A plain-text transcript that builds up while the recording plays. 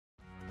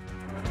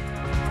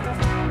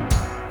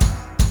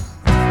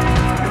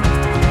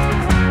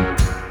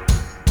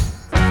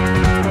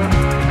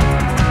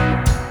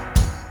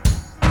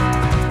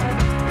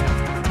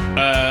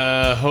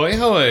Ahoy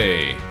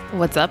hoy!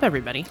 What's up,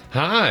 everybody?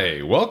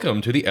 Hi, welcome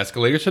to the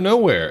Escalator to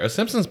Nowhere, a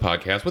Simpsons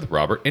podcast with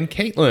Robert and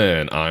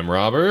Caitlin. I'm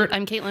Robert.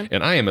 I'm Caitlin.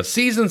 And I am a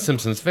seasoned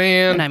Simpsons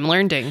fan. And I'm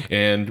learning.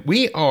 And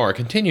we are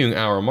continuing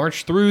our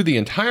march through the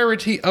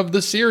entirety of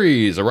the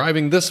series,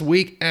 arriving this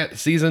week at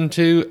Season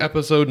 2,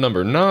 Episode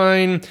number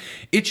 9,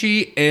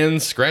 Itchy and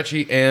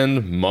Scratchy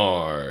and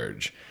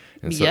Marge.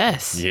 And so,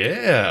 yes.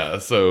 Yeah.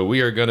 So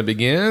we are going to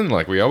begin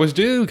like we always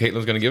do.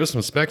 Caitlin's going to give us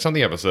some specs on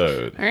the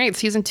episode. All right,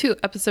 Season 2,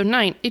 Episode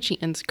 9, Itchy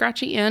and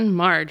Scratchy and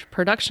Marge.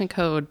 Production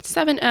code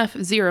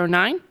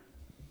 7F09.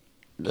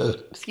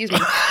 Excuse me.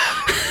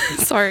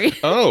 Sorry.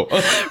 Oh.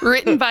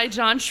 Written by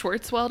John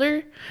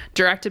Schwartzwelder.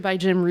 Directed by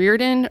Jim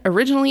Reardon.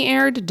 Originally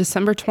aired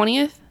December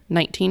 20th,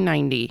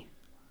 1990.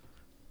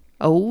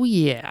 Oh,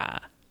 yeah.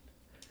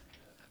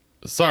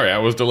 Sorry, I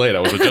was delayed. I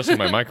was adjusting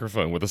my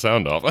microphone with the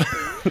sound off.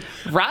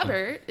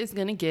 Robert is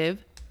going to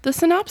give the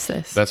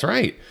synopsis. That's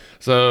right.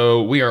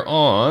 So we are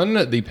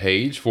on the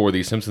page for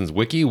the Simpsons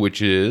Wiki,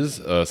 which is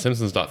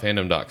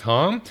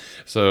simpsons.fandom.com.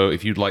 So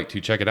if you'd like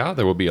to check it out,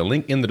 there will be a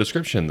link in the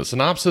description. The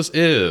synopsis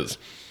is: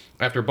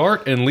 after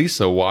Bart and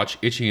Lisa watch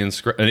an Itchy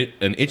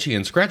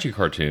and Scratchy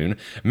cartoon,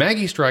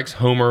 Maggie strikes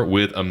Homer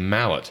with a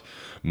mallet.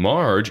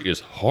 Marge is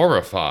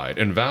horrified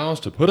and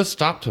vows to put a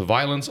stop to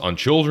violence on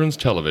children's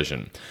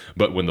television.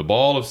 But when the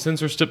ball of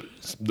censorship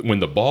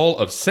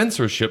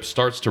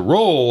starts to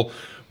roll,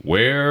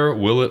 where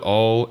will it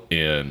all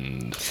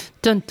end?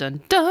 Dun,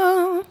 dun,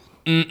 dun.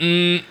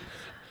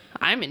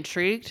 I'm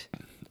intrigued.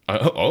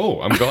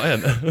 I'm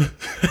glad.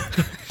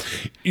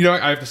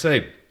 I have to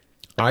say,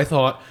 I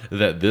thought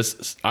that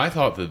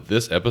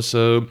this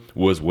episode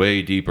was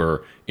way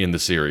deeper in the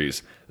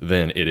series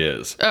than it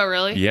is. Oh,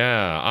 really?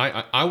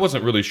 Yeah, I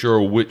wasn't really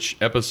sure which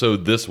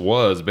episode this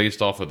was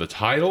based off of the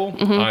title.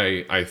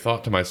 Mm-hmm. I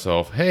thought to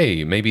myself,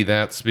 hey, maybe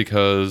that's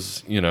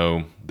because,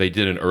 they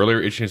did an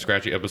earlier Itchy and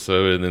Scratchy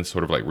episode and then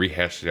sort of like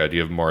rehashed the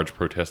idea of Marge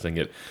protesting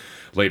it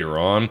later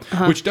on,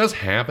 which does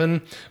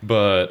happen,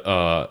 but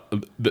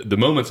the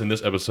moments in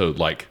this episode,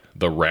 like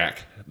the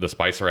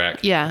spice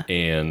rack, yeah,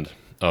 and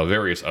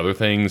various other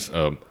things,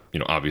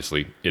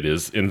 obviously it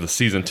is in the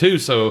season 2.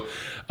 So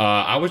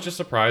I was just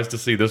surprised to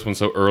see this one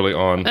so early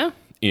on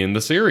in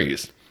the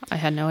series. I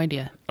had no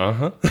idea.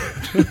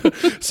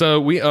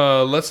 So we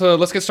let's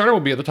get started.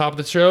 We'll be at the top of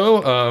the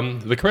show.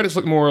 The credits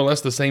look more or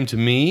less the same to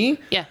me.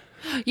 Yeah.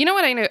 You know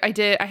what I know?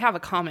 I have a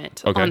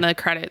comment on the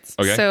credits.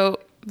 Okay. So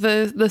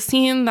the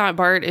scene that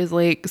Bart is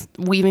like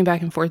weaving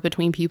back and forth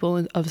between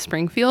people of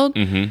Springfield,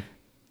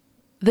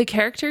 the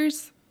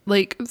characters,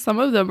 like some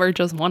of them are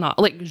just one-off.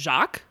 Like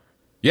Jacques.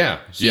 Yeah.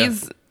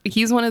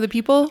 He's one of the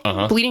people.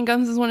 Bleeding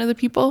Gums is one of the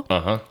people.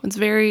 It's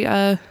very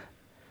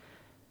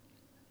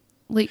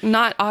like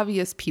not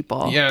obvious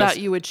people that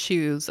you would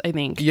choose, I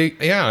think.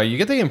 Yeah, you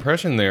get the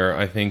impression there,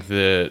 I think,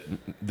 that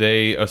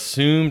they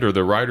assumed, or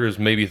the writers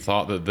maybe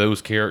thought, that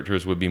those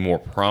characters would be more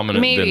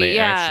prominent than they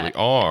actually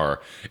are.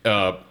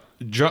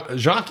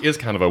 Jacques is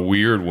kind of a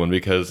weird one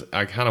because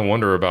I kind of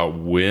wonder about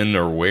when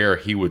or where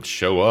he would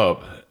show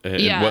up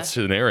and what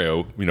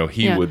scenario,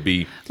 he would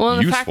be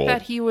well, useful. The fact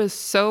that he was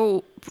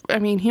so, I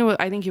think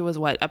he was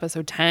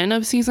episode 10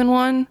 of season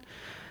 1.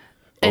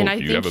 And I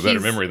think have a better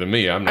memory than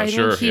me. I'm not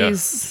sure.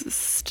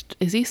 Is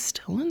he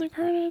still in the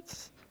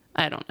credits?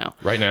 I don't know.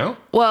 Right now?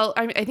 Well,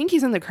 I think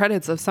he's in the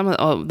credits of some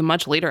of the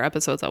much later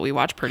episodes that we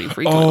watch pretty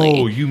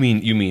frequently. Oh, you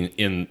mean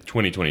in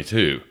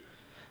 2022?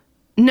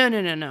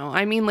 No.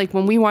 I mean, like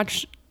when we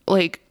watch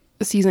like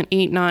season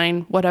 8,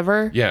 9,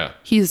 whatever. Yeah.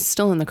 He's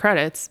still in the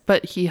credits,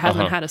 but he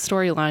hasn't had a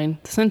storyline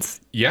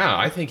since. Yeah,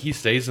 I think he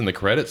stays in the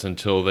credits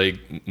until they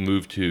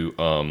move to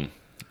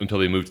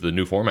the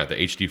new format, the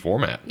HD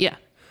format. Yeah.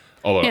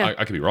 Although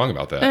I could be wrong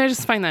about that. I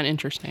just find that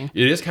interesting.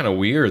 It is kind of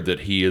weird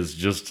that he is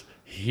just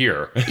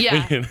here.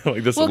 Yeah.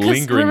 Like this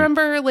lingering.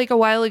 Remember, like a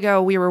while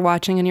ago, we were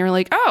watching and you were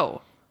like,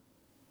 "Oh,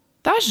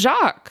 that's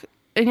Jacques,"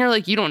 and you're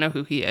like, "You don't know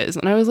who he is,"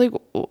 and I was like,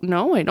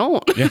 "No, I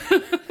don't." Yeah.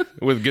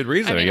 With good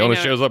reason. He only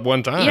shows up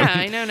one time. Yeah,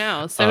 I know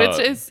now. So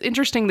it's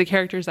interesting the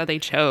characters that they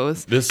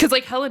chose. Because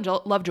like Helen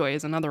Lovejoy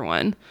is another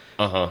one.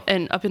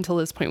 And up until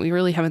this point, we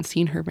really haven't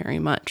seen her very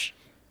much.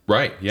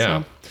 Right.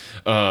 Yeah.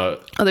 So,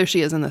 although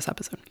she is in this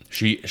episode.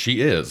 She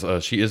is.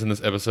 She is in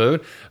this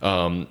episode.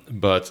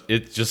 But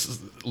it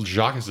just,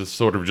 Jacques is this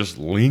sort of just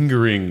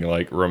lingering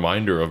like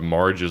reminder of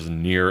Marge's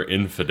near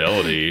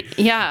infidelity.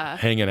 Yeah.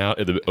 Hanging out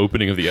at the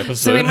opening of the episode.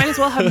 So they might as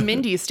well have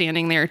Mindy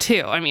standing there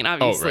too. I mean,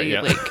 obviously.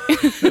 Oh, right,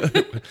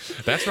 yeah.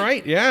 That's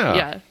right. Yeah.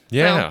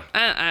 Yeah.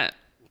 Yeah.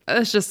 So,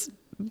 it's just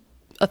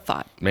a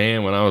thought.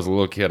 Man, when I was a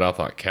little kid, I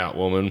thought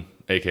Catwoman,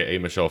 a.k.a.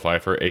 Michelle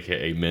Pfeiffer,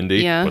 a.k.a.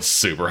 Mindy, was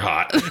super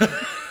hot.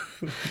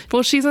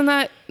 Well, she's in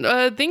that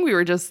thing we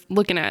were just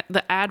looking at,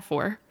 the ad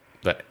for.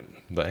 The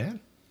ad?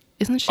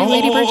 Isn't she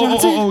Lady Bird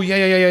Johnson?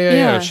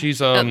 Yeah. She's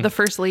the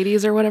First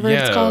Ladies or whatever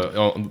it's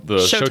called. The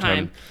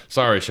Showtime.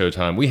 Sorry,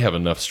 Showtime. We have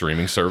enough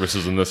streaming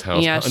services in this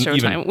house. Yeah,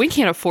 Showtime. We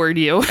can't afford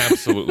you.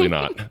 Absolutely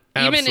not.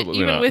 Absolutely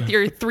even not. with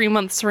your 3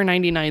 months for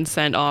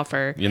 99-cent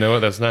offer. You know what?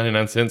 That's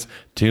 99 cents.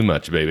 Too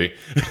much, baby.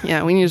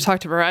 Yeah, we need to talk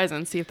to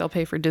Verizon, see if they'll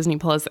pay for Disney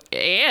Plus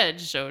and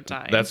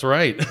Showtime. That's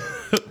right.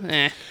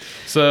 Eh.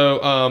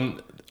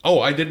 So,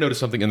 I did notice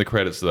something in the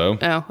credits, though.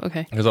 Oh,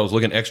 okay. Because I was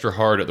looking extra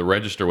hard at the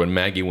register when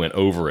Maggie went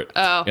over it.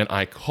 Oh. And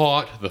I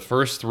caught the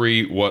first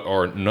three what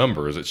are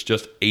numbers. It's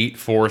just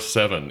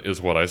 847 is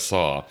what I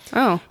saw.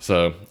 Oh.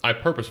 So I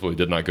purposefully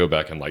did not go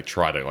back and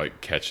try to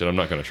catch it. I'm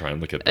not going to try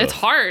and look at It's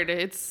hard.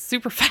 It's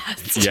super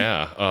fast.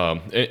 Yeah.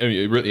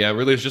 It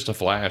really is just a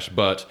flash.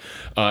 But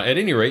at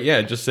any rate,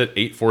 it just said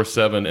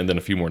 847 and then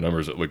a few more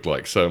numbers it looked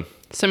like. So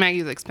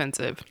Maggie's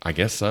expensive. I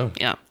guess so.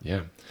 Yeah.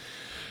 Yeah.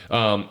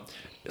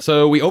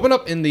 So we open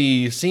up in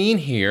the scene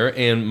here,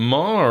 and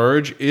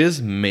Marge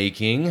is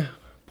making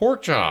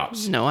pork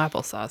chops. No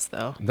applesauce,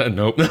 though.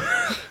 Nope.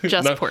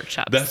 Just pork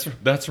chops.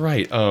 That's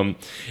right. And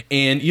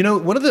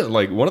one of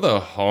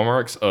the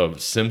hallmarks of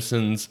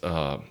Simpsons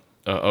of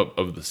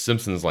the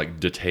Simpsons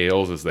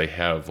details is they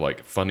have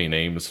funny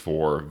names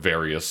for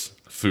various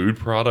food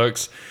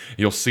products.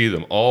 You'll see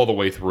them all the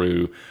way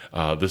through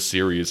this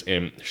series,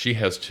 and she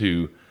has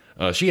two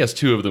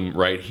of them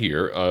right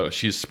here.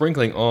 She's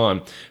sprinkling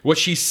on. What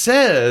she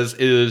says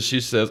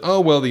is,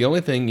 oh, well, the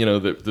only thing,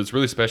 that's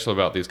really special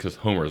about these, because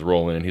Homer's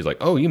rolling, and he's like,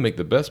 oh, you make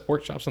the best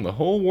pork chops in the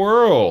whole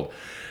world.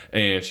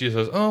 And she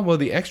says, oh, well,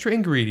 the extra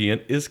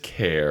ingredient is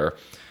care.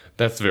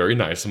 That's very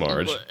nice,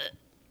 Marge.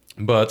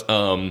 But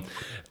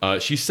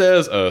she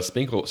says a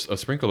sprinkle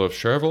of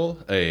chervil,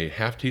 a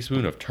half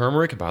teaspoon of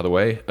turmeric. By the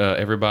way,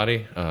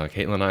 everybody,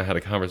 Caitlin and I had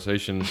a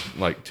conversation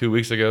 2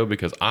 weeks ago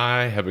because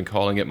I have been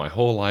calling it my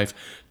whole life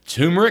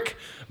turmeric,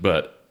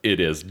 but it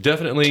is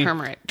definitely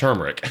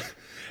turmeric.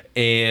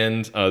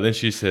 And then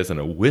she says, and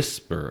a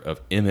whisper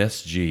of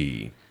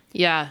MSG.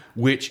 Yeah.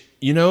 Which,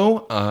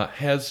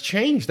 has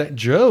changed. That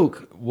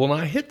joke will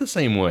not hit the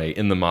same way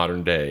in the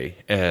modern day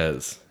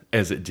as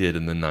it did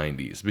in the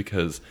 90s,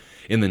 because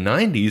in the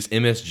 90s,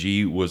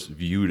 MSG was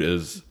viewed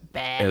as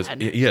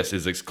bad.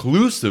 As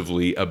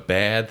exclusively a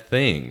bad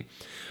thing.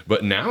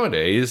 But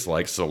nowadays,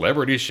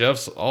 celebrity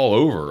chefs all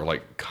over,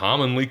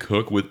 commonly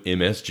cook with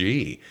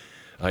MSG.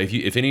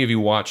 If any of you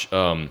watch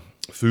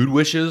Food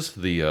Wishes,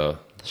 the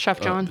Chef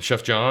John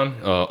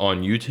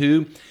on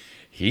YouTube,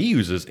 he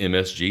uses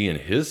MSG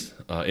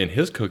in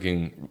his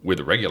cooking with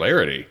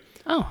regularity.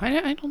 Oh,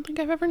 I don't think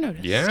I've ever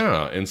noticed.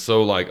 Yeah, and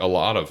so a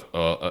lot of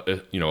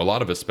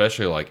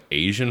especially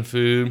Asian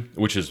food,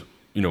 which is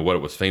what it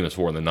was famous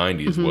for in the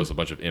 90s, was a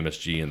bunch of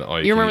MSG in the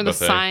all you remember the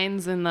buffet.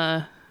 Signs in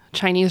the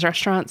Chinese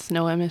restaurants,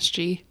 no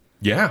MSG?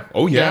 Yeah.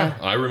 Oh yeah.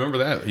 I remember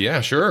that.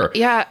 Yeah, sure.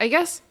 Yeah, I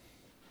guess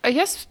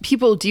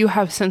people do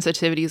have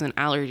sensitivities and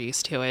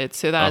allergies to it,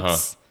 so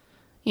that's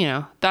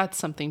that's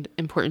something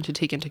important to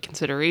take into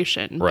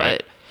consideration.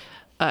 Right.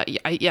 But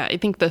I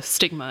think the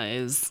stigma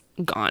is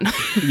gone.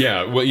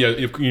 Yeah, well,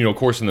 of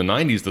course, in the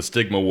 90s, the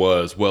stigma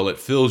was, well, it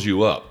fills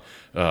you up.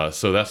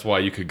 So that's why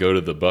you could go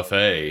to the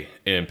buffet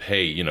and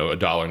pay,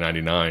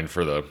 $1.99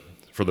 for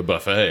the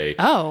buffet.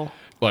 Oh.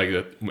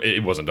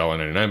 It wasn't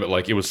 $1.99,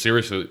 but it was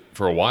seriously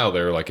for a while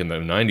there, in the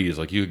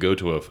 90s, you could go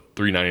to a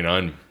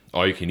 $3.99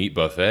 all-you-can-eat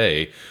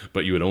buffet,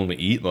 but you would only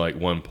eat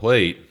one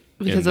plate.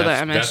 Because of the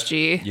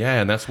MSG.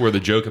 And that's where the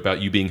joke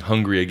about you being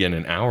hungry again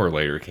an hour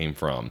later came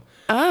from.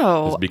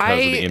 Oh, because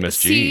of the MSG.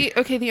 See,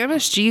 okay, the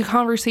MSG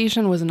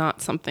conversation was not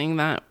something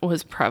that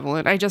was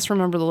prevalent. I just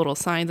remember the little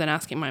signs and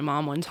asking my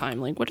mom one time,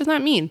 what does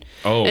that mean?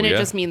 Oh, and it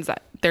just means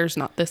that there's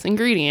not this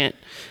ingredient.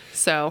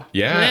 So,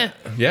 yeah.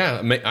 Do you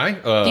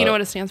know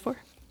what it stands for?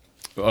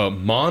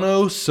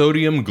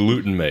 Monosodium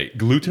glutamate.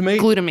 Glutamate.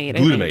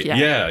 Glutamate.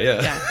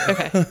 Yeah.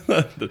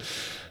 Okay.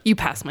 You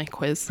passed my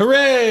quiz.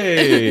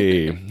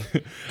 Hooray! Ding,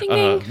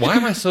 ding. Why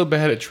am I so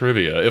bad at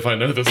trivia if I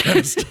know this kind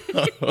of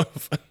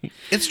stuff?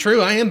 It's true.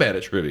 I am bad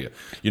at trivia.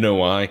 You know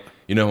why?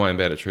 You know why I'm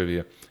bad at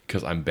trivia?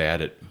 Because I'm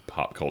bad at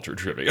pop culture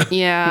trivia.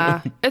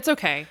 Yeah. It's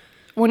okay.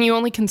 When you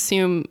only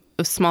consume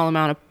a small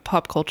amount of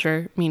pop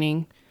culture,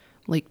 meaning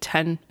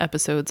 10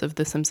 episodes of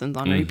The Simpsons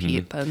on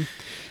repeat, then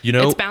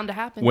it's bound to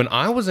happen. When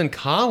I was in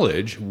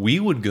college,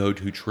 we would go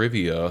to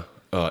trivia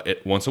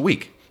once a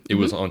week. It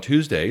was on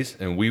Tuesdays,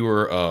 and we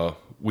were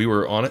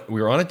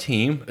on a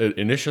team.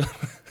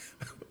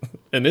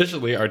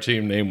 Initially, our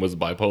team name was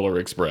Bipolar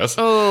Express.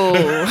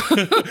 Oh.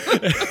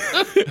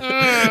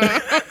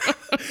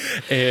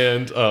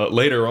 And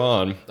later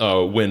on,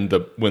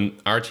 when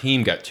our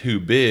team got too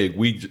big,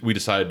 we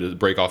decided to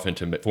break off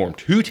into form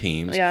two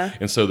teams. Yeah.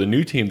 And so the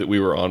new team that we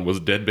were on was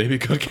Dead Baby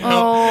Cookout.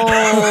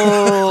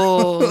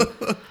 Oh.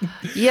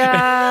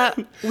 Yeah,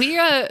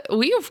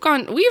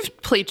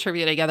 we've played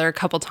trivia together a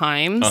couple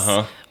times.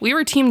 We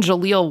were Team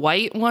Jaleel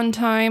White one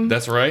time.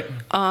 That's right.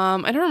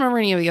 I don't remember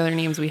any of the other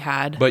names we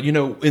had. But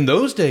in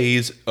those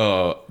days,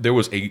 there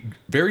was a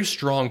very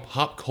strong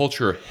pop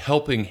culture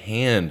helping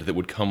hand that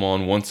would come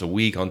on once a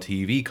week on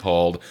TV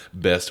called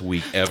Best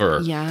Week Ever.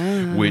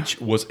 Yeah. Which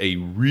was a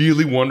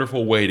really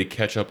wonderful way to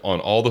catch up on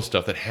all the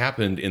stuff that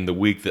happened in the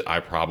week that I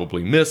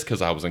probably missed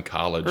because I was in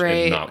college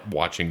and not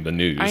watching the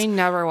news. I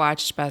never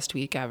watched Best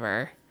Week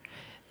Ever.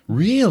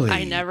 Really?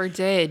 I never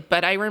did,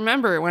 but I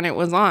remember when it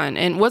was on.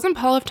 And wasn't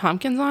Paul F.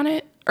 Tompkins on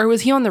it? Or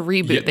was he on the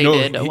reboot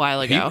did a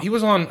while ago? He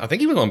was on, I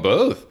think he was on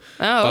both.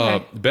 Oh,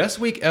 okay. Best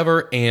Week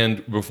Ever,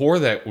 and before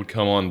that would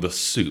come on The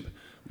Soup,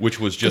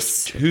 which was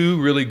just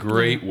two really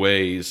great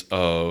ways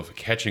of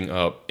catching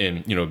up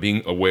and,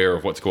 being aware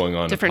of what's going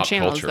on Different in pop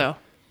channels, culture. though.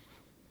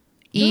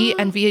 E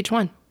and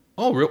VH1.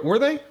 Oh, were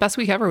they? Best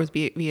Week Ever was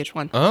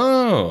VH1.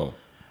 Oh.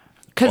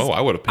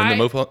 I would have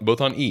pinned them both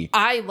on E.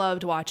 I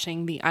loved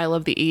watching I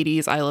love the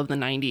 80s. I love the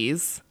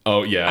 90s.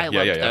 Oh, yeah. I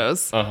loved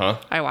those.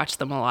 I watched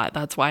them a lot.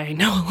 That's why I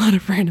know a lot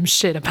of random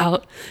shit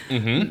about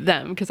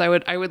them, because I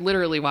would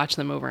literally watch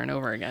them over and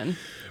over again.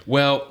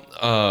 Well,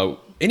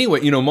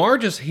 anyway,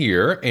 Marge is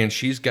here, and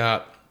she's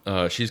got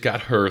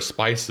her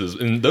spices,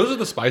 and those are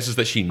the spices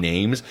that she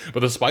names, but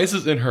the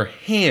spices in her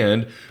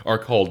hand are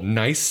called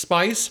Nice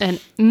Spice. And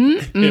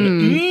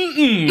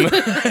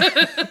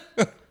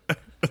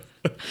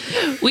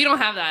we don't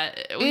have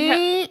that.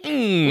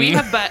 We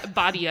have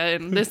Badia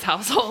in this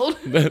household.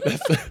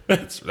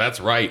 That's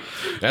right.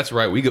 That's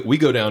right. We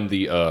go down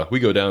the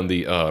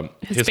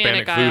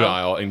Hispanic food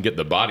aisle and get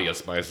the Badia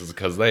spices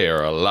because they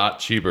are a lot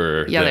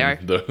cheaper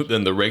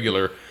than the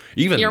regular.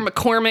 Even your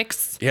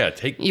McCormick's. Yeah,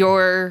 take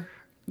your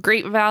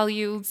Great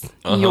Values.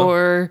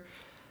 Your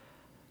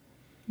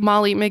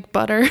Molly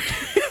McButter.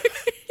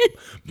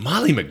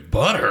 Molly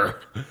McButter.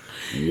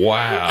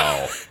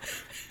 Wow.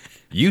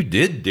 You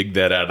did dig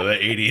that out of the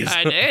 80s.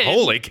 I did.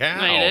 Holy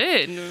cow. I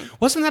did.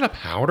 Wasn't that a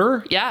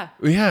powder? Yeah.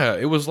 Yeah,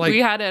 it was like... We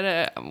had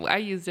it I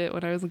used it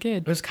when I was a kid.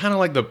 It was kind of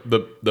like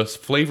the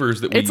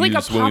flavors that we use when we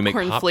make popcorn. It's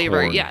like a popcorn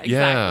flavor.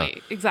 Yeah,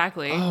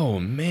 exactly. Oh,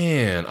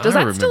 man. Does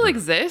that still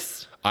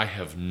exist? I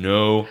have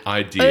no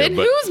idea. And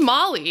who's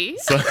Molly?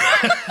 So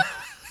I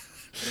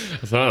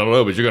don't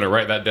know, but you're going to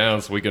write that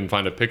down so we can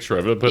find a picture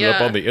of it, put it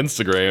up on the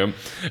Instagram.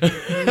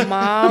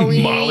 Molly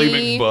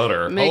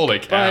McButter. Holy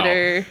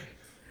cow.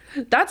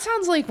 That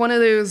sounds like one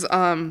of those,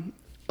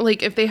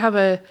 like if they have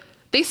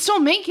they still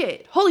make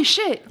it. Holy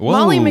shit. Whoa.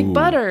 Molly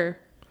McButter.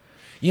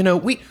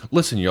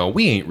 Listen, y'all,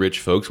 we ain't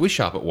rich folks. We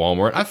shop at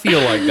Walmart. I feel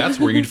like that's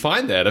where you'd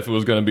find that if it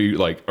was going to be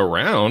like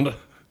around.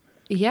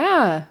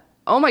 Yeah.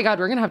 Oh my God,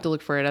 we're gonna have to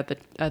look for it at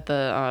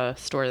the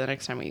store the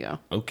next time we go.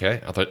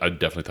 Okay, I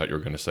definitely thought you were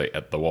gonna say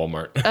at the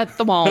Walmart. At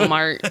the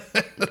Walmart.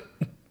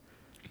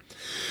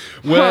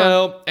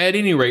 Well, at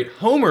any rate,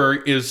 Homer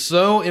is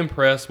so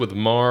impressed with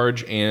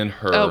Marge and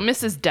her. Oh,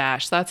 Mrs.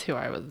 Dash. That's who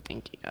I was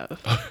thinking of.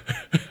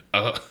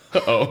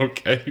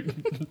 Okay.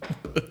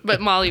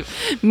 But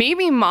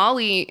maybe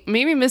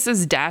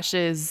Mrs.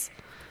 Dash's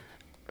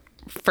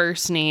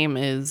first name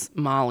is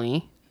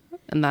Molly.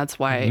 And that's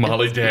why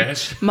Molly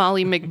Dash.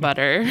 Molly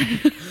McButter.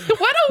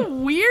 What a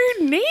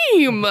weird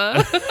name.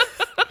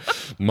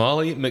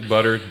 Molly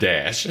McButter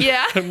Dash.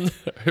 Yeah.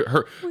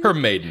 her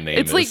maiden name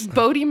it's like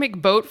Bodie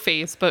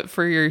McBoatface, but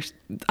for your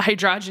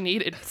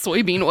hydrogenated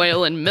soybean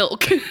oil and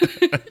milk.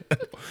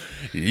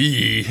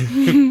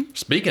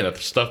 Speaking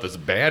of stuff that's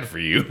bad for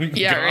you.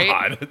 Yeah,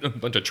 God, right? A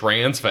bunch of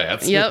trans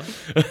fats. Yep.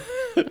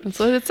 That's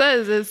what it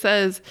says. It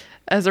says,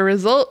 as a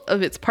result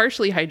of its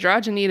partially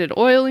hydrogenated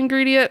oil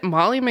ingredient,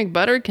 Molly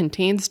McButter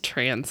contains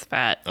trans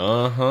fat.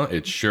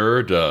 It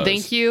sure does.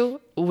 Thank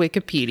you,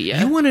 Wikipedia.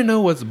 You want to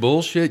know what's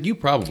bullshit? You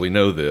probably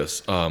know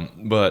this,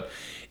 but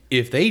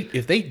if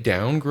they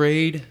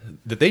downgrade,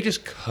 that they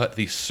just cut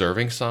the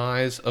serving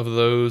size of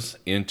those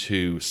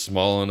into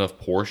small enough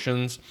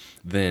portions,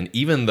 then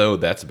even though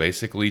that's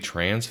basically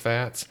trans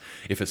fats,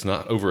 if it's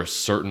not over a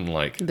certain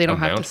they don't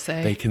amount, have to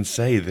say. they can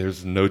say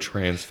there's no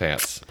trans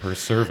fats per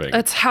serving.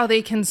 That's how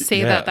they can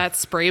say that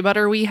spray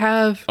butter we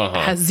have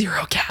has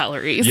 0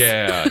 calories.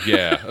 Yeah.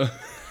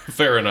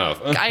 Fair enough.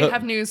 I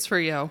have news for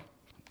you,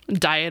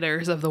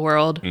 dieters of the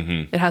world.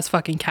 It has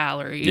fucking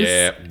calories.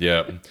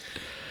 Yeah.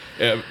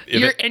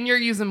 You're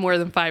using more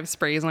than 5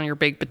 sprays on your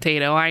baked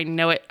potato. I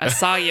know it. I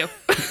saw you.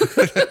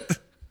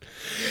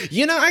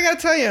 I gotta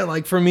tell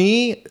you, for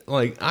me,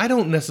 I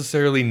don't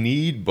necessarily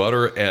need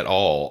butter at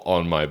all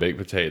on my baked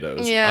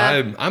potatoes.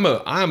 Yeah.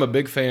 I'm a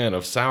big fan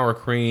of sour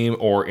cream,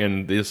 or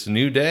in this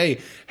new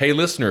day, hey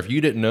listener, if you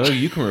didn't know,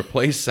 you can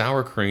replace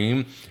sour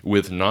cream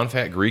with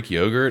non-fat Greek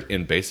yogurt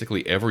in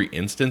basically every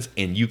instance,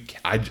 and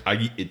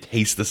it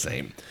tastes the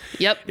same.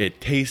 Yep. It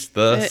tastes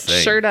the same.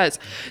 It sure does.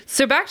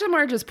 So back to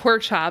Marge's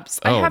pork chops.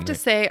 I have to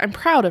say, I'm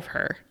proud of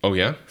her. Oh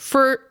yeah?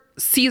 For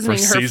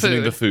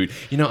seasoning the food.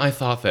 I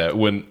thought that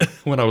when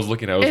I was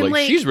looking, I was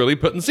like, she's really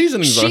putting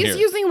seasonings on here. She's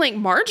using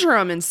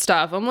marjoram and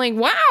stuff. I'm like,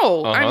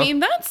 wow. I mean,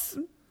 that's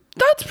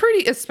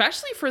pretty,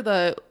 especially for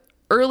the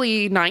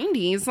early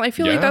 90s, I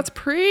feel like that's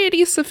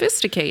pretty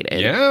sophisticated.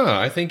 Yeah,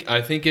 I think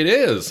it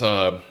is.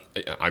 I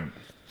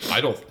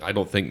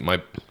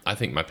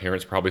think my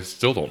parents probably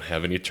still don't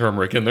have any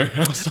turmeric in their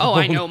house. Oh,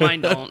 I know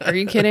mine don't. Are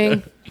you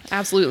kidding?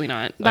 Absolutely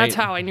not. That's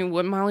how I knew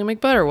what Molly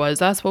McButter was.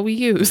 That's what we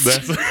used.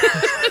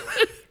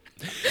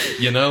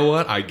 You know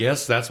what? I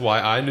guess that's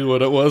why I knew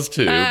what it was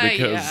too,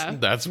 because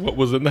that's what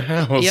was in the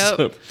house.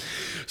 Yep.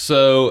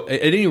 So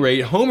at any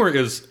rate, Homer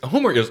is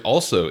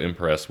also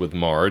impressed with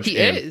Marge. He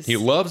is. He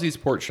loves these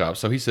pork chops.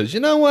 So he says, "You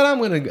know what? I'm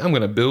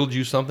gonna build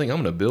you something. I'm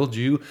gonna build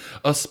you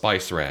a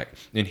spice rack."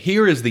 And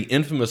here is the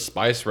infamous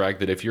spice rack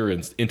that, if you're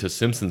into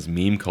Simpsons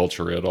meme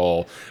culture at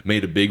all,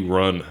 made a big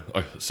run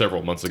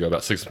several months ago,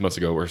 about 6 months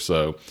ago or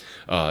so,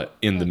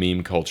 in the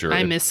meme culture.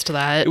 I missed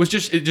that. It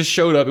just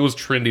showed up. It was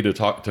trendy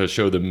to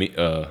show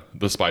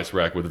the spice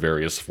rack with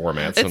various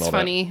formats. It's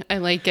funny. I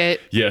like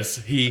it. Yes,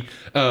 he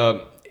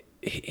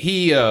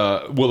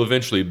will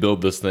eventually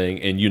build this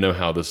thing, and you know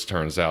how this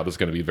turns out. It's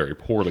going to be very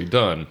poorly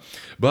done.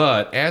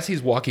 But as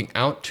he's walking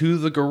out to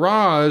the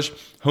garage,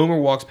 Homer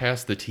walks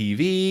past the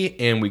TV,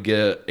 and we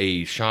get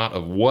a shot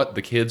of what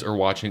the kids are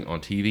watching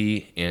on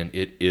TV, and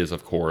it is,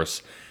 of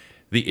course,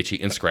 the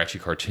Itchy and Scratchy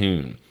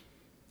cartoon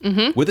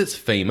with its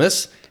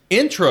famous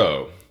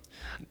intro.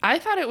 I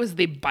thought it was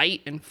they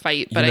bite and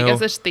fight, but I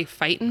guess it's they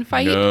fight and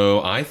fight.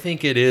 No, I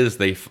think it is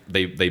they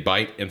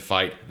bite and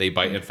fight. They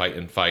bite and fight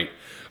and fight.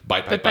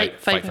 Bite,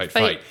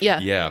 fight.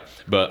 Yeah.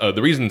 But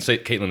the reason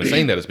Caitlin is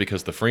saying that is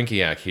because the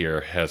Frankiac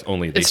here has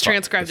only... It's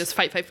transcribed as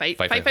fight.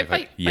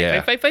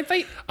 Yeah.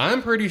 Fight.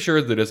 I'm pretty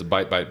sure that it's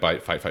bite,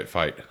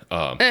 fight.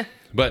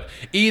 But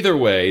either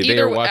way, they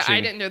are watching...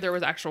 I didn't know there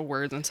was actual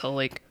words until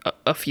like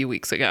a few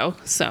weeks ago,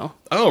 so...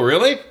 Oh,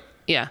 really?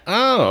 Yeah.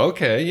 Oh,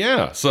 okay,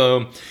 yeah.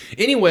 So,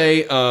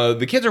 anyway,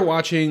 the kids are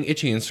watching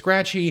Itchy and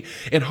Scratchy,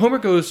 and Homer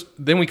goes...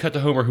 Then we cut to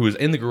Homer, who is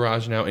in the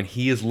garage now, and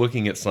he is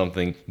looking at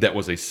something that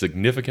was a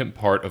significant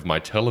part of my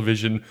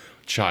television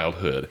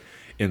childhood,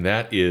 and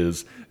that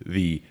is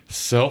the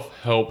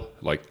self-help,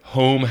 like,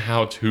 home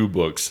how-to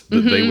books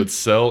that they would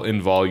sell in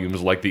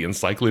volumes like the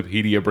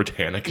Encyclopedia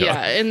Britannica.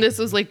 Yeah, and this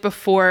was, like,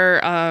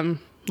 before,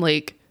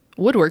 like...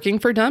 Woodworking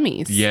for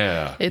Dummies.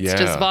 Yeah. It's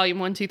just volume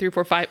 1, 2, 3,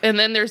 4, 5. And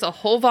then there's a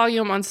whole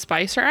volume on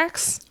spice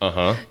racks.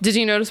 Uh-huh. Did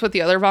you notice what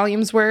the other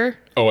volumes were?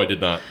 Oh, I did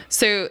not.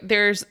 So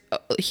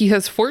he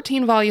has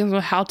 14 volumes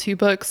of how-to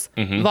books.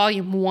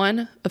 Volume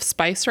 1 of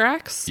spice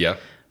racks. Yeah.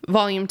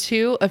 Volume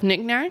 2 of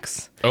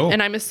knickknacks. Oh.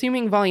 And I'm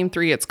assuming volume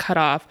 3 it's cut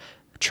off.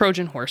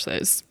 Trojan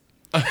horses.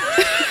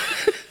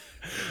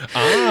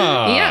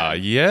 Yeah.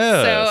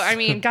 Yes. So, I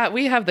mean, God,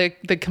 we have the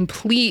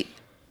complete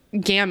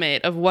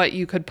gamut of what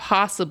you could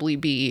possibly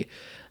be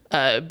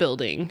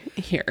building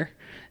here.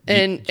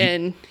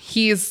 And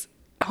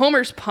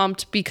Homer's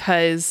pumped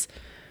because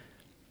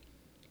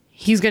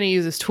he's going to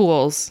use his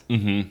tools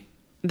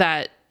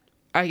that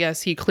I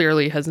guess he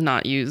clearly has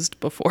not used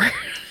before.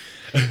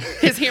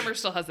 His hammer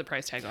still has the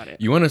price tag on it.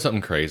 You want to know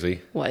something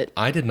crazy? What?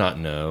 I did not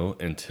know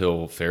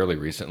until fairly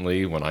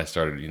recently, when I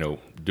started,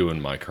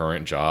 doing my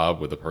current job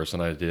with the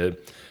person I did,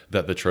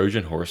 that the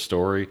Trojan horse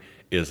story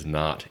is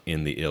not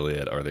in the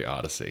Iliad or the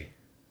Odyssey.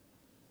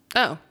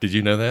 Oh. Did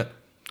you know that?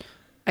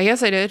 I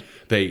guess I did.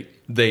 It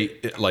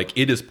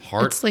is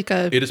part... It's like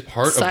it is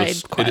part side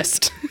of the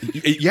quest.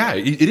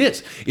 It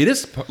is. It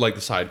is like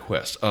the side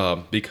quest,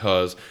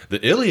 because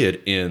the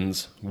Iliad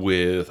ends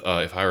with,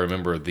 if I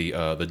remember,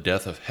 the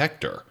death of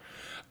Hector.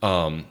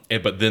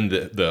 But then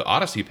the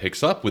Odyssey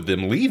picks up with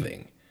them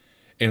leaving.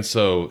 And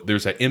so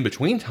there's that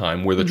in-between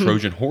time where the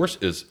Trojan horse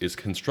is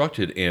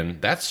constructed,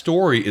 and that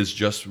story is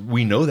just,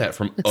 we know that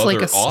from it's other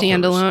like a authors.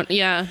 Standalone,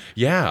 yeah.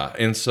 Yeah,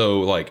 and so,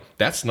 like,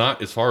 that's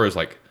not, as far as,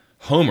 like,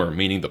 Homer,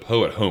 meaning the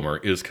poet Homer,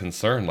 is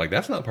concerned, like,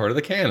 that's not part of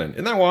the canon.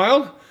 Isn't that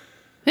wild?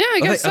 Yeah,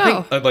 I guess so.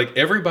 I think, like,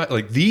 everybody,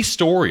 like, the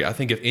story, I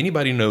think if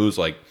anybody knows,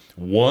 like,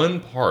 one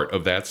part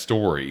of that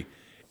story,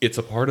 it's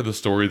a part of the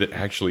story that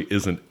actually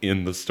isn't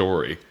in the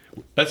story.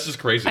 That's just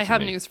crazy. I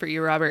have news for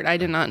you, Robert. I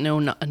did not know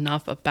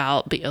enough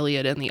about the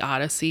Iliad and the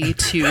Odyssey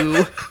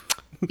to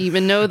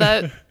even know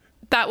that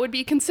would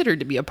be considered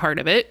to be a part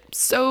of it.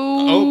 So,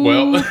 oh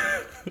well.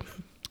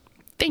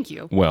 Thank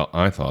you. Well,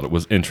 I thought it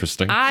was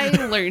interesting. I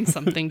learned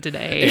something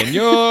today. And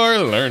you're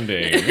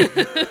learning.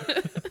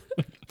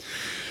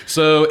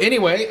 So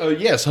anyway,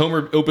 yes,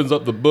 Homer opens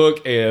up the book,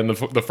 and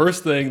the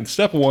first thing,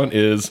 step one,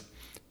 is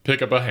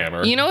pick up a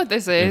hammer. You know what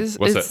this is?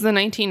 What's it's that? The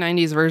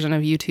 1990s version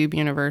of YouTube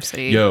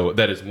University. Yo,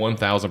 that is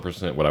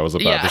 1,000% what I was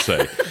about to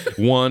say.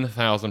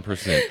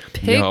 1,000%.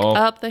 Pick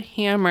up the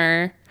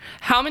hammer.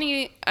 How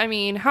many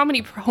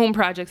home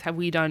projects have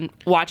we done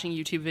watching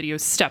YouTube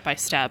videos step by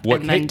step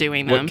and then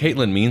doing them? What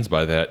Caitlin means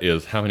by that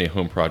is, how many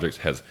home projects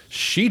has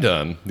she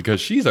done? Because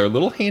she's our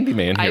little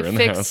handyman here in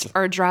the house. I fixed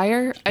our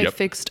dryer. Yep. I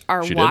fixed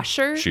our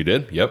washer. She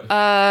did.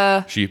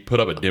 Yep. She put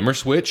up a dimmer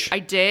switch. I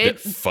did. That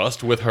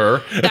fussed with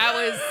her.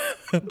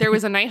 There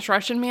was a nice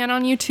Russian man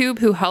on YouTube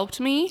who helped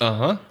me.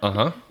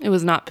 It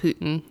was not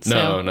Putin.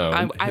 So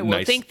no. I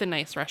will thank the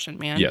nice Russian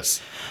man.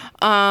 Yes.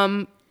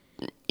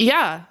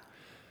 Yeah.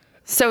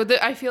 So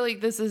I feel like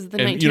this is the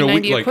And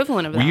 1990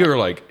 equivalent of that. We are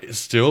like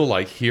still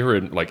like here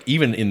and like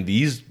even in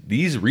these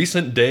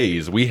recent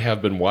days, we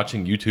have been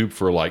watching YouTube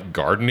for like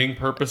gardening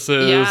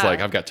purposes. Yeah. Like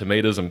I've got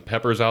tomatoes and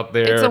peppers out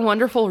there. It's a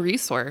wonderful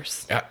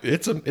resource.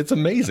 It's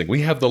amazing.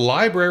 We have the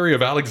Library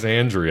of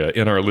Alexandria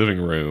in our living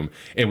room,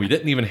 and we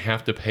didn't even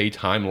have to pay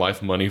Time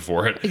Life money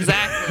for it.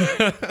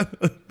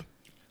 Exactly.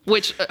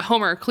 Which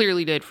Homer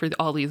clearly did for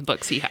all these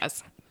books he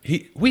has.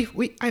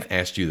 I've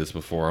asked you this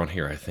before on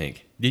here, I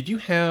think. Did you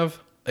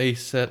have a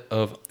set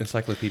of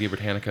Encyclopedia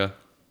Britannica?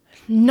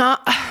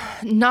 Not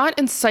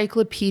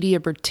Encyclopedia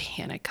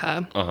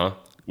Britannica. Uh-huh.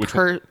 What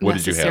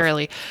did you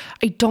have?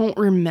 I don't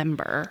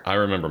remember. I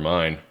remember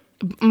mine.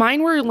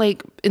 Mine were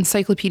like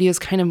encyclopedias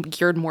kind of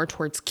geared more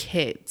towards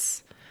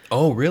kids.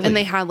 Oh, really? And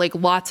they had like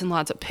lots and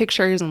lots of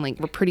pictures and like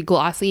were pretty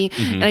glossy.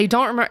 And I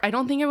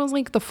don't think it was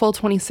like the full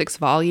 26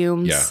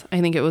 volumes. Yeah.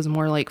 I think it was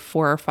more like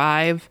 4 or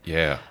 5.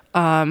 Yeah.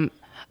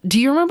 Do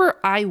you remember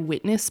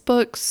eyewitness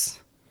books?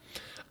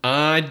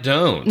 I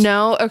don't.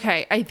 No?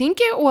 Okay. I think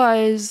it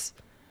was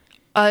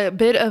a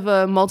bit of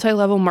a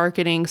multi-level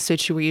marketing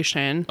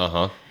situation.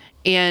 Uh-huh.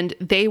 And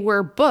they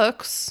were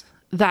books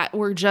that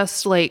were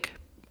just like,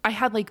 I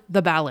had like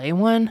the ballet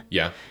one.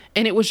 Yeah.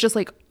 And it was just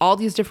like all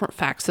these different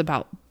facts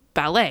about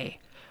ballet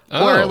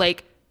Oh. or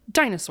like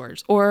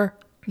dinosaurs or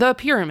the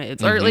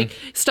pyramids or like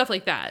stuff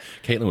like that.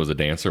 Caitlin was a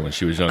dancer when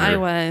she was younger. I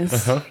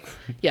was.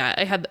 Yeah,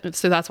 I had,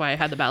 so that's why I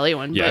had the ballet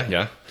one.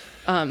 Yeah,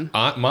 but,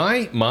 yeah.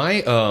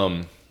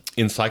 My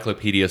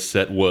encyclopedia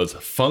set was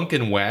Funk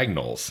and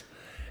Wagnalls.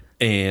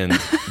 And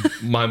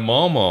my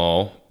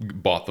mama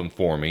bought them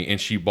for me,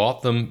 and she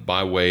bought them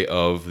by way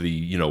of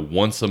the,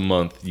 once a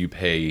month you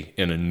pay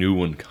and a new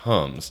one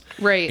comes.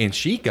 Right. And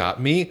she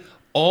got me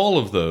all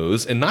of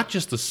those, and not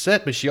just the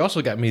set, but she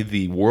also got me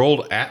the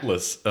World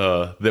Atlas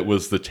that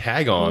was the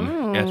tag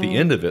on at the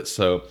end of it.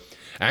 So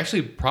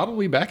actually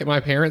probably back at my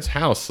parents'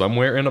 house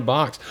somewhere in a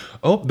box.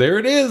 Oh, there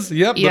it is.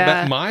 Yep,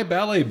 Yeah. my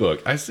ballet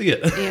book. I see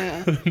it.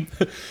 Yeah.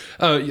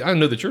 I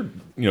know that you're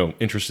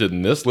interested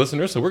in this,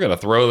 listener, so we're going to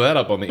throw that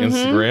up on the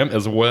Instagram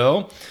as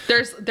well.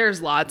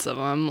 There's lots of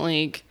them.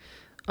 Like,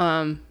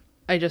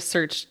 I just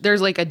searched. There's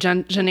like a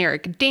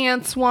generic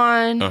dance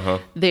one. Uh-huh.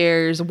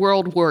 There's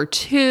World War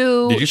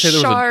II. Did you say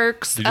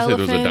sharks? Did you say there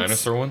was a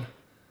dinosaur one?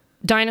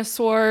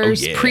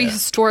 Dinosaurs, Oh, yeah.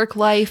 prehistoric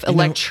life,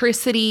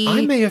 electricity.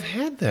 I may have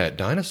had that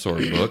dinosaur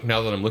book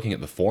now that I'm looking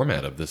at the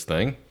format of this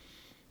thing.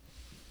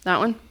 That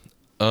one?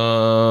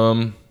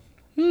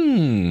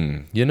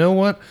 You know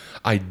what?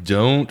 I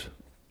don't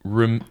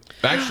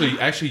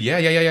actually,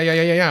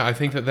 yeah. I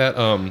think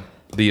that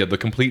the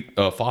complete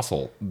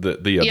fossil, the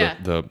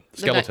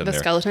skeleton the there.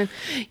 skeleton.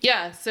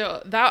 Yeah,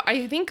 so that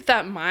I think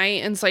that my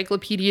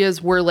encyclopedias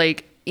were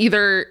like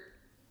either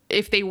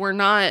if they were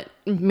not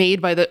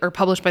made by or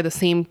published by the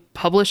same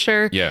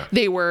publisher, Yeah.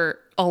 they were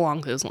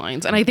along those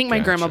lines. And I think my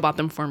Gotcha. grandma bought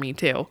them for me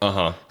too.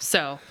 Uh-huh.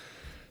 So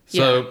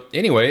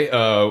anyway,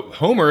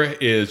 Homer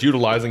is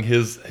utilizing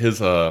his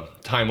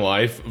Time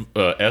Life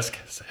esque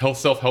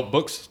self-help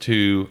books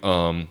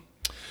to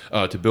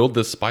build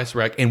this spice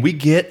rack, and we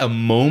get a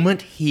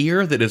moment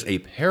here that is a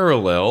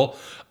parallel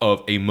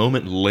of a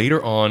moment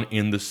later on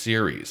in the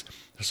series.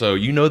 So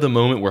the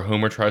moment where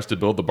Homer tries to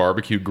build the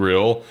barbecue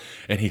grill,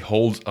 and he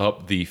holds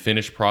up the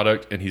finished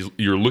product, and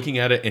you're looking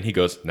at it, and he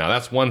goes, "Now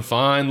that's one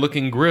fine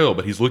looking grill,"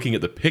 but he's looking at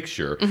the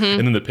picture, and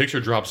then the picture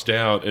drops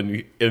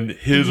down, and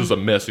his is a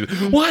mess. He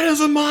goes, "Why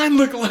doesn't mine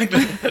look like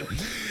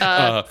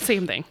that?"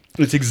 Same thing.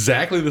 It's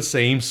exactly the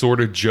same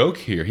sort of joke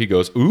here. He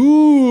goes,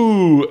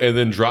 "Ooh," and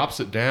then drops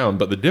it down.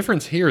 But the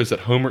difference here is that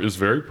Homer is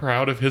very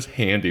proud of his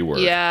handiwork.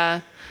 Yeah.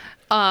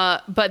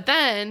 But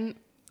then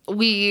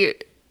we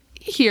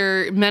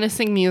hear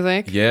menacing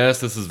music. Yes,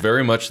 this is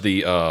very much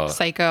the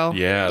Psycho.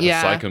 Yeah, the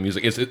Psycho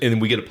music.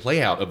 And we get a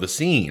play out of the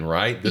scene,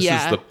 right? This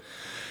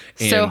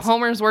is so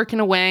Homer's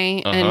working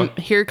away, and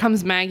here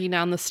comes Maggie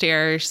down the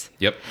stairs.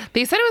 Yep.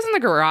 They said it was in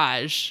the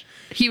garage.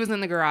 He was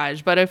in the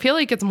garage, but I feel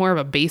like it's more of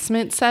a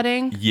basement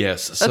setting.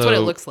 Yes, that's what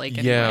it looks like.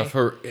 Yeah,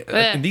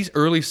 anyway. in these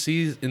early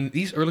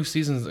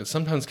seasons, it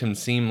sometimes can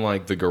seem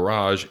like the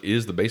garage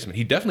is the basement.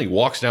 He definitely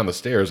walks down the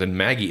stairs, and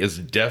Maggie is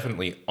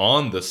definitely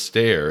on the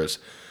stairs.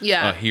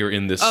 Yeah. Here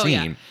in this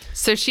scene. Yeah.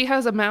 So she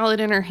has a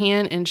mallet in her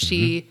hand, and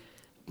she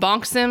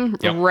bonks him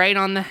right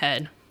on the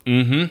head.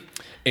 Mm-hmm.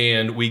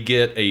 And we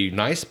get a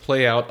nice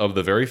play out of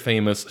the very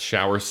famous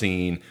shower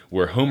scene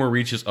where Homer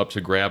reaches up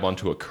to grab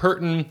onto a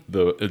curtain,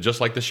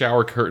 just like the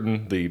shower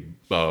curtain.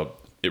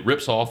 It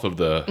rips off of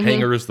the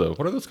hangers.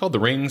 What are those called? The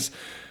rings.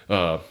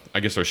 I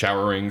guess they're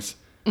shower rings.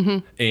 Mm-hmm.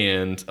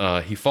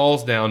 And he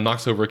falls down,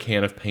 knocks over a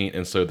can of paint,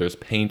 and so there's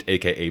paint,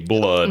 aka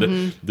blood,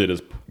 that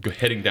is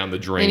heading down the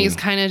drain. And he's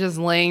kind of just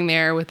laying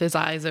there with his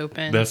eyes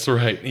open. That's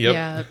right.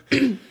 Yep.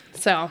 Yeah.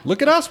 So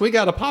look at us. We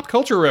got a pop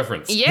culture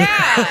reference. Yeah.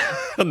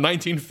 A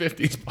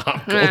 1950s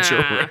pop culture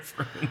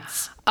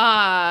reference.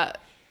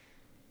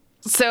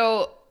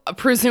 So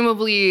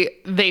presumably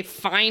they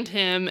find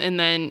him, and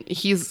then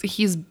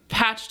he's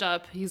patched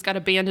up. He's got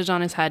a bandage on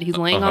his head. He's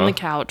laying on the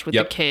couch with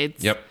the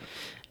kids. Yep.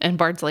 And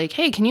Bart's like,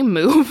 "Hey, can you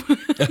move?"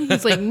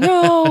 He's like,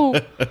 "No."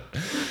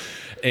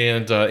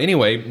 And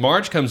anyway,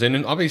 Marge comes in,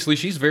 and obviously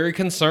she's very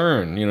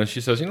concerned.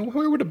 She says,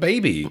 where would a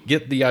baby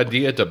get the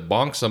idea to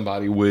bonk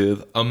somebody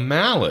with a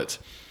mallet?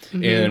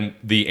 Mm-hmm. And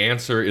the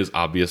answer is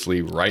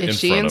obviously right in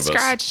front of us.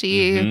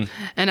 Scratchy.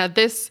 Mm-hmm. And at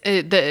this,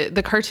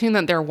 the cartoon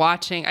that they're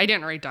watching, I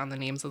didn't write down the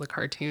names of the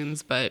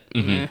cartoons, but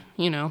you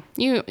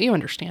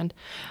understand.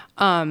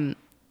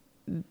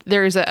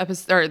 There's a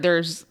episode, or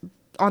there's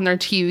on their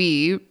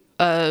TV,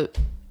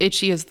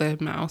 Itchy is the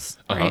mouse,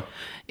 right? Uh-huh.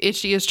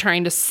 Itchy is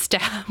trying to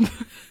stab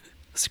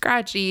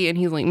Scratchy, and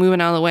he's like moving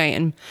out of the way,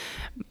 and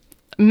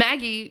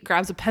Maggie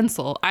grabs a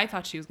pencil. I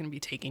thought she was going to be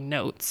taking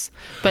notes,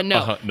 but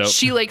no. Nope.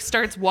 She like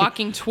starts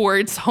walking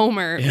towards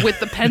Homer with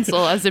the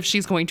pencil as if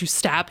she's going to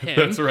stab him.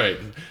 That's right.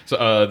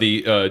 So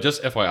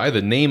just FYI,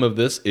 the name of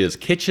this is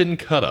Kitchen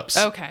Cut-Ups.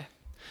 Okay.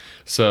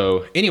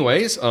 So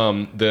anyways,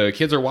 the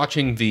kids are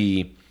watching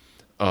the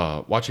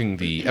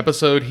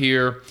episode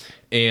here,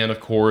 and of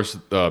course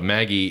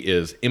Maggie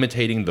is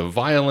imitating the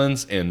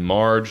violence, and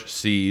Marge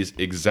sees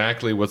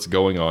exactly what's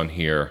going on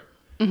here.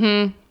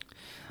 Mm-hmm.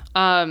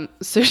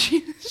 So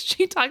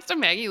she talks to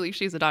Maggie like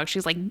she's a dog.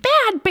 She's like,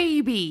 bad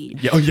baby.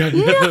 Yeah, oh yeah,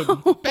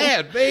 no.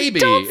 Bad baby.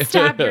 Don't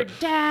stab your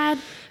dad.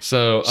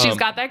 So she's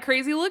got that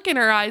crazy look in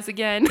her eyes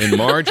again. And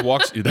Marge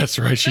walks. That's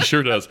right, she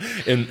sure does.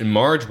 And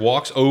Marge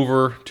walks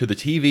over to the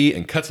TV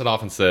and cuts it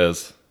off and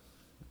says,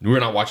 "We're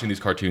not watching these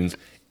cartoons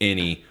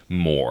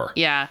anymore."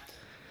 Yeah.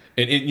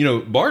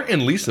 And Bart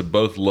and Lisa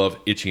both love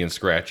Itchy and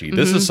Scratchy. Mm-hmm.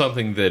 This is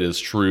something that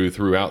is true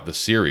throughout the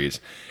series.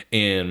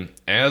 And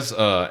as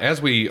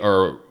we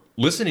are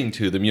listening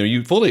to them,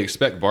 you fully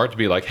expect Bart to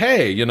be like,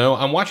 "Hey,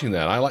 I'm watching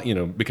that. I like,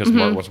 because mm-hmm.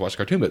 Bart wants to watch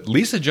cartoon." But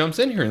Lisa jumps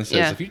in here and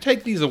says, "If you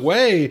take these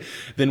away,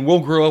 then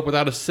we'll grow up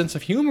without a sense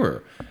of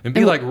humor and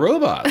be like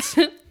robots."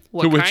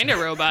 What kind of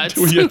robots?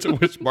 To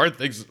which Bart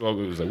thinks,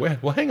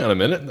 well, hang on a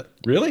minute.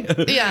 Really?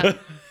 Yeah.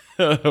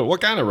 What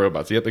kind of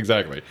robots? Yep,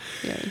 exactly.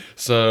 Yeah.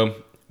 So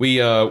we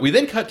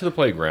then cut to the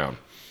playground,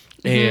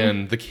 mm-hmm.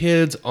 and the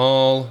kids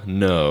all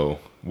know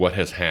what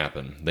has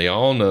happened. They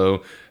all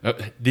know.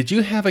 Did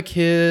you have a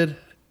kid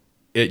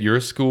at your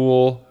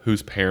school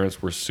whose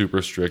parents were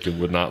super strict and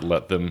would not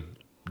let them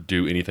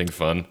do anything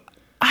fun?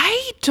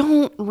 I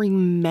don't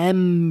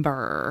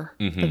remember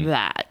mm-hmm.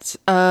 that.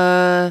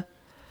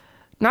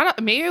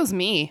 Maybe it was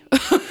me.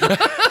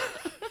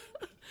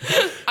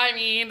 I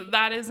mean,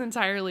 that is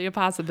entirely a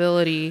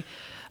possibility.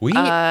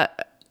 I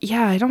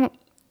don't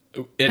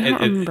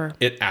remember.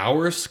 At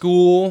our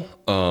school,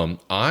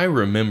 I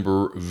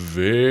remember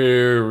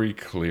very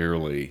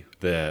clearly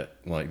that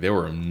there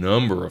were a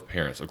number of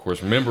parents, of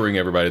course, remembering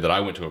everybody that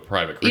I went to a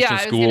private Christian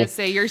school. Yeah, I was going to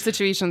say, your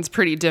situation's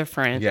pretty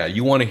different. Yeah,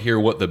 you want to hear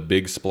what the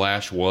big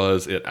splash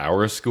was at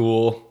our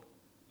school?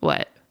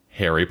 What?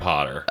 Harry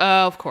Potter.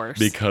 Oh, of course.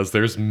 Because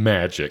there's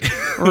magic.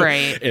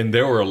 Right. And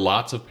there were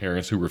lots of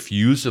parents who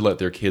refused to let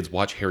their kids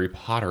watch Harry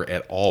Potter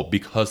at all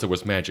because there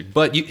was magic.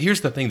 But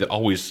here's the thing that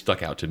always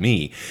stuck out to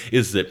me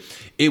is that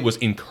it was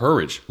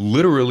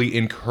literally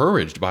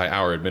encouraged by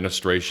our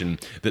administration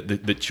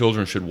that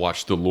children should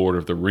watch the Lord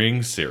of the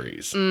Rings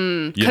series.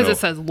 Because it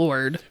says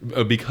Lord.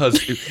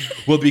 Because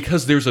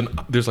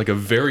there's like a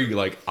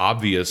very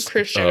obvious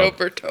Christian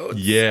overtones.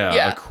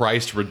 Yeah, a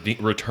Christ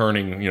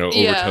returning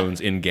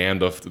overtones in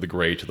Gandalf the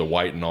Grey to the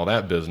White and all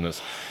that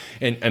business.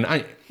 And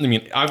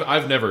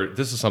I've never,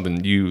 this is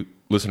something you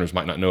listeners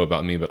might not know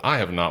about me, but I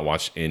have not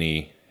watched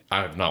any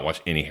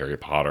Harry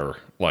Potter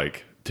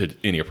to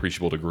any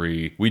appreciable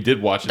degree. We did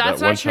watch it that one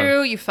time. That's not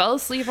true. You fell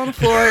asleep on the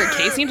floor at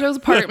Casey and Joe's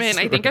apartment.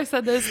 I think I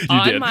said this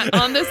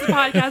on this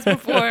podcast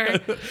before.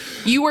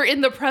 You were in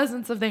the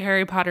presence of the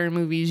Harry Potter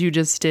movies. You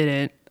just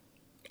didn't.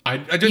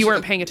 You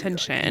weren't paying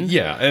attention.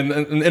 Yeah, and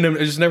I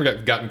just never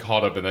gotten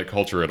caught up in that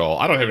culture at all.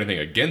 I don't have anything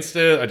against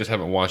it. I just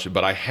haven't watched it.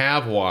 But I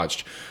have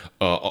watched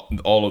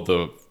all of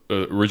the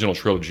original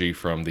trilogy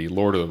from the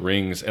Lord of the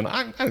Rings, and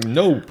I have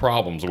no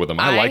problems with them.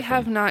 I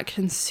have not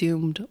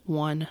consumed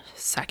 1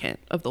 second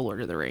of the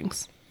Lord of the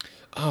Rings.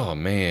 Oh,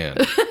 man.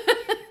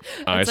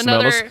 I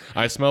smell a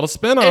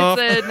spinoff.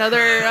 It's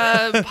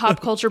another pop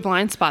culture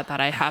blind spot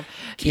that I have.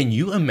 Can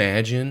you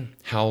imagine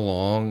how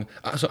long?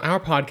 So our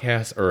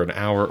podcasts are an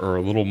hour or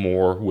a little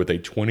more with a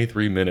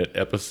 23-minute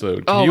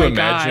episode. Can you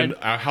imagine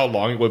how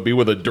long it would be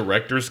with a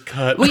director's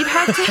cut? We'd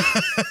have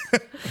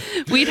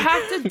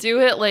to do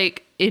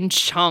it in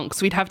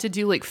chunks. We'd have to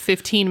do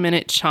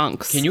 15-minute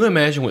chunks. Can you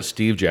imagine what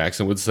Steve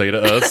Jackson would say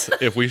to us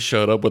if we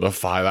showed up with a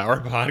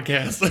 5-hour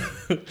podcast?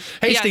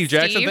 Hey, Steve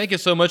Jackson, thank you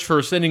so much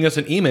for sending us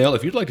an email.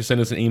 If you'd like to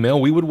send us an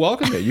email, we would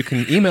welcome it. You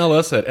can email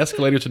us at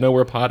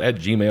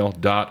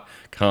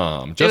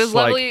escalatortonowherepod@gmail.com. It was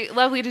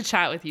lovely to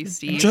chat with you,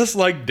 Steve. Just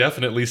like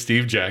definitely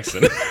Steve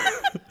Jackson.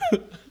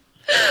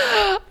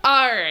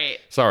 All right.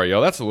 Sorry,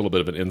 y'all. That's a little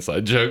bit of an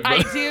inside joke. But...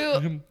 I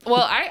do.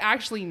 Well, I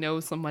actually know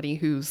somebody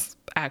whose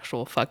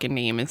actual fucking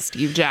name is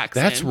Steve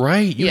Jackson. That's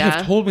right. You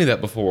have told me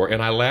that before,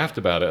 and I laughed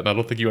about it, and I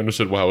don't think you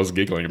understood why I was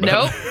giggling about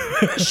it.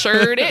 Nope.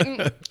 Sure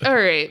didn't. All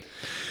right.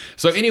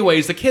 So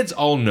anyways, the kids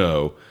all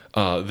know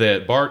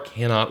that Bart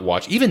cannot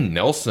watch. Even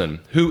Nelson,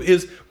 who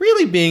is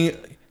really being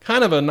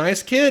kind of a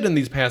nice kid in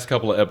these past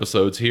couple of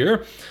episodes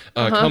here,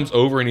 comes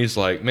over and he's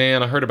like,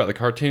 man, I heard about the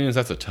cartoons.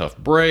 That's a tough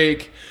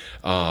break.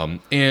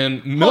 And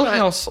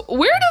Milhouse...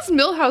 Where does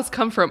Milhouse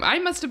come from? I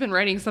must have been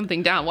writing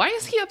something down. Why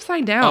is he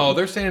upside down? Oh,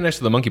 they're standing next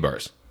to the monkey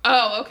bars.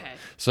 Oh, okay.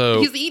 So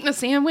he's eating a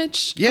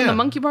sandwich yeah, on the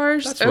monkey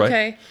bars? That's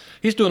right.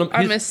 Okay.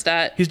 I missed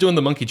that. He's doing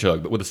the monkey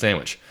chug, but with a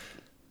sandwich.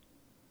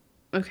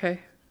 Okay.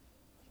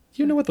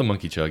 You know what the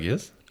monkey chug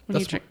is?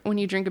 When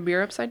you drink a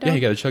beer upside down? Yeah,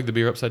 you got to chug the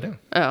beer upside down.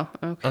 Oh,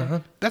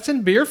 okay. That's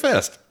in Beer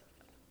Fest.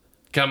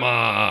 Come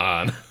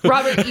on.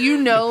 Robert,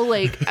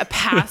 like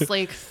past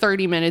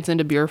 30 minutes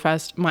into Beer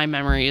Fest, my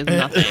memory is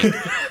nothing.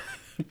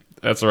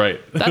 That's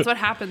right. That's what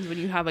happens when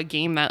you have a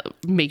game that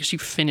makes you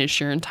finish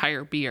your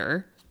entire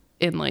beer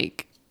in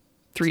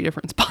 3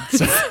 different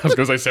spots. I was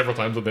going to say several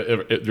times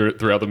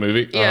throughout the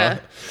movie. Yeah.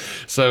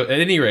 So at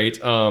any rate,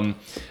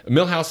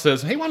 Milhouse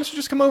says, hey, why don't you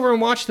just come over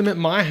and watch them at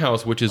my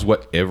house, which is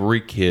what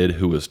every kid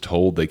who is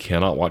told they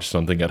cannot watch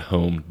something at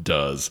home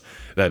does.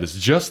 That is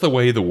just the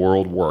way the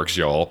world works,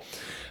 y'all.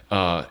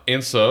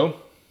 And so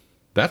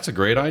that's a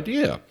great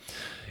idea.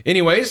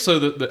 Anyway,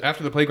 so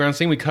after the playground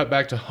scene, we cut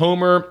back to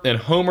Homer, and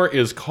Homer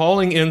is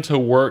calling into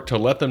work to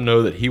let them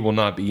know that he will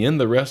not be in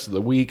the rest of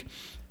the week.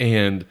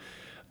 And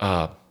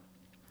my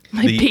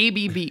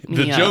baby beat me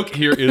up. The joke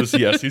here is,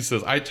 yes, he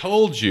says, I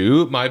told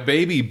you my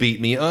baby beat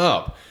me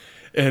up.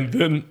 And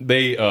then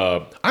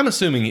I'm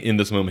assuming in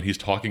this moment he's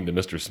talking to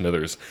Mr.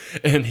 Smithers.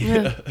 And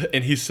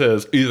he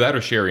says, either that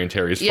or Sherry and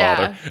Terry's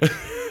father.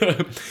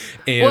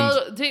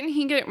 Well, didn't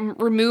he get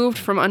removed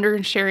from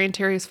under Sherry and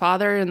Terry's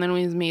father? And then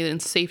when he's made a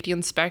safety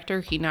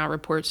inspector, he now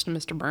reports to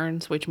Mr.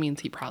 Burns, which means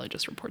he probably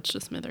just reports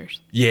to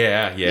Smithers.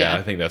 Yeah.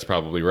 I think that's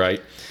probably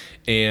right.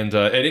 And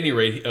at any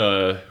rate,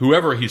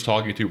 whoever he's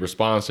talking to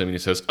responds to him and he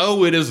says,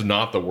 oh, it is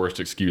not the worst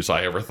excuse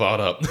I ever thought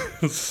up.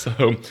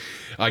 So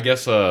I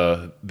guess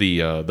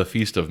the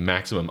feast of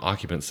maximum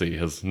occupancy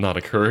has not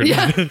occurred.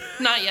 Yeah,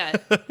 not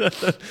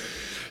yet.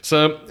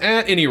 So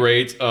at any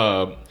rate,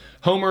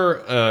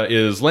 Homer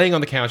is laying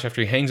on the couch after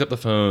he hangs up the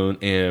phone,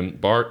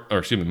 and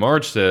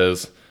Marge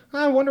says,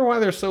 I wonder why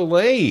they're so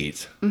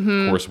late.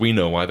 Mm-hmm. Of course, we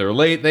know why they're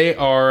late. They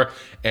are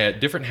at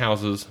different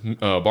houses.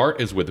 Bart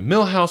is with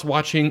Milhouse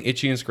watching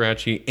Itchy and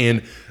Scratchy,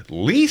 and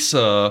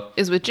Lisa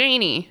is with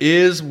Janie.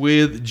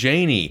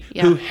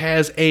 Who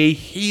has a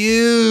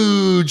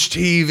huge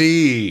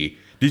TV.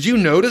 Did you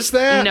notice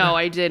that? No,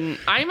 I didn't.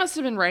 I must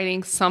have been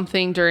writing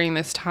something during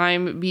this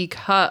time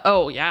because...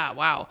 Oh, yeah,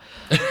 wow.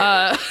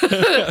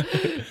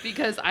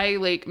 Because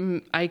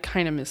I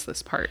kind of missed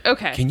this part.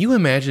 Okay. Can you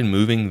imagine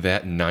moving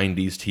that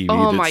 90s TV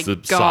that's the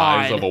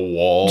size of a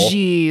wall?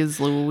 Jeez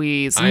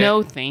Louise.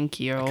 No, thank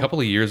you. A couple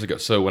of years ago.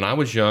 So when I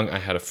was young, I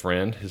had a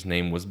friend. His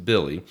name was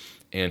Billy.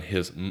 And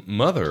his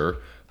mother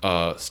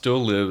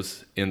still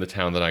lives in the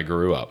town that I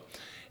grew up.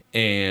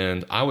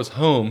 And I was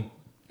home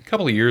a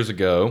couple of years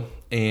ago,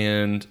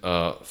 and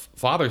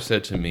father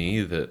said to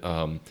me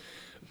that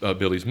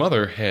Billy's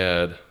mother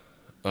had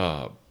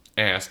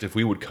asked if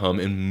we would come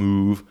and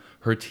move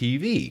her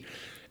TV.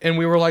 And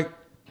we were like,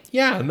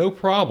 yeah, no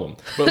problem.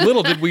 But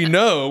little did we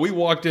know, we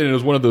walked in and it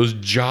was one of those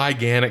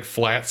gigantic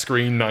flat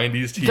screen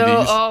 90s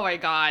TVs. Oh my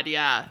God,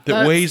 yeah.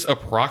 That weighs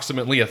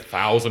approximately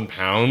 1,000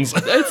 pounds.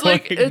 It's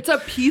it's a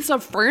piece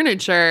of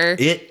furniture.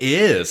 It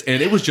is.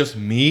 And it was just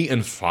me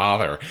and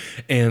father.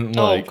 And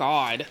oh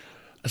God.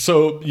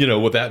 So,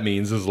 what that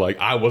means is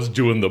I was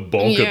doing the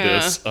bulk of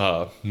this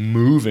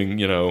moving,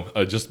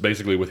 just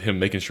basically with him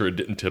making sure it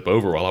didn't tip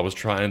over while I was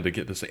trying to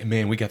get this.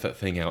 Man, we got that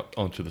thing out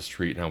onto the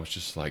street and I was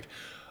just like,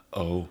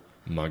 oh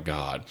my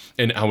God.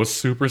 And I was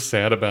super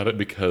sad about it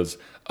because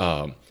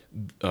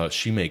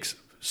she makes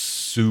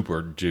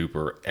super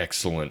duper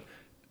excellent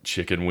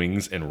chicken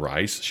wings and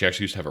rice. She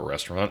actually used to have a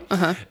restaurant.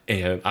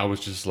 And I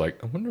was just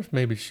like, I wonder if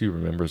maybe she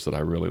remembers that I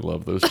really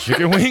love those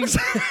chicken wings.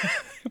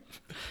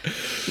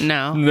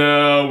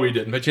 No, we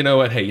didn't. But you know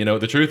what? Hey,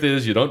 the truth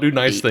is you don't do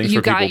nice things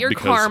for people. You got your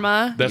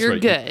karma. That's You're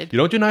right. good. You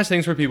don't do nice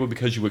things for people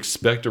because you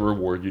expect a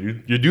reward.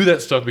 You do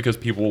that stuff because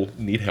people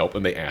need help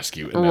and they ask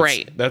you. And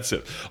right. That's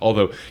it.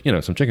 Although,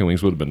 some chicken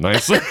wings would have been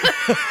nice.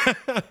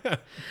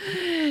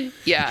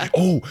 Yeah.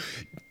 Oh,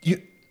 you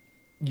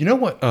know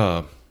what?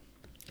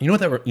 You know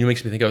what that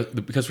makes me think of?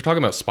 Because we're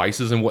talking about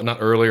spices and whatnot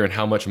earlier and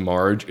how much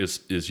Marge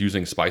is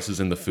using spices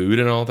in the food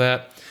and all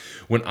that.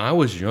 When I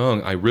was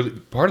young,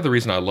 part of the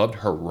reason I loved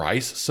her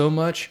rice so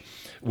much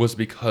was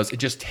because it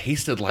just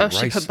tasted like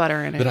rice. She put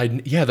butter in it.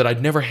 That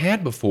I'd never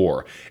had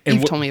before. And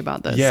You've told me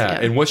about this. Yeah,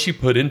 and what she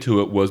put into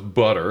it was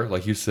butter,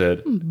 like you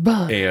said.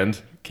 Butter. And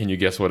can you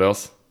guess what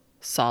else?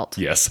 Salt.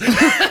 Yes.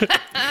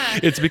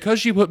 It's because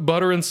she put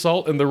butter and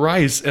salt in the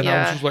rice, and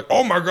I was just like,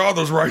 oh my God,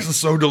 those rice is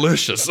so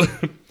delicious.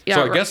 Yeah,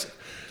 so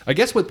I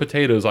guess with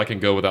potatoes I can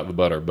go without the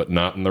butter, but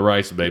not in the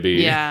rice, baby.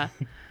 Yeah.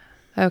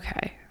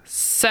 Okay.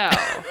 So.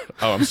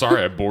 Oh, I'm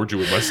sorry I bored you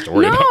with my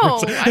story. No,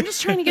 I'm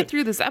just trying to get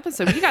through this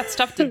episode. We got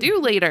stuff to do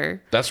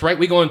later. That's right.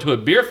 We go into a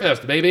beer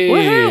fest, baby.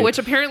 Woohoo! Which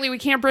apparently we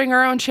can't bring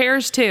our own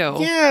chairs to.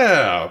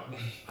 Yeah.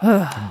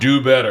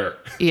 Do better.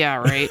 Yeah,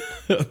 right.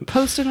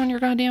 Post it on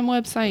your goddamn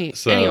website.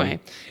 So,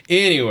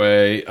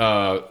 anyway,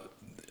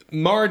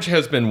 Marge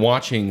has been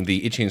watching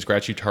the Itchy and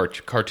Scratchy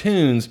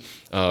cartoons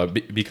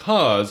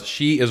because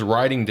she is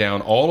writing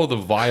down all of the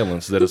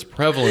violence that is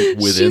prevalent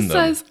within them. She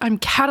says, I'm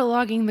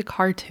cataloging the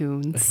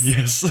cartoons.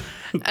 Yes.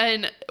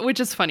 And which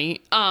is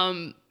funny.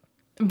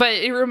 But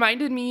it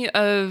reminded me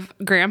of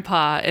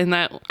Grandpa in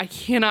that I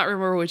cannot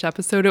remember which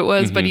episode it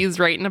was, but he's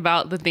writing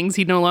about the things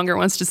he no longer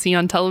wants to see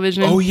on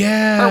television. Oh,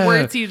 yeah. Or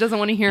words he doesn't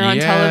want to hear on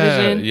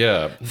television.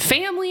 Yeah.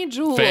 Family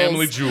Jewels.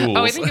 Family Jewels.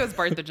 Oh, I think it was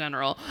Bart the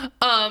General.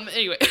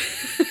 Anyway.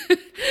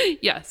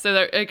 Yeah,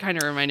 so it kind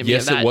of reminded me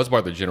of that. Yes, it was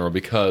Bart the General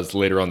because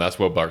later on that's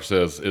what Bart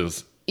says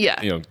is,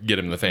 yeah, get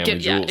him the family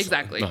jewels. Yeah,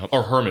 exactly.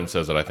 Or Herman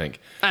says it, I think.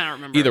 I don't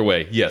remember. Either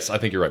way, yes, I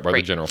think you're right, Bart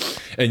the General.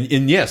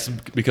 And yes,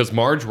 because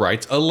Marge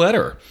writes a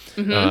letter.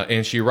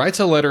 And she writes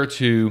a letter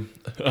to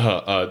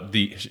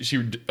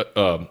she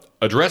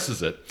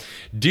addresses it,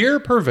 Dear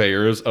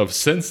Purveyors of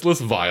Senseless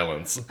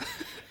Violence.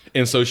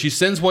 And so she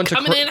sends one to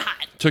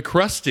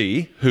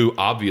Krusty, who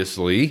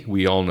obviously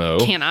we all know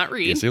cannot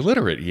read, is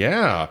illiterate.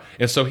 Yeah,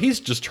 and so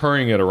he's just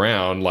turning it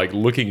around, like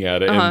looking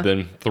at it, and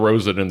then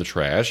throws it in the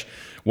trash.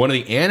 One of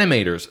the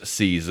animators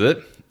sees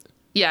it,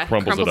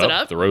 crumbles it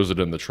up, throws it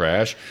in the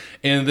trash,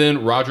 and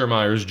then Roger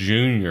Myers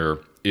Jr.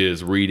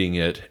 is reading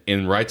it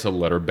and writes a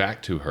letter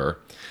back to her,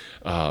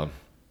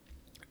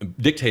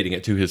 dictating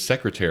it to his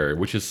secretary,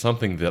 which is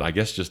something that I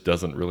guess just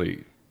doesn't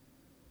really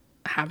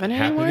happen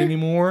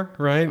anymore,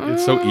 right?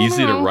 It's so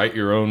easy to write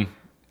your own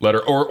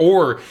letter,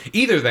 or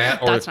either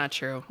that, or that's not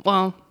true.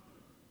 Well,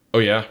 oh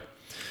yeah,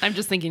 I'm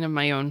just thinking of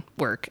my own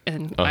work,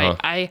 and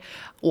I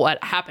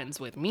what happens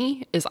with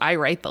me is I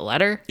write the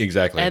letter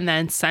exactly, and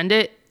then send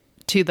it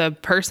to the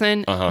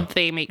person.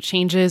 They make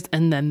changes,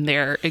 and then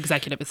their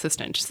executive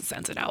assistant just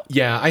sends it out.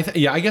 Yeah,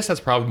 I guess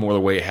that's probably more the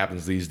way it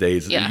happens these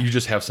days. Yeah. You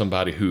just have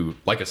somebody who,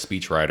 like a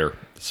speechwriter,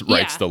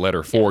 writes the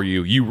letter for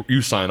you.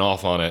 You sign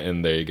off on it,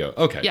 and there you go.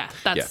 Okay. Yeah,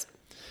 that's.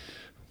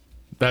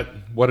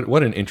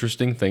 What an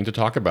interesting thing to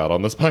talk about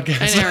on this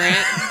podcast. I know,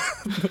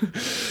 right?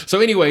 So,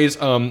 anyways,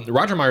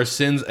 Roger Myers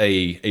sends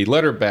a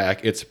letter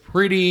back. It's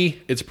pretty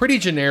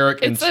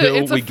generic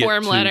until we get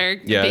form letter.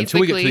 Yeah, basically.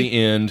 until we get to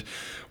the end,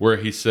 where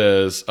he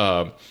says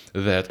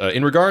that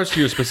in regards to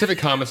your specific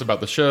comments about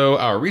the show,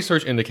 our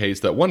research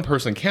indicates that one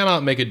person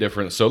cannot make a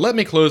difference. So let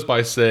me close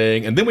by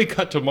saying, and then we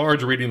cut to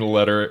Marge reading the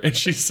letter, and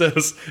she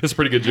says, it's a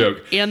pretty good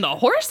joke. And the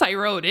horse I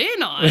rode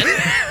in on.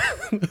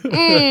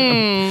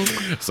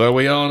 So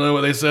we all know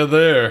what they said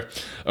there,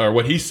 or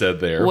what he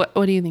said there. What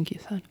do you think he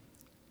said?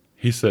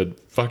 He said,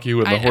 fuck you,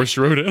 and the horse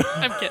rode in.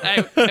 I'm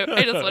kidding.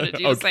 I just wanted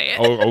you to say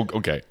it.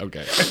 Okay.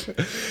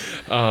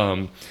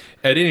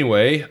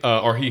 Anyway,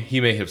 or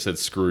he may have said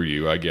screw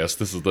you, I guess.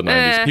 This is the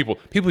 90s.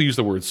 People use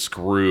the word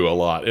screw a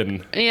lot.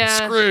 And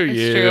screw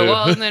you. It's true.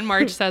 Well, and then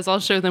Marge says, I'll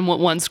show them what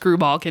one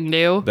screwball can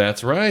do.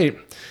 That's right.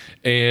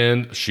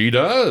 And she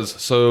does.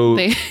 So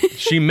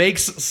she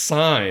makes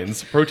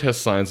signs,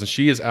 protest signs, and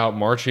she is out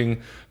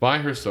marching by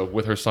herself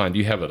with her sign. Do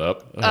you have it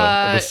up?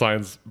 The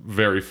sign's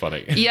very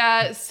funny.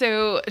 Yeah.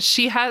 So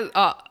she has,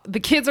 the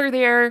kids are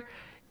there,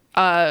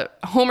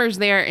 Homer's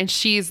there, and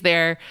she's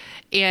there.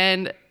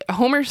 And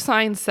Homer's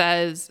sign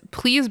says,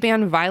 please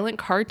ban violent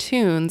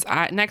cartoons.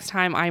 Next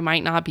time I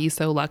might not be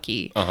so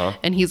lucky.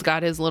 And he's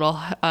got his little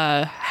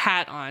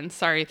hat on.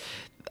 Sorry.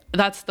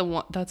 That's the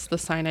one. That's the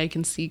sign I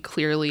can see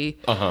clearly.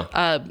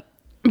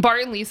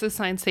 Bart and Lisa's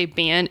signs say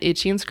ban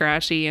Itchy and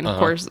Scratchy, and of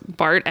course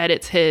Bart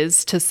edits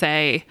his to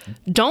say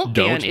don't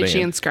ban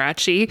Itchy and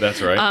Scratchy.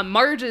 That's right.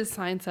 Marge's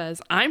sign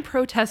says I'm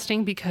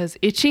protesting because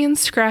Itchy and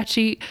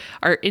Scratchy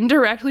are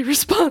indirectly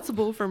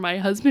responsible for my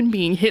husband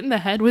being hit in the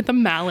head with a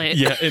mallet.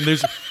 Yeah, and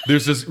there's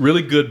this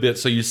really good bit.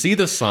 So you see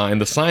the sign.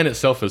 The sign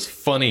itself is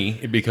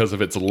funny because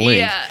of its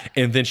length,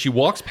 and then she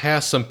walks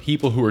past some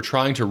people who are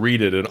trying to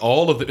read it, and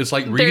all of it, it's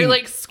like reading. They're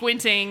like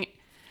squinting.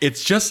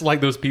 It's just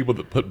like those people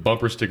that put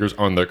bumper stickers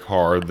on their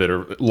car that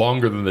are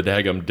longer than the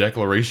daggum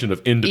Declaration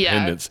of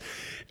Independence.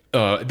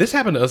 This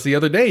happened to us the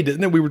other day,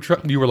 didn't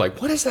it? You were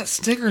like, what does that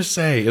sticker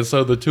say? And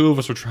so the two of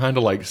us were trying to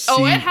like see.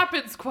 Oh, it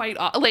happens quite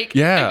often. Like,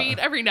 I mean,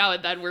 every now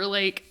and then we're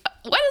like,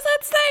 what does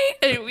that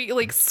say? And we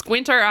like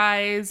squint our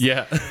eyes.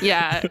 Yeah.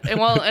 Yeah.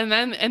 And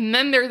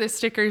then there are the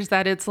stickers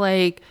that it's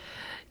like,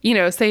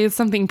 say it's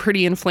something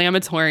pretty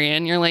inflammatory,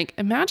 and you're like,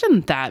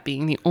 imagine that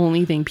being the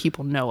only thing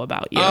people know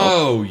about you.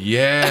 Oh,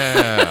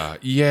 yeah.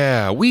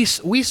 Yeah. We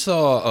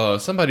saw,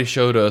 somebody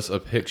showed us a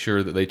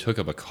picture that they took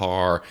of a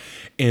car,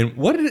 and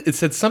it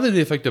said something to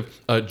the effect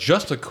of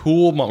just a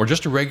cool mom, or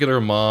just a regular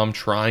mom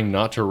trying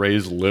not to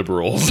raise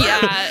liberals.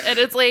 Yeah. And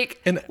it's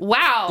like,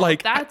 wow,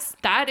 like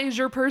that is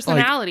your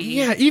personality.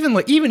 Like,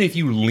 yeah. Even if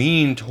you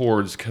lean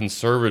towards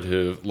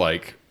conservative,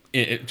 like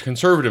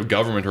conservative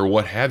government or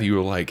what have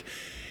you, like,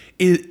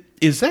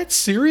 is that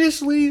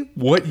seriously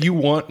what you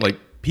want, like,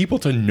 people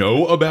to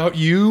know about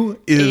you?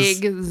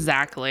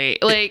 Exactly.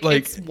 Like,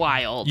 it's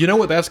wild. You know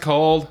what that's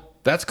called?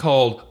 That's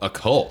called a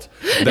cult.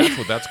 That's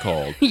what that's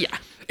called. Yeah.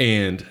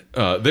 And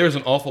there's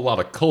an awful lot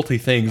of culty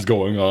things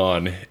going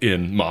on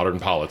in modern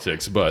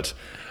politics, but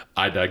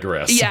I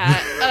digress.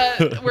 Yeah,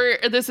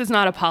 this is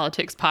not a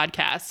politics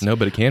podcast. No,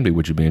 but it can be.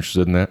 Would you be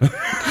interested in that?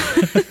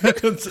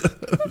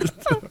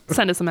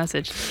 Send us a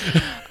message.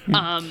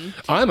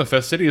 I'm a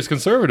fastidious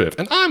conservative,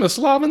 and I'm a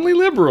slovenly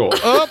liberal.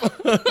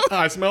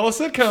 I smell a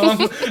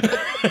sitcom.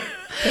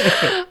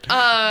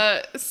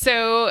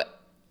 So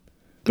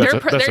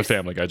that's a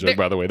Family Guy joke,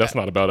 by the way. That's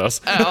not about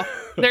us.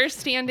 They're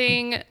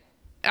standing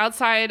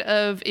outside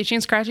of Itchy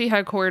and Scratchy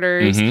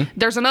headquarters.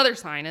 There's another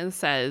sign that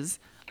says,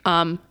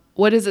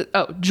 what is it?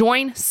 Oh,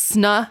 join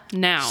SNUH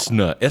now.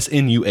 SNUH.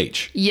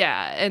 SNUH.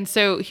 Yeah. And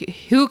so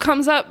who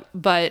comes up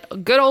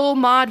but good old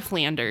Maud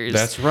Flanders?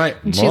 That's right.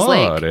 And she's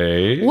Maud,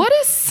 like, what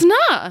is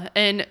SNUH?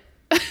 And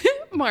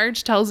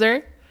Marge tells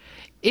her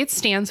it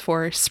stands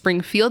for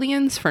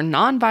Springfieldians for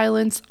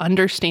Nonviolence,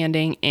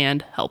 Understanding,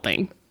 and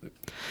Helping.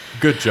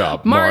 Good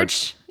job,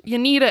 Marge. You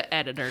need an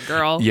editor,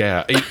 girl.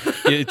 Yeah,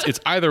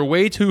 it's either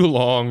way too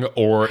long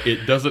or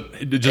it doesn't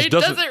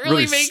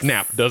really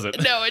snap, does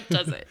it? No, it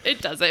doesn't. It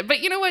doesn't.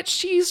 But you know what?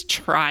 She's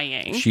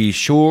trying. She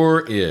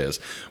sure is.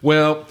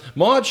 Well,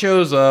 Maud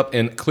shows up,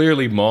 and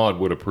clearly Maud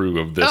would approve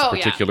of this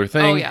particular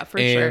thing. Oh, yeah, for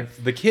sure. And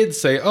the kids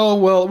say, oh,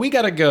 well, we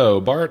got to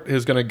go. Bart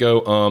is going to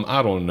go,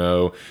 I don't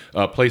know,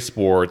 play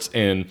sports.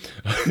 And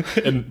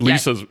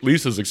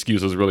Lisa's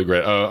excuse is really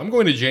great. I'm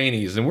going to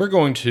Janie's, and we're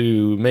going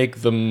to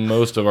make the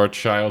most of our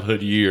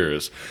childhood years.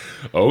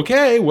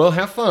 Okay, well,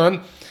 have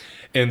fun.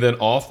 And then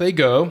off they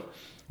go.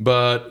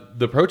 But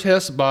the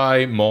protest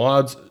by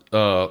Maud's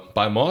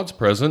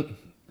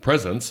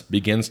presence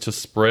begins to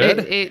spread.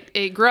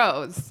 It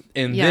grows.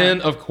 And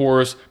then, of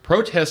course,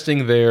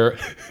 protesting there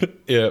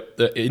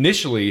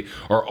initially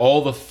are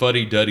all the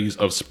fuddy-duddies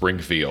of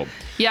Springfield.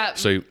 Yeah.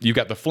 So you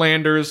got the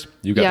Flanders,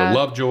 you got the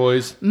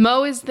Lovejoys.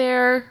 Mo is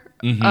there.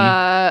 Who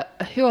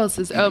else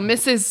is? Oh,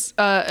 Mrs.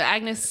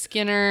 Agnes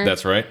Skinner.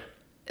 That's right.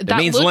 That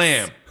means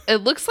lamb.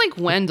 It looks like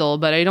Wendell,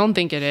 but I don't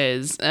think it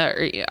is.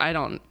 I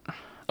don't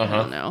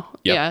know.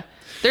 Yep. Yeah.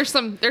 There's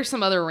some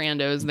other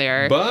randos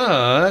there.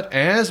 But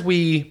as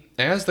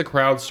the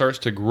crowd starts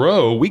to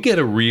grow, we get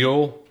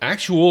a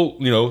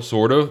actual,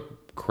 sort of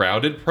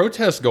crowded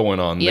protest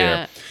going on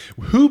there.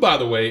 Which, by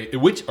the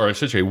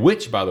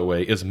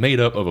way, is made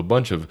up of a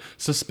bunch of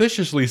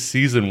suspiciously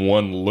season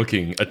 1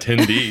 looking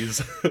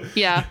attendees.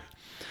 Yeah.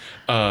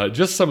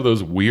 Just some of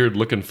those weird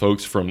looking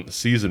folks from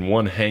season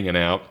 1 hanging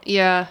out.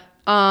 Yeah.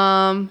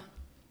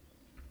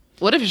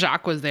 What if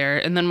Jacques was there,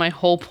 and then my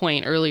whole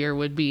point earlier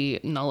would be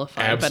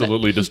nullified?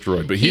 Absolutely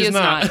destroyed, but he's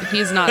not.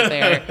 He's not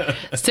there.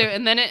 So,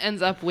 and then it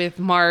ends up with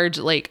Marge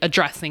like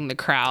addressing the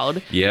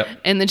crowd. Yep.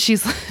 And then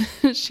she's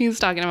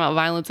talking about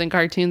violence in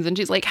cartoons, and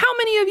she's like, "How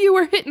many of you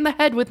were hit in the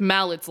head with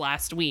mallets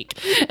last week?"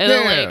 And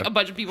then like a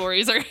bunch of people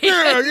raise their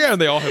hands. Yeah.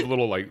 They all have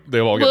they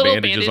all get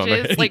bandages on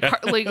their head.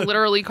 Like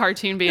literally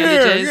cartoon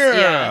bandages.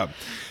 Yeah.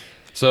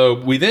 So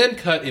we then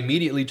cut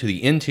immediately to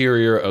the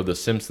interior of the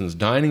Simpsons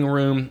dining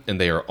room,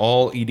 and they are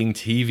all eating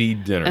TV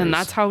dinners. And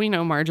that's how we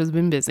know Marge has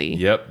been busy.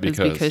 Yep,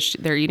 because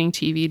they're eating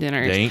TV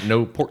dinners. There ain't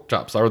no pork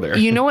chops, are there?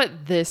 You know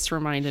what this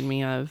reminded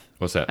me of?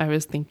 What's that? I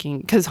was thinking,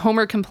 because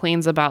Homer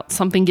complains about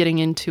something getting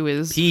into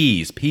his...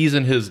 Peas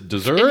in his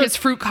dessert? In his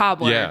fruit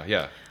cobbler.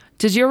 Yeah.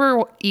 Did you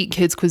ever eat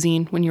kids'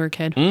 cuisine when you were a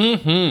kid?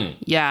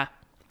 Mm-hmm. Yeah.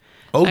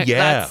 Oh,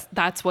 yeah.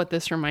 That's what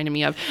this reminded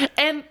me of.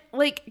 And,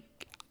 like...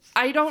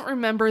 I don't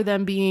remember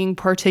them being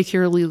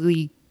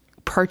particularly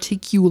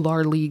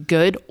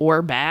good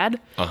or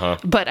bad.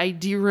 But I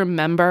do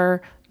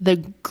remember the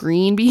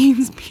green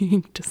beans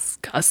being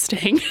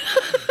disgusting.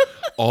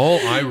 All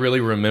I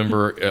really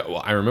remember,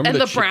 and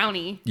the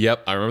brownie.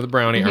 Yep, I remember the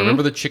brownie. I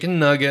remember the chicken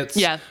nuggets.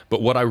 Yeah.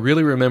 But what I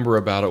really remember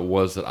about it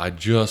was that I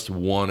just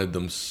wanted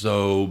them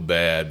so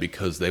bad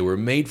because they were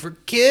made for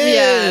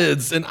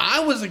kids. Yeah. And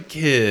I was a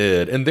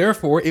kid. And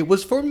therefore, it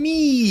was for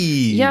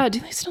me. Yeah, do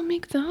they still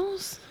make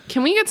those?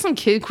 Can we get some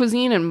kid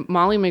cuisine and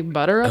Molly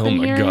McButter up in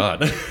here? Oh, my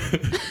God.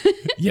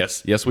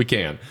 Yes, we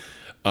can.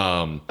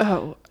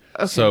 Okay.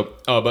 So,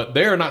 but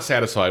they are not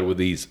satisfied with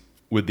these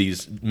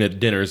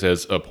mid-dinners,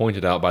 as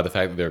pointed out by the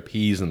fact that there are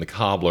peas in the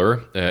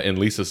cobbler. And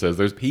Lisa says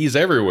there's peas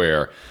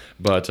everywhere.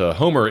 But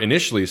Homer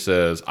initially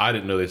says, I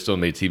didn't know they still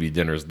made TV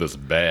dinners this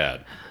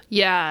bad.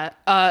 Yeah.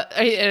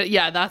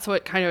 That's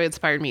what kind of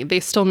inspired me. They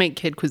still make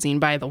kid cuisine,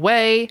 by the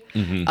way.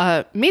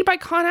 Made by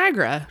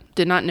ConAgra.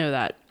 Did not know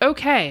that.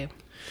 Okay.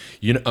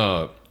 You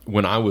know,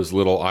 when I was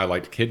little, I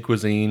liked kid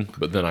cuisine,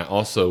 but then I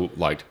also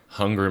liked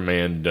Hunger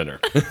Man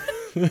dinner.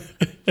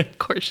 Of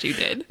course you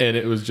did. And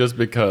it was just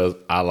because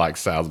I like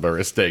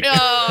Salisbury steak.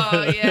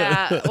 Oh,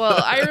 yeah.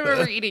 Well, I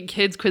remember eating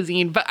kids'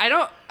 cuisine, but I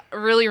don't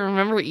really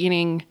remember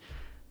eating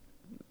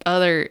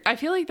I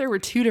feel like there were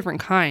 2 different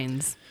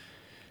kinds.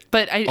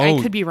 But I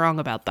could be wrong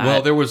about that.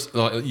 Well, there was,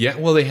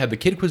 they had the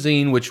kid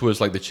cuisine, which was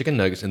like the chicken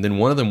nuggets, and then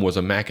one of them was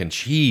a mac and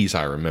cheese,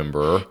 I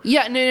remember.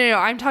 Yeah, no.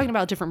 I'm talking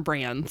about different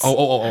brands.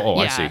 Oh,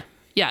 yeah. I see.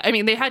 Yeah, I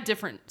mean, they had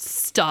different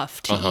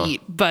stuff to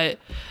eat, but,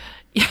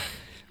 yeah.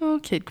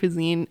 Oh, kid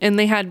cuisine. And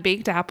they had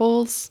baked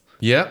apples.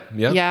 Yeah.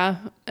 Yeah.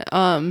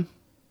 The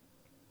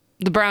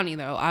brownie,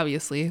 though,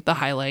 obviously, the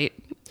highlight.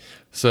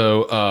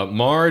 So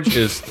Marge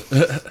is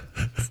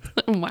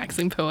I'm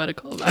waxing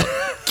poetical about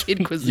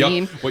kid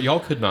cuisine. what y'all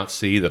could not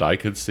see that I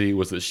could see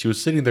was that she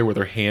was sitting there with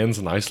her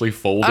hands nicely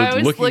folded, I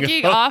was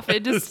looking up. off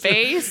into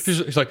space.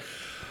 She's like,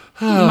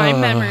 My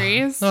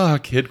memories.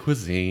 kid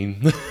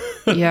cuisine.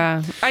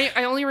 Yeah.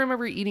 I only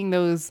remember eating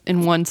those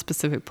in one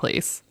specific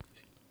place,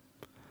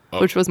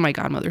 which was my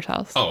godmother's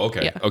house. Oh,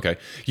 okay, Yeah. okay.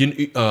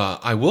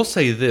 I will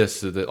say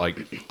this that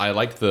like I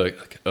like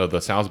the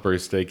Salisbury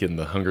steak in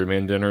the Hungry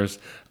Man dinners,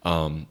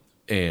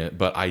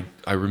 but I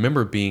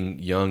remember being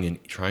young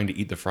and trying to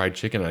eat the fried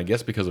chicken. And I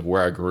guess because of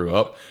where I grew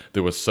up,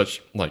 there was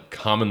such like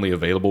commonly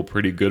available,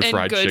 pretty good And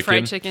fried good chicken.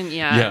 fried chicken,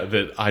 yeah. Yeah,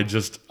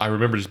 that I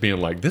remember just being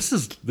like, this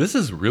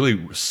is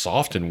really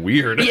soft and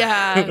weird.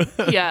 Yeah.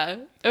 Yeah.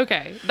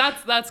 Okay.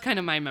 That's kind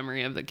of my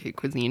memory of the kid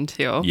cuisine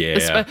too.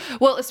 Yeah.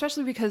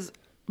 Especially because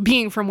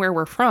being from where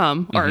we're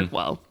from, or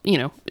well,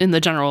 in the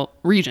general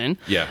region.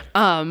 Yeah.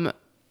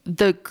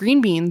 The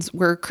green beans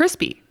were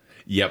crispy.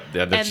 Yep.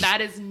 That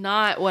is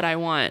not what I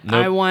want. Nope.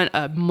 I want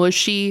a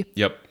mushy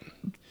Yep.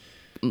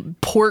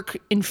 pork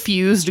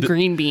infused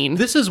green bean.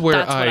 This is where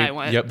That's what I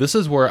want. Yep, this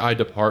is where I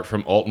depart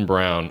from Alton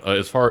Brown.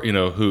 As far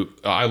who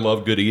I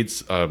love Good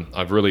Eats.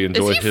 I've really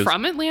enjoyed Is he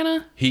from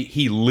Atlanta?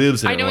 He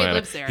lives in I know he Atlanta.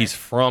 lives there. He's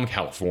from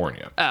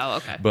California. Oh,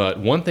 okay. But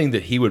one thing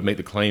that he would make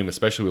the claim,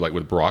 especially like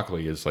with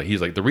broccoli, is like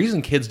he's like the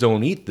reason kids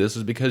don't eat this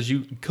is because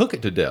you cook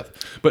it to death.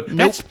 But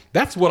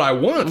that's what I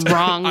want.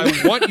 Wrong. I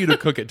want you to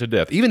cook it to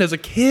death. Even as a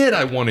kid,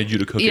 I wanted you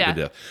to cook it to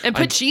death. And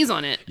put cheese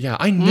on it. Yeah,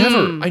 I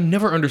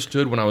never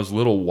understood when I was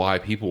little why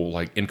people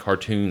like in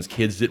cartoons,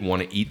 kids didn't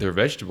want to eat their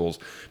vegetables,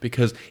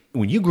 because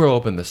when you grow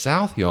up in the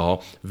South,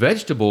 y'all,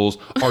 vegetables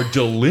are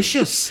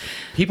delicious.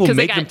 People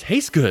make them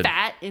taste good.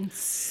 Fat and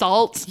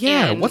salt.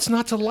 Yeah, and what's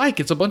not to like?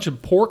 It's a bunch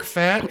of pork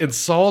fat and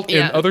salt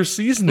and other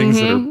seasonings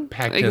that are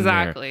packed in there.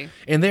 Exactly.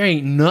 And there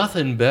ain't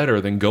nothing better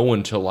than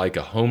going to like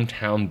a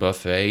hometown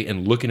buffet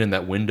and looking in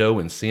that window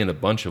and seeing a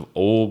bunch of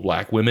old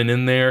black women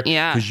in there.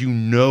 Yeah. Because you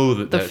know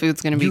that the food's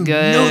going to be good.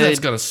 You know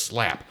that's going to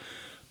slap.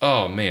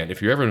 Oh, man.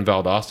 If you're ever in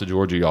Valdosta,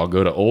 Georgia, y'all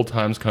go to Old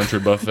Times Country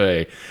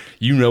Buffet.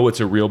 You know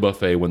it's a real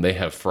buffet when they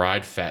have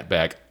fried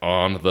fatback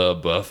on the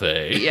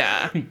buffet.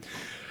 Yeah.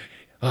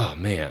 Oh,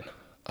 man.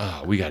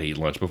 We got to eat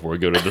lunch before we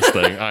go to this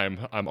thing.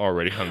 I'm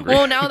already hungry.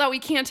 Well, now that we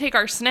can't take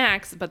our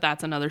snacks, but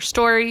that's another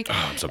story.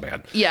 Oh, I'm so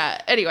mad.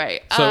 Yeah. Anyway.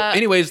 So,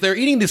 anyways, they're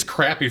eating this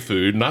crappy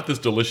food, not this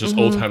delicious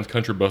Old Times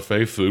Country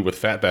Buffet food with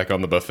fatback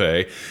on the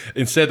buffet.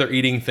 Instead, they're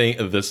eating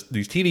these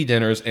TV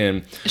dinners,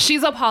 and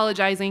she's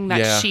apologizing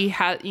that she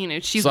had,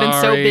 she's been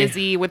so Sorry.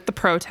 busy with the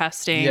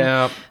protesting.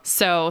 Yeah.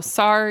 So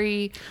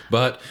sorry.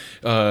 But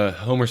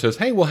Homer says,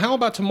 "Hey, well, how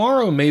about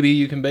tomorrow? Maybe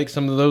you can bake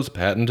some of those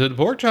patented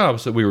pork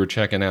chops that we were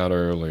checking out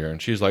earlier."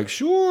 And she's like,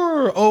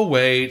 "Sure. Oh,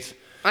 wait.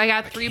 I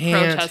got three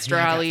protest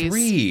rallies.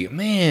 Three.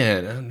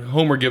 Man." And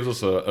Homer gives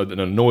us an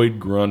annoyed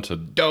grunt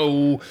of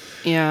dough.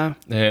 Yeah.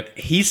 And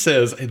he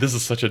says, this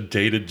is such a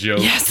dated joke.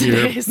 Yes,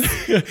 here. it is.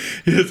 It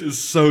is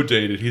so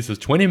dated. He says,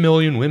 20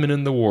 million women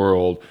in the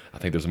world. I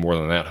think there's more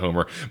than that,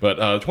 Homer.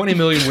 But 20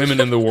 million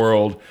women in the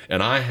world,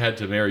 and I had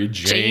to marry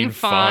Jane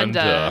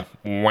Fonda.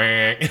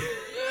 Whack.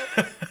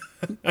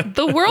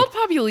 The world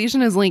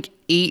population is like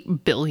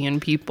 8 billion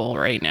people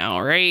right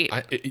now, right?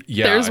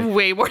 There's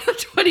way more than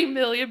 20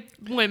 million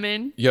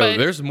women. Yo,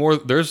 there's more.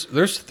 There's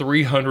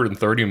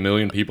 330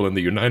 million people in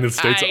the United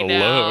States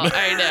alone.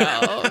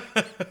 I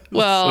know.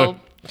 Well,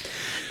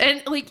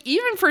 and like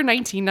even for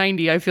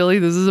 1990, I feel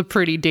like this is a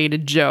pretty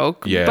dated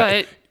joke. Yeah.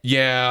 But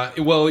yeah,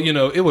 well,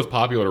 it was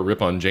popular to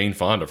rip on Jane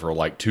Fonda for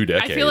like 2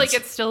 decades. I feel like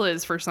it still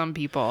is for some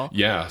people.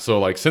 Yeah, so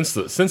like since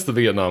the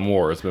Vietnam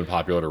War, it's been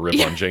popular to rip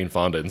on Jane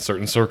Fonda in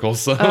certain circles.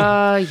 So.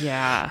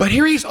 Yeah. But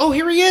here he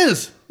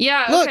is.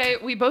 Yeah, Look. okay,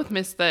 we both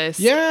missed this.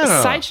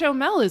 Yeah. Sideshow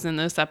Mel is in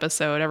this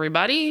episode,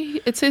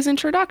 everybody. It's his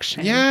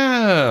introduction.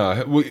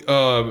 Yeah.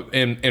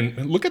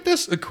 And look at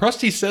this.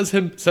 Krusty says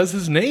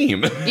his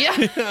name.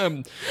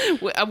 Yeah.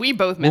 We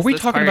both missed this. Were we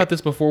talking part. about this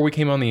before we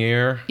came on the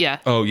air? Yeah.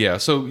 Oh, yeah.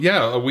 So,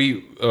 yeah,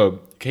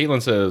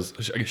 Caitlin says,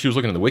 she was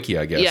looking in the wiki,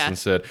 I guess, and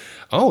said,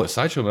 "Oh, is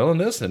Sideshow Mel in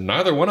this?" And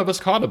neither one of us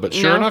caught it. But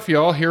sure enough,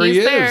 y'all, here he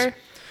is. There.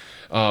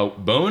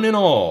 Bone and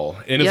all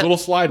in his little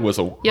slide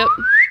whistle. Yep.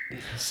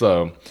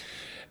 So,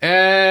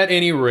 at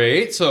any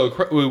rate,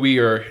 so we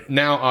are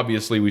now,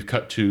 obviously, we've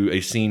cut to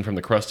a scene from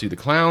the Krusty the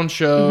Clown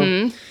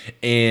show.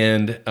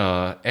 And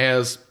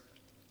as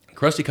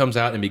Krusty comes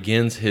out and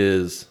begins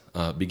his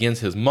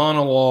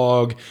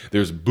monologue,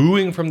 there's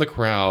booing from the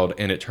crowd.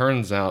 And it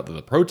turns out that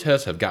the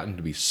protests have gotten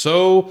to be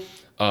so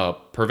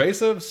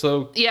pervasive.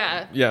 So,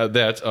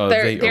 that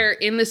they're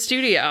in the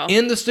studio.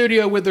 In the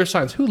studio with their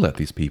signs. Who let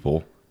these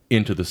people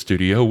into the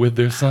studio with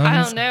their signs?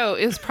 I don't know.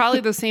 It was probably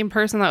the same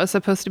person that was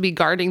supposed to be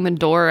guarding the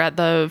door at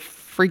the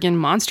freaking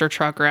monster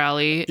truck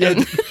rally.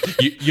 Yeah.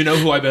 You know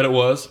who I bet it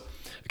was?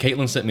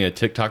 Caitlin sent me a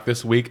TikTok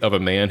this week of a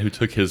man who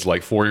took his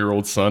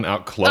 4-year-old son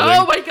out clubbing.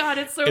 Oh my God,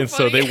 it's so funny. And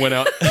so they went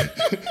out.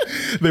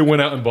 They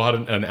went out and bought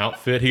an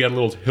outfit. He had a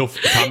little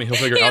Tommy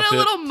Hilfiger outfit. He had a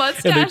little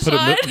mustache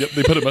and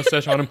they put a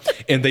mustache on him.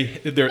 And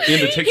they're in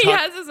the TikTok. He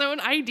has his own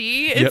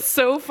ID. It's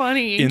so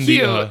funny and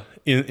cute.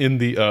 in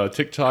the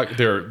TikTok,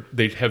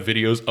 they have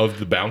videos of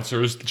the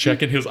bouncers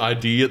checking his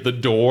ID at the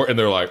door, and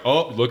they're like,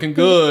 "Oh, looking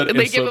good." And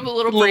they give him a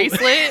little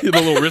bracelet, the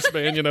little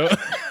wristband,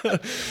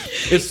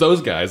 It's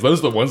those guys. Those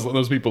are the ones.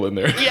 Those people in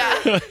there.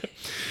 Yeah.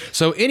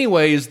 So,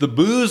 anyways, the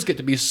boos get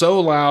to be so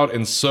loud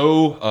and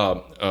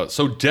so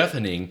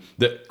deafening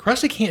that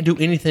Krusty can't do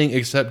anything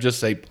except just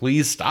say,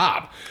 "Please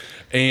stop."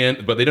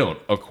 But they don't,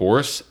 of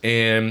course.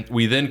 And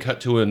we then cut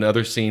to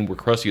another scene where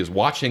Krusty is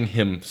watching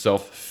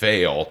himself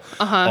fail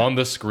on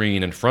the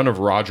screen in front of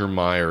Roger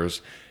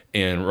Myers.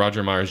 And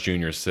Roger Myers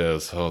Jr.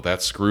 says, "Oh,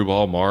 that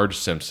screwball Marge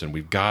Simpson.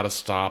 We've got to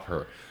stop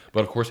her."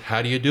 But of course,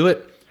 how do you do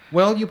it?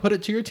 Well, you put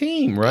it to your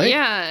team, right?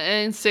 Yeah,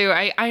 and so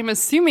I'm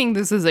assuming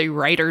this is a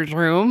writer's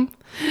room.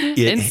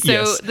 Yes.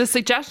 The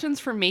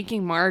suggestions for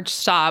making Marge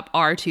stop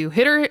are to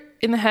hit her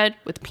in the head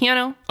with a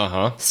piano,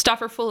 stuff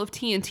her full of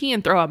TNT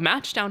and throw a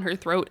match down her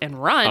throat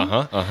and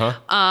run.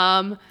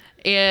 And,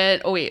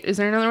 is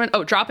there another one?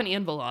 Oh, drop an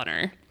anvil on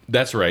her.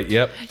 That's right.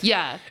 Yep.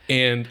 Yeah.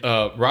 And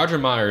Roger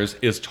Myers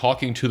is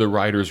talking to the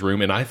writers'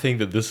 room, and I think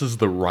that this is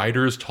the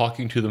writers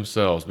talking to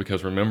themselves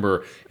because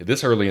remember,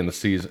 this early in the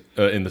series,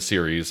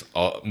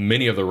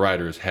 many of the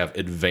writers have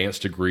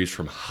advanced degrees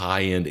from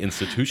high-end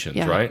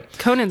institutions, right?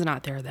 Conan's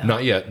not there though.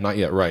 Not yet,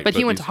 right? But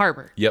he went to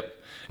Harvard. Yep.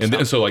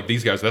 And so like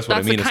these guys, that's what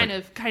I mean.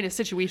 That's the kind of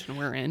situation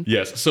we're in.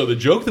 Yes. So the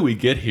joke that we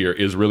get here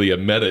is really a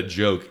meta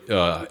joke,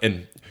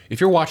 and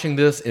if you're watching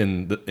this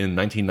in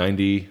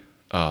 1990.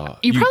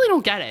 You probably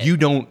don't get it. You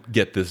don't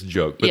get this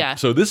joke. But, yeah.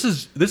 So this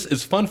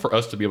is fun for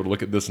us to be able to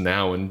look at this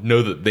now and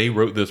know that they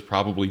wrote this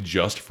probably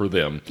just for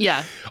them.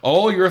 Yeah.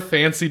 All your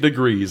fancy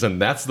degrees,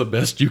 and that's the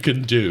best you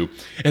can do.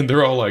 And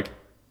they're all like,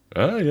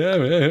 "Oh, yeah,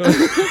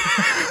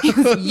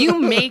 man."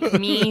 You make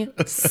me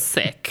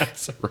sick.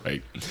 That's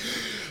right.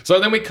 So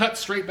then we cut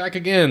straight back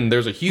again.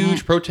 There's a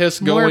huge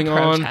protest going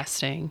on.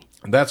 Protesting.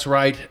 That's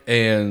right.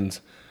 And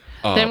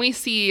then we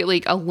see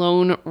like a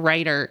lone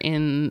writer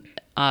in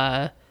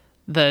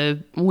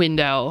the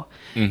window,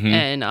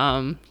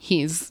 and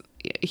he's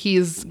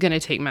gonna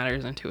take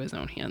matters into his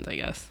own hands, I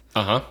guess.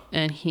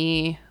 And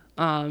he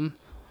So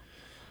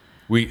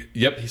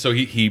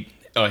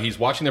he's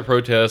watching the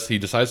protest. He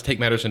decides to take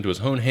matters into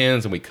his own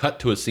hands, and we cut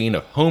to a scene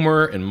of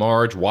Homer and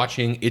Marge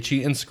watching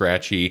Itchy and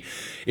Scratchy.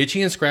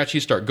 Itchy and Scratchy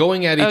start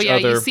going at each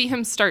other. You see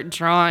him start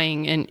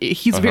drawing, and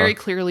he's very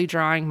clearly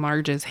drawing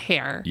Marge's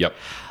hair. Yep.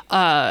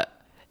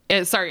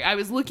 Sorry, I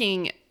was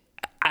looking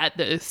at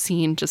the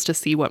scene just to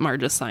see what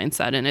Marge's sign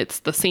said, and it's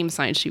the same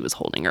sign she was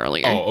holding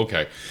earlier. Oh,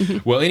 okay.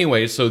 Well,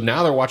 anyway, so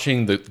now they're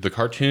watching the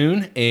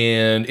cartoon,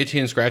 and Itchy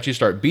and Scratchy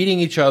start beating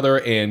each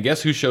other, and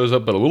guess who shows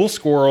up but a little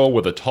squirrel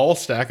with a tall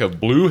stack of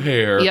blue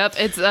hair. Yep,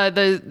 it's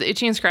the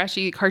Itchy and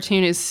Scratchy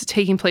cartoon is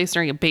taking place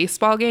during a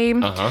baseball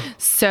game.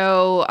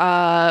 So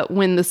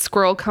when the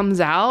squirrel comes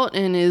out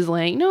and is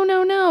like,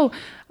 no,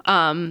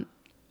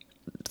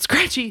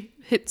 Scratchy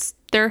hits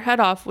their head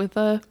off with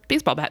a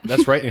baseball bat.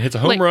 That's right, and hits a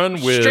home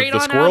run with the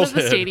squirrel's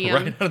head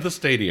right out of the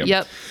stadium.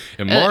 Yep.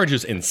 And Marge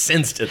is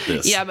incensed at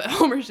this. Yeah, but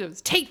Homer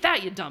says, "Take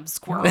that, you dumb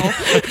squirrel."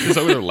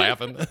 So we were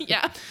laughing.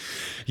 Yeah.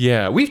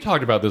 Yeah, we've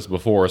talked about this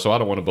before, so I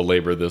don't want to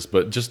belabor this,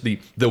 but just the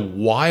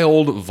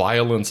wild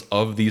violence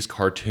of these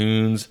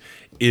cartoons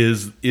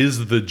is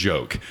the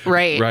joke.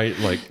 Right. Right?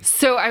 Like,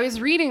 so I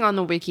was reading on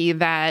the wiki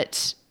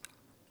that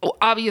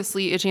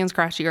obviously Itchy and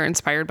Scratchy are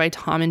inspired by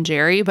Tom and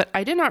Jerry, but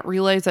I did not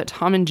realize that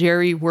Tom and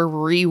Jerry were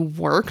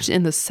reworked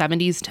in the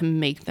 70s to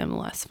make them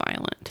less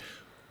violent.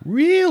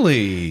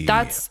 Really?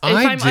 That's if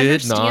I'm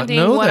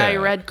understanding what I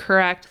read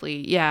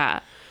correctly. Yeah.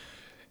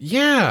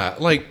 Yeah,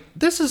 like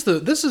this is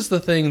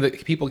the thing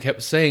that people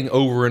kept saying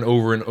over and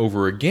over and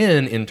over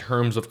again in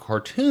terms of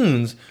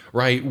cartoons,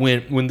 right?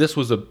 When this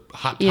was a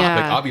hot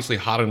topic, obviously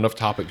hot enough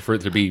topic for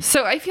it to be.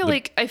 So I feel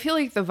like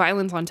the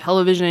violence on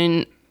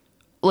television,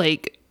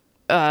 like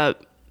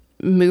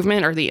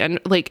movement or the end,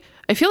 like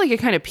I feel like it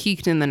kind of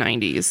peaked in the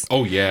 90s.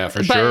 Oh yeah,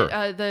 for sure.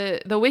 But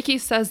the wiki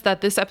says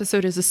that this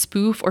episode is a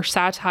spoof or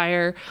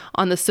satire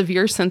on the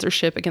severe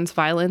censorship against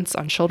violence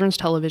on children's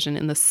television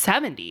in the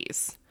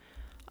 70s.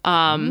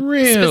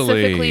 Really?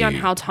 Specifically on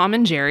how Tom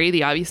and Jerry,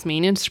 the obvious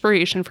main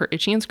inspiration for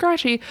Itchy and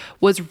Scratchy,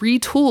 was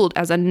retooled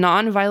as a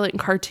non-violent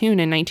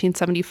cartoon in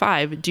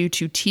 1975 due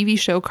to TV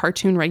show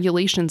cartoon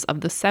regulations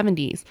of the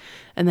 70s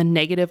and the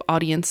negative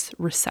audience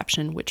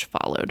reception which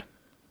followed.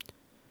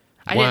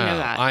 I didn't know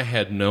that. I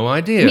had no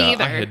idea. Me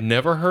either. I had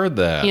never heard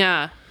that.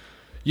 Yeah.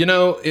 You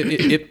know,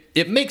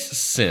 it makes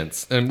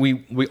sense, and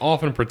we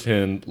often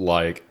pretend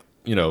like,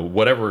 you know,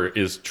 whatever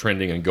is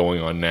trending and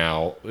going on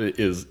now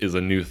is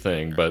a new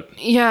thing, but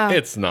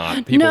it's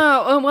not.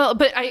 People,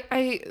 but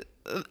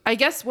I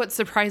guess what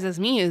surprises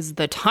me is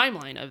the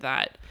timeline of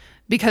that,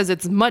 because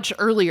it's much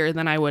earlier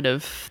than I would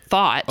have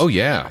thought. Oh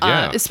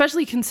yeah.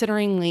 Especially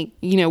considering, like,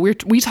 you know,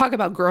 we talk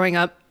about growing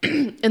up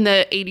in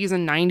the 80s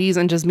and 90s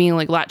and just being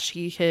like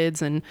latchkey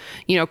kids and,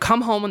 you know,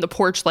 come home when the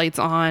porch light's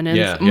on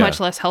and much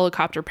less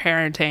helicopter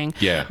parenting.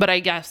 Yeah. But I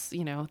guess,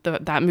 you know,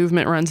 that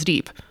movement runs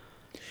deep.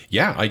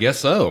 Yeah, I guess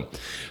so.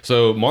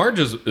 So Marge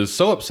is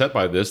so upset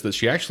by this that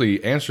she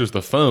actually answers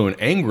the phone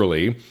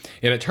angrily.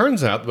 And it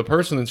turns out that the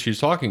person that she's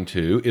talking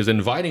to is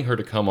inviting her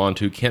to come on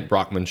to Kent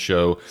Brockman's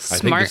show. I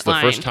think it's the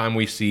first time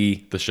we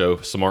see the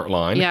show Smart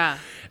Line. Yeah.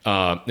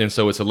 And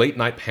so it's a late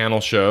night panel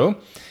show.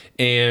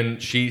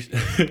 And she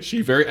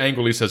very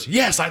angrily says,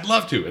 yes, I'd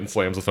love to, and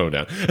slams the phone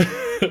down.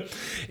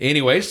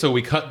 Anyway, so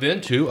we cut then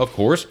to, of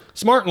course,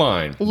 Smart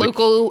Line.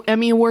 Local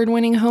Emmy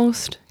Award-winning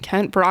host,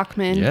 Kent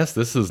Brockman. Yes,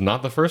 this is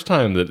not the first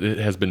time that it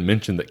has been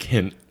mentioned that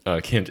Kent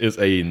is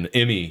an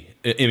Emmy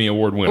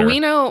Award winner. We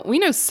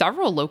know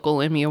several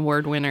local Emmy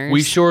Award winners.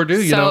 We sure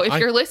do. So if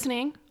you're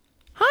listening,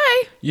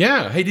 hi.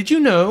 Yeah. Hey, did you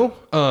know,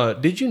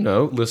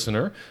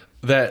 listener,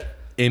 that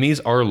Emmys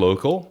are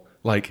local?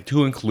 Like,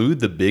 to include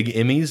the big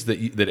Emmys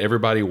that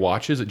everybody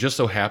watches. It just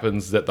so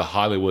happens that the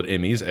Hollywood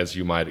Emmys, as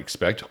you might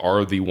expect,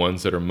 are the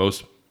ones that are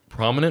most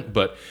prominent.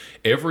 But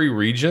every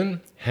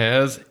region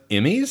has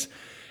Emmys.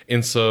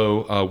 And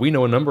so we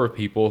know a number of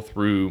people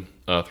through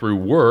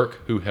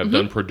work who have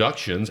done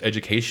productions,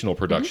 educational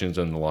productions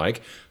and the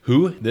like,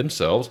 who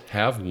themselves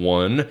have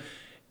won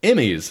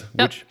Emmys,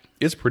 which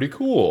is pretty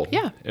cool.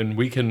 Yeah. And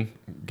we can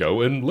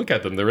go and look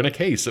at them. They're in a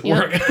case at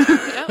work.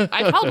 Yeah,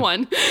 I held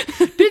one.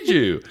 Did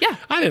you? Yeah.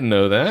 I didn't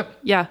know that.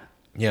 Yeah.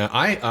 Yeah,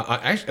 I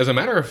actually, as a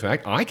matter of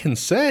fact, I can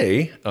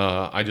say,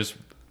 I just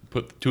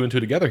put two and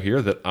two together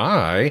here, that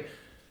I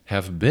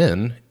have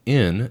been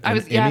in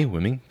an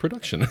Emmy-winning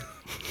production.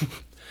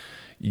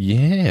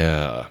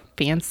 Yeah.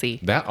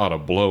 Fancy. That ought to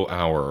blow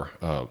our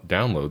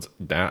downloads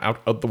out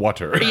of the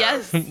water.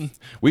 Yes.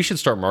 We should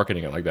start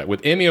marketing it like that.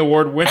 With Emmy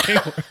Award winning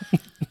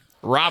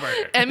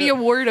Robert. Emmy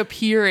Award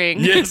appearing.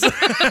 Yes.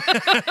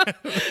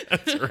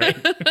 That's right.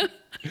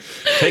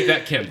 Take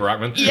that, Kent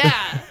Brockman.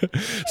 Yeah.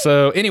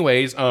 So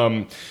anyways,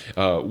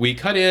 we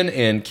cut in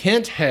and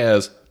Kent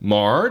has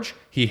Marge.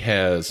 He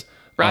has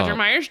Roger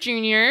Myers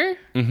Jr.,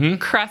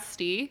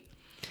 Krusty,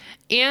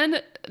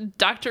 and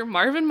Dr.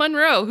 Marvin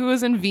Monroe, who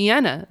was in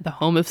Vienna, the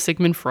home of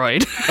Sigmund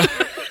Freud.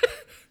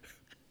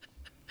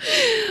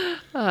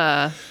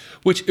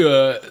 Which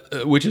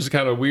is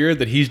kind of weird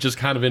that he's just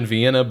kind of in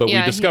Vienna, but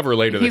we discover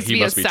later that he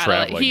must be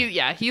traveling.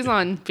 He's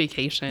on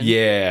vacation.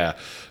 Yeah.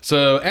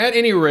 So at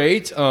any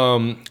rate,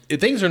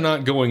 things are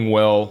not going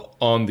well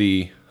on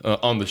the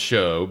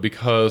show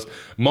because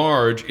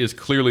Marge is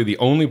clearly the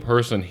only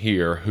person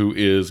here who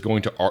is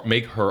going to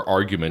make her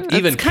argument. It's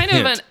even kind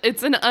Kent, of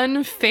it's an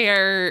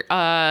unfair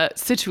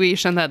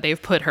situation that they've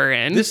put her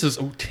in. This is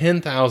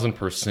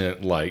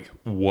 10,000% like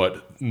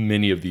what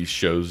many of these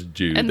shows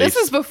do. And this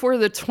is before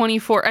the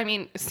 24. I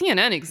mean,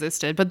 CNN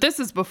existed, but this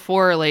is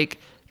before like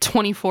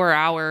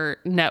 24-hour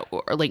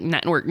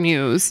network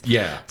news.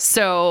 Yeah.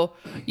 So,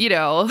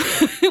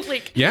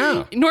 like,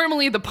 yeah.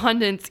 Normally the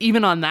pundits,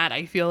 even on that,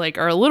 I feel like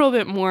are a little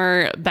bit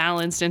more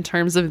balanced in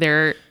terms of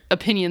their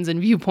opinions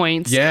and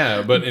viewpoints.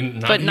 Yeah, but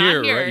not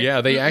here. Right?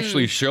 Yeah, they Mm-mm.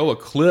 actually show a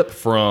clip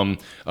from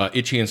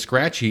Itchy and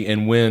Scratchy,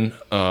 and when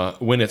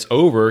it's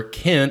over,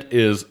 Kent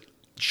is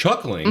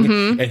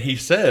chuckling, and he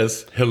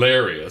says,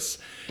 hilarious.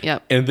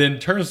 Yep. And then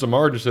turns to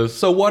Marge and says,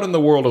 so what in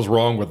the world is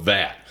wrong with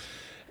that?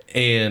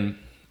 And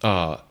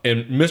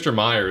Mr.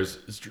 Myers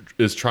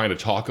is trying to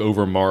talk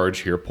over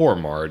Marge here. Poor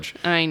Marge.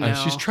 I know.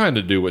 She's trying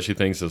to do what she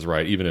thinks is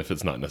right, even if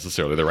it's not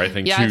necessarily the right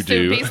thing to so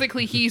do.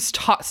 Basically, he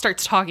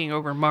starts talking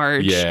over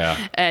Marge. Yeah.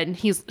 And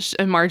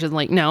Marge is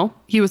like, no,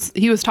 he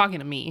was talking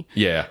to me.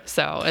 Yeah.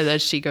 So, and then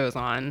she goes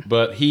on.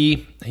 But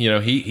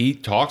he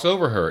talks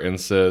over her and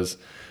says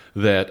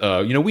that,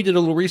 we did a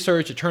little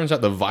research. It turns out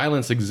the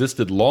violence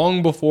existed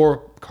long before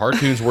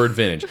cartoons were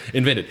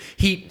invented.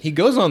 He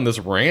goes on this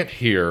rant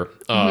here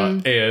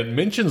and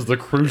mentions the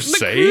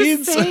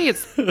Crusades.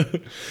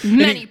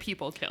 Many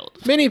people killed.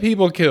 Many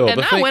people killed. And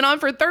that went on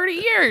for 30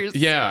 years.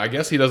 Yeah, I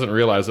guess he doesn't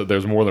realize that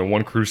there's more than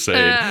one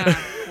crusade.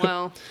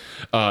 Well...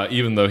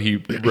 even though he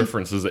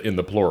references it in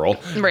the plural.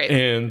 Right.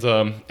 And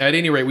at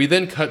any rate, we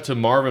then cut to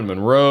Marvin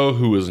Monroe,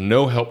 who is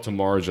no help to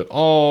Marge at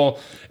all,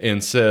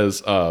 and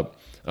says,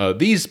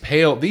 these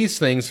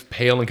things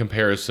pale in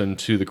comparison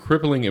to the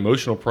crippling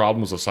emotional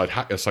problems a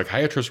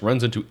psychiatrist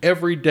runs into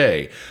every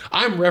day.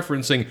 I'm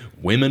referencing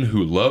women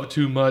who love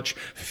too much,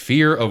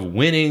 fear of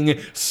winning,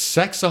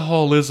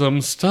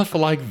 sexaholism, stuff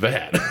like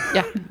that.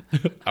 Yeah.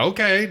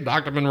 Okay,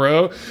 Dr.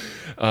 Monroe.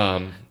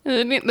 And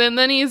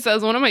then he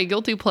says, one of my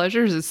guilty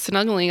pleasures is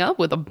snuggling up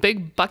with a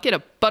big bucket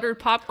of buttered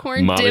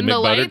popcorn, Molly dim the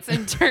McButtered. lights,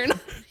 and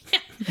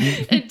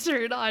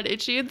turn on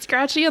Itchy and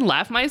Scratchy and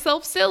laugh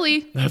myself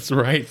silly. That's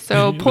right.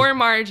 So poor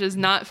Marge is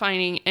not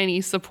finding any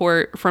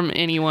support from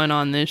anyone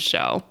on this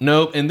show.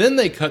 Nope. And then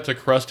they cut to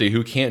Krusty,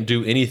 who can't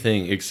do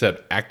anything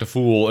except act a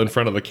fool in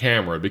front of the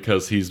camera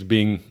because he's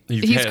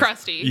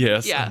Krusty.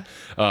 Yes. Yeah.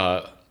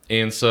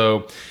 And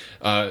so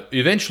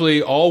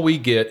eventually all we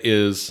get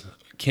is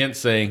Kent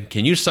saying,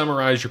 can you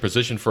summarize your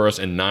position for us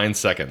in 9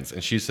 seconds?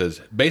 And she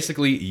says,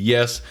 basically,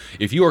 yes.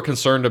 If you are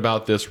concerned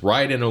about this,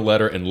 write in a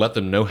letter and let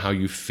them know how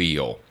you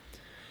feel.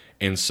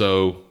 And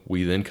so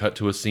we then cut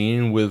to a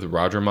scene with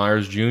Roger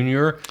Myers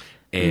Jr.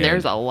 And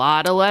there's a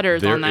lot of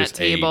letters on that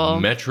table.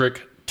 A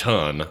metric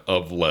ton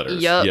of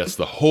letters. Yep. Yes,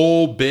 the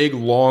whole big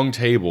long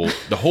table,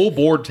 the whole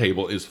board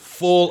table is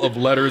full of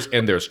letters,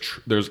 and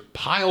there's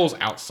piles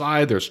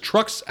outside. There's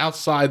trucks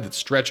outside that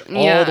stretch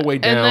all the way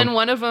down. And then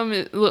one of them,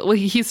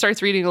 he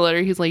starts reading a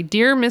letter. He's like,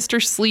 "Dear Mr.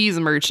 Sleaze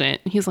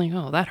Merchant." He's like,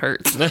 "Oh, that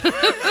hurts."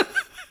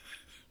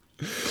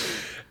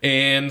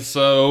 And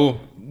so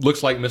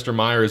looks like Mr.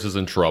 Myers is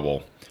in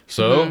trouble.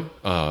 So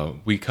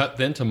we cut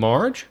then to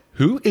Marge,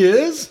 who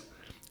is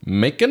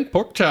making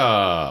pork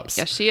chops.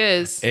 Yes, she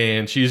is.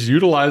 And she's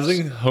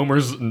utilizing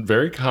Homer's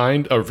very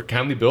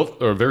kindly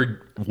built, or very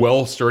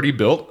well sturdy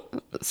built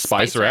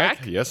spice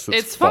rack. Yes,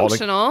 it's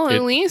functional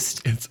at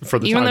least. It's for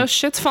the even time. though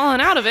shit's falling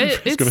out of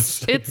it,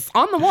 it's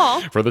on the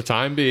wall For the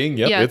time being,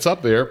 Yeah. it's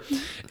up there.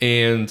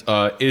 And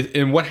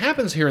and what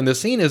happens here in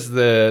this scene is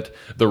that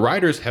the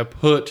writers have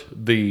put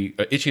the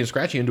Itchy and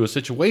Scratchy into a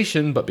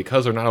situation, but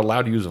because they're not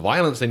allowed to use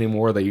violence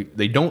anymore,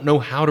 they don't know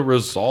how to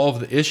resolve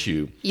the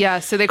issue. Yeah,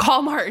 so they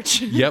call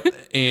Marge. Yep.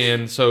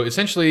 And so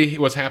essentially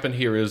what's happened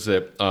here is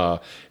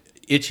that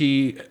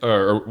Itchy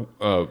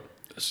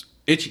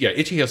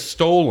has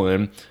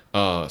stolen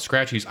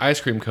Scratchy's ice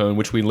cream cone,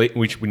 which we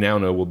now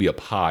know will be a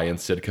pie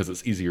instead because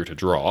it's easier to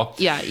draw.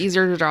 Yeah,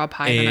 easier to draw a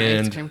pie than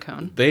an ice cream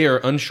cone. They are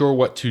unsure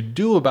what to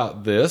do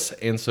about this,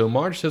 and so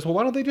Marge says, "Well,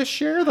 why don't they just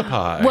share the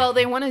pie?" Well,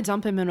 they want to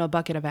dump him in a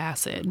bucket of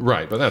acid.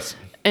 Right, but that's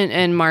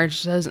And Marge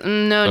says,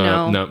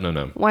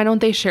 no. Why don't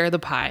they share the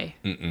pie?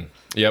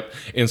 Yep.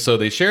 And so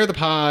they share the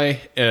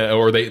pie,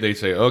 or they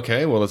say,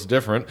 okay, well, it's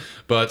different.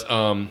 But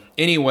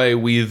anyway,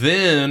 we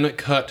then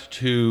cut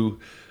to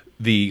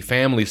the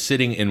family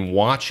sitting and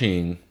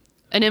watching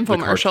An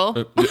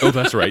infomercial. Oh,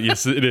 that's right.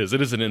 Yes, it is.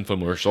 It is an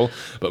infomercial.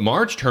 But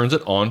Marge turns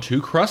it on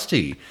to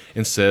Krusty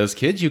and says,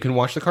 "Kids, you can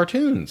watch the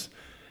cartoons."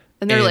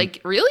 And they're like,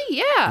 really?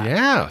 Yeah.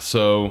 Yeah.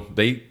 So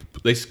they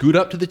scoot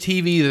up to the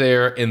TV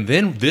there, and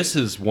then this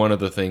is one of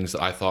the things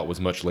that I thought was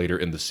much later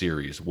in the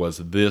series, was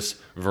this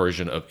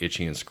version of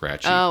Itchy and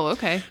Scratchy. Oh,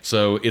 okay.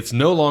 So it's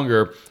no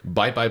longer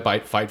bite,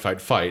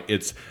 fight, fight.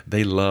 It's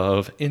they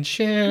love and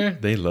share.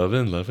 They love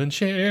and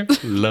share.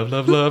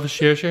 love,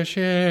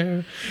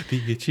 share.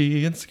 The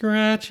Itchy and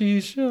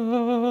Scratchy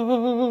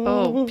Show.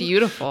 Oh,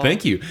 beautiful.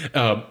 Thank you.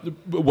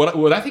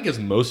 What I think is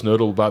most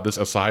notable about this,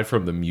 aside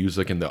from the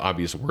music and the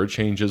obvious word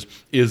changes,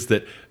 is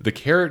that the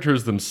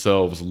characters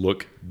themselves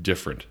look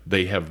different.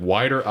 They have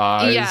wider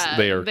eyes. Yeah,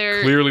 they're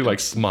they're clearly like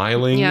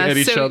smiling at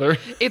each other.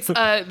 It's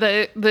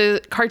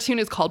the cartoon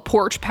is called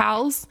Porch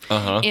Pals,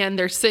 and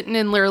they're sitting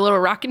in their little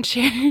rocking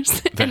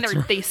chairs, and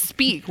they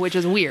speak, which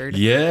is weird.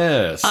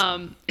 Yes.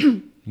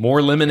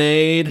 More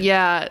lemonade.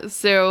 Yeah.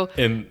 So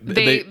And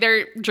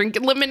they're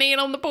drinking lemonade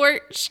on the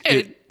porch,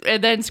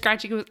 and then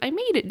Scratchy goes, "I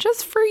made it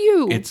just for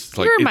you.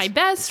 You're my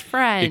best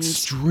friend."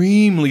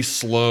 Extremely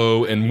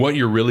slow, and what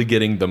you're really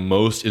getting the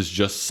most is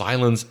just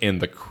silence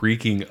and the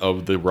creaking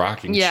of the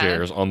rocking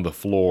chairs on the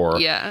floor.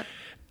 Yeah.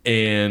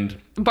 And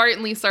Bart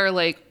and Lisa are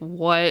like,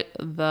 "What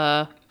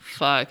the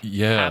fuck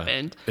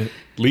happened?"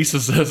 Lisa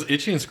says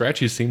Itchy and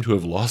Scratchy seem to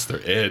have lost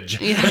their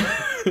edge.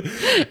 Yeah.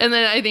 And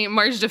then I think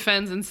Marge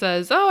defends and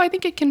says, "Oh, I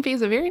think it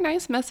conveys a very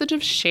nice message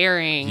of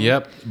sharing."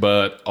 Yep.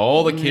 But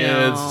all the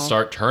kids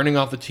start turning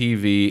off the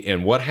TV,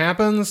 and what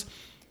happens?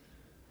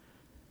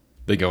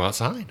 They go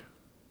outside.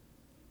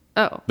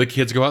 Oh. The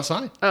kids go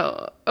outside.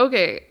 Oh,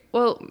 okay.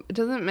 Well,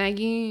 doesn't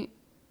Maggie...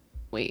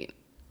 Wait.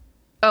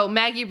 Oh,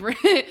 Maggie...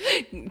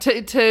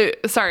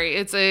 Sorry,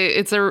 it's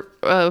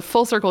a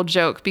full circle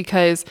joke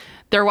because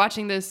they're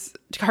watching this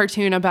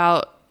cartoon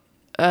about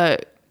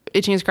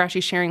Itchy and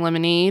Scratchy sharing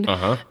lemonade,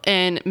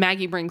 and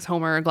Maggie brings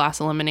Homer a glass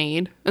of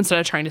lemonade instead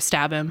of trying to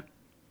stab him.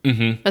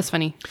 Mm-hmm. That's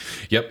funny.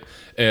 Yep.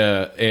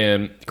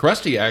 And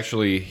Krusty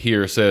actually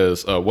here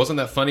says, "Wasn't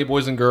that funny,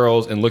 boys and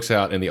girls?" and looks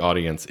out, and the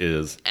audience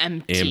is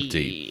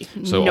empty.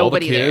 So nobody all the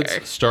kids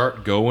there.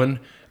 start going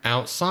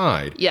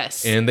outside.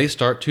 Yes. And they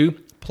start to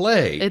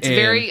play. It's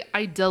very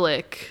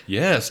idyllic.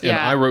 Yes, and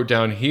Yeah. I wrote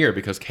down here,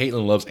 because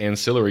Caitlin loves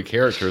ancillary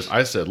characters,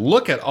 I said,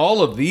 look at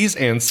all of these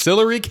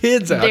ancillary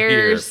kids out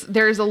here.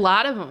 There's a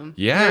lot of them.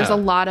 Yeah. There's a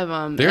lot of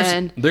them.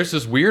 There's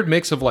this weird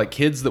mix of like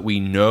kids that we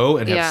know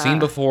and have seen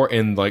before,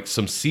 and like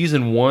some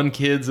season 1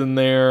 kids in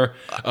there.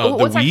 The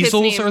what's that kid's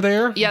Weasels name? are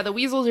there. Yeah, the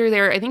Weasels are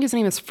there. I think his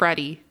name is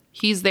Freddy.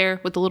 He's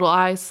there with the little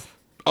eyes.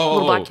 Oh,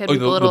 little black kid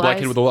with the little black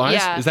eyes. kid with the little eyes?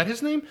 Yeah. Is that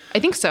his name? I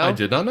think so. I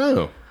did not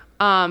know.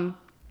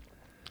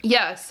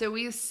 Yeah, so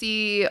we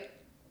see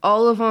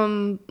all of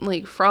them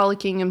like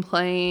frolicking and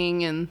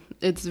playing, and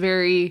it's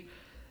very,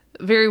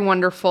 very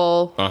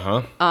wonderful.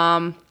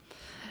 And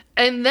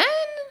then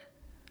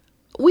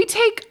we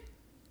take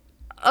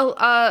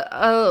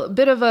a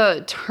bit of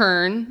a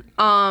turn.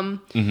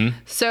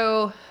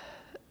 So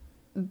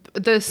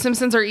the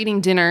Simpsons are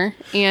eating dinner,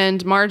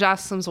 and Marge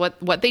asks them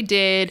what they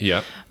did.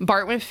 Yep.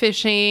 Bart went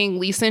fishing.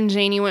 Lisa and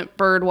Janie went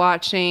bird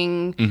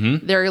watching.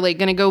 Mm-hmm. They're like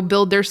going to go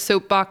build their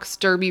soapbox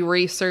derby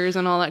racers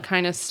and all that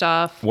kind of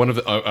stuff. One of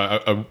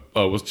the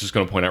I was just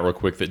going to point out real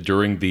quick that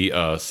during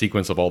the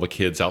sequence of all the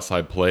kids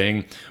outside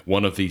playing,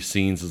 one of these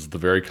scenes is the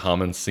very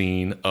common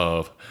scene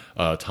of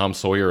Tom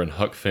Sawyer and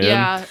Huck Finn,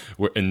 Yeah.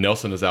 and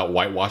Nelson is out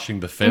whitewashing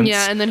the fence.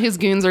 Yeah, and then his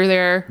goons are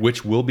there.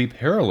 Which will be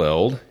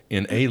paralleled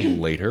in a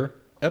later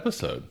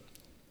episode.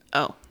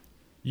 Oh.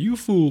 You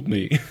fooled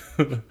me.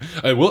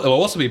 It will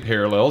also be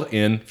paralleled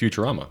in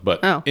Futurama.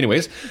 But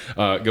anyways,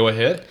 go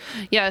ahead.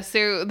 Yeah,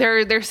 so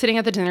they're sitting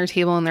at the dinner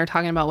table and they're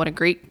talking about what a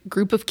great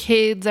group of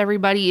kids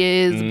everybody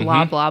is,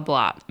 blah, blah,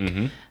 blah.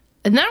 Mm-hmm.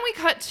 And then we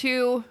cut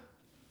to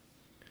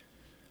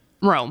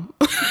Rome.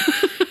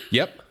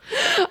 Yep.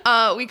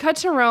 We cut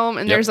to Rome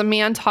and there's a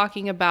man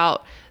talking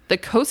about the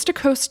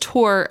coast-to-coast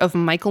tour of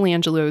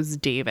Michelangelo's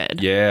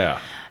David. Yeah.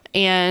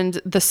 And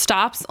the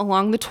stops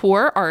along the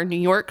tour are New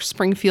York,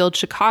 Springfield,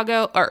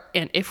 Chicago,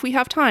 and if we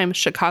have time,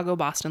 Chicago,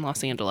 Boston,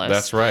 Los Angeles.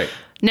 That's right.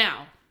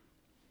 Now,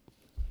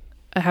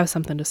 I have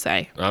something to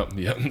say.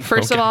 Yeah.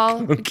 First of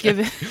all, give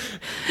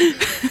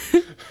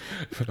it...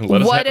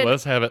 Let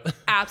us have it.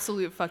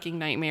 Absolute fucking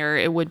nightmare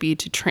it would be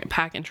to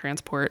pack and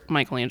transport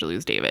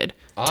Michelangelo's David.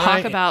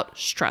 Talk about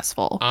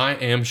stressful. I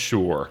am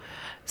sure.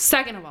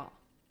 Second of all,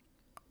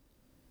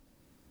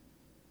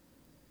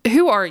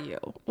 who are you?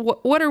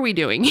 What are we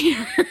doing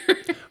here?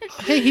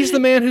 Hey, he's the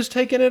man who's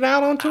taking it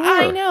out on tour.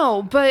 I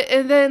know, but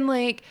and then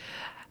like,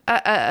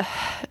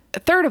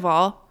 third of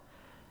all,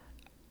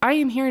 I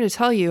am here to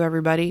tell you,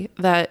 everybody,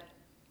 that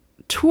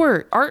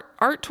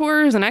art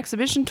tours and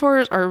exhibition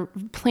tours are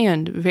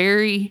planned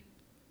very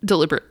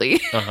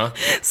deliberately.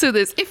 So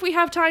this, if we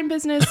have time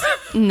business,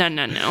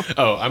 no.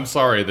 Oh, I'm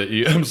sorry that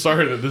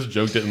this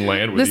joke didn't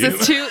land with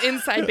This you. is too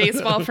inside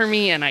baseball for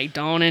me, and I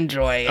don't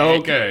enjoy it.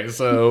 Okay,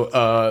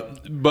 so,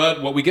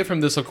 but what we get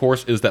from this, of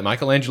course, is that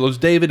Michelangelo's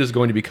David is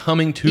going to be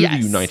coming to the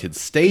United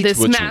States, This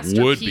which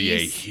masterpiece. would be a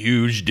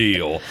huge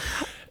deal.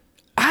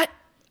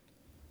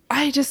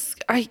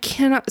 I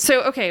cannot.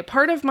 So, okay,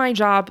 part of my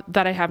job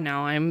that I have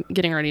now, I'm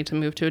getting ready to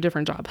move to a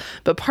different job,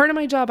 but part of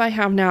my job I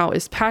have now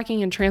is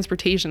packing and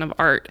transportation of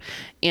art.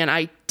 And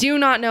I do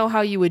not know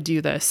how you would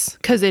do this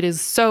because it is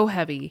so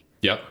heavy.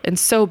 Yep. And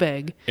so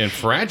big. And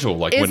fragile,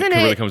 like when it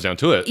really comes down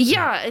to it.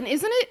 Yeah. And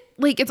isn't it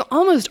like, it's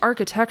almost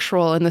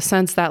architectural in the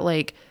sense that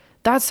like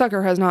that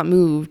sucker has not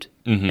moved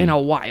in a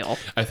while.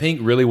 I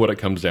think really what it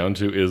comes down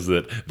to is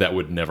that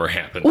would never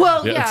happen.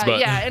 Well,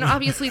 yeah. And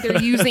obviously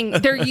they're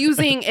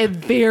using a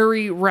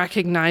very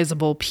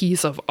recognizable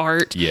piece of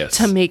art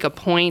to make a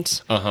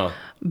point.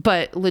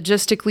 But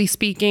logistically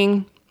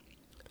speaking,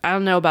 I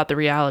don't know about the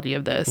reality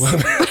of this.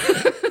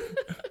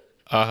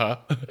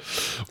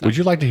 Would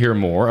you like to hear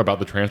more about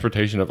the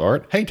transportation of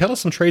art? Hey, tell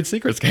us some trade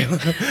secrets,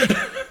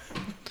 Kayla.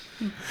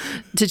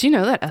 Did you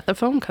know that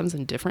Ethafoam comes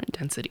in different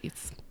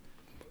densities?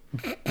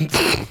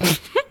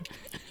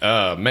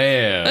 Oh,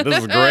 man, this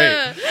is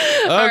great.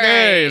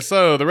 Okay,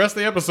 so the rest of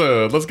the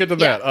episode, let's get to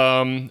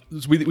that.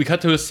 We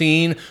cut to a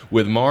scene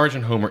with Marge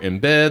and Homer in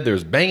bed.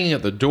 There's banging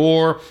at the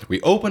door. We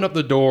open up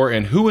the door,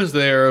 and who is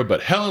there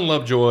but Helen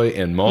Lovejoy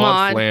and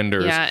Maude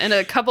Flanders. Yeah, and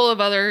a couple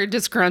of other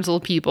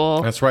disgruntled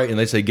people. That's right, and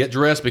they say, get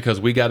dressed because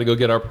we got to go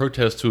get our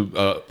protest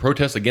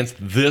against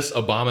this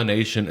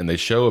abomination, and they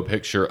show a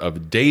picture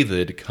of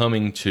David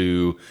coming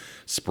to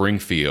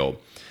Springfield.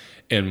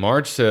 And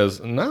Marge says,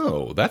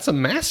 no, that's a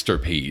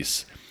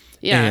masterpiece.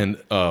 Yeah.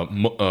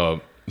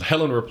 And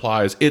Helen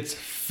replies, it's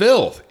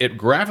filth. It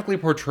graphically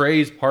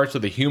portrays parts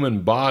of the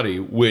human body,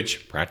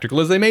 which,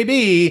 practical as they may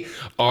be,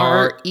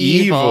 are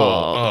evil.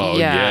 Oh,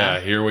 yeah,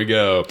 here we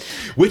go.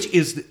 Which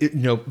is,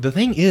 the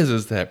thing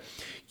is that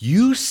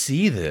you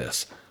see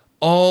this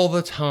all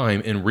the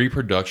time in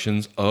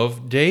reproductions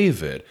of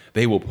David.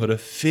 They will put a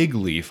fig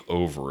leaf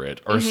over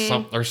it or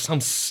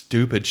some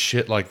stupid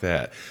shit like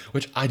that,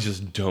 which I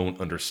just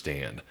don't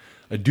understand.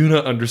 I do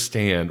not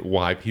understand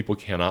why people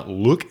cannot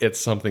look at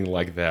something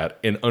like that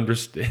and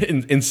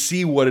understand and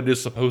see what it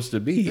is supposed to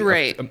be.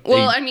 Right.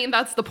 Well, I mean,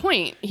 that's the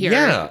point here.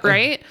 Yeah.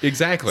 Right?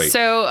 Exactly.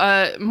 So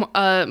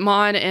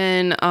Maude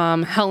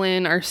and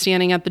Helen are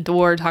standing at the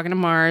door talking to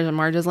Marge, and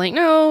Marge is like,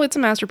 no, it's a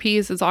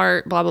masterpiece. It's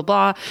art, blah, blah,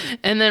 blah.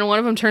 And then one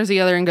of them turns to the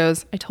other and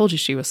goes, I told you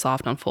she was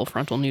soft on full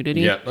frontal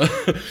nudity. Yeah.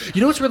 You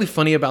know what's really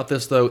funny about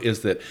this, though,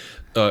 is that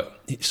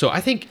so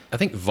I think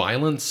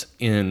violence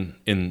in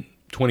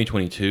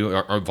 2022,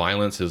 our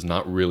violence is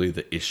not really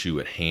the issue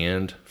at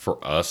hand for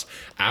us.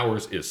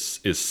 Ours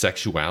is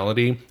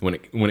sexuality when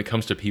it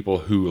comes to people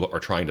who are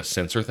trying to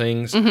censor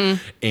things.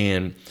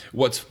 And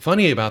what's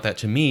funny about that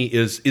to me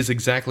is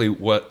exactly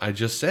what I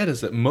just said,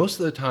 is that most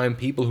of the time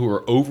people who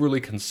are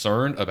overly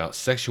concerned about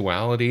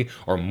sexuality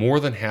are more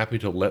than happy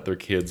to let their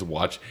kids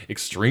watch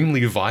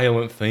extremely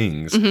violent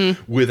things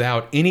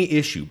without any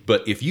issue.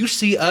 But if you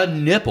see a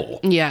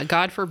nipple, yeah,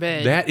 God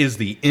forbid, that is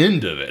the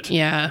end of it.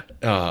 Yeah.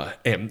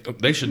 And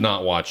They should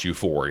not watch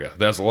Euphoria.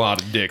 There's a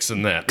lot of dicks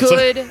in that.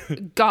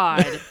 Good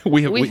God.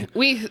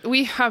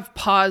 we have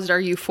paused our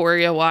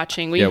Euphoria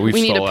watching. We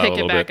need to stalled out pick a it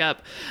little back bit.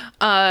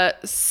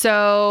 up.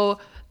 So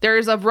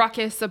there's a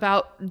ruckus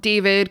about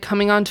David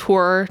coming on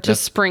tour to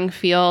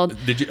Springfield.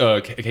 Did you?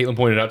 Caitlin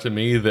pointed out to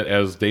me that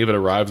as David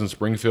arrives in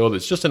Springfield,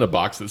 it's just in a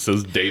box that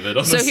says David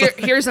on the side.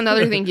 Here's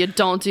another thing you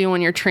don't do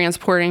when you're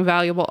transporting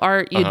valuable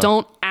art. You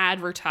don't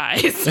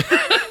advertise.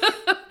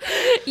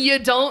 You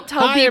don't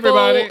tell Hi, people.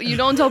 everybody. You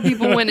don't tell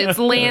people when it's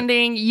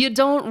landing. You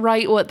don't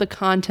write what the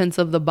contents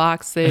of the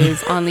box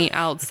is on the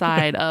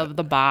outside of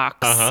the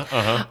box.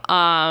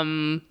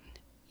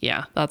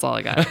 Yeah, that's all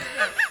I got.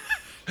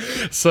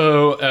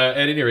 So at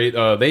any rate,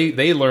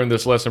 they learned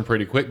this lesson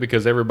pretty quick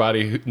because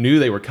everybody knew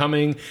they were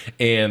coming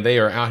and they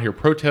are out here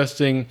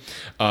protesting.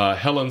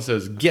 Helen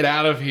says, "Get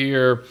out of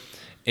here."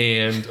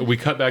 And we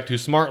cut back to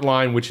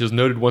Smartline, which is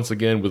noted once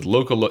again with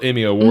local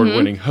Emmy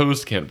Award-winning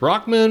host Kent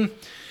Brockman.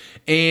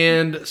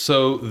 And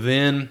so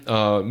then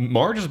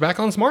Marge is back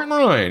on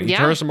Smartline. He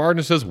turns to Marge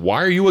and says,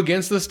 "Why are you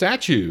against the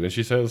statue?" And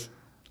she says,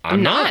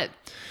 I'm not.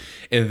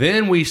 And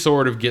then we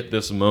sort of get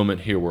this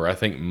moment here where I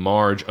think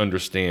Marge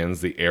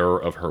understands the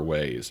error of her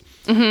ways.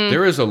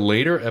 There is a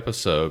later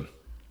episode,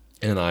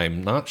 and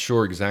I'm not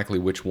sure exactly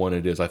which one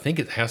it is. I think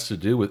it has to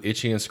do with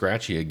Itchy and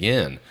Scratchy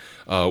again,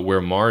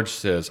 where Marge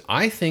says,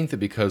 "I think that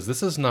because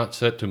this is not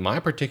set to my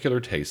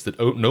particular taste, that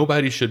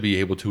nobody should be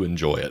able to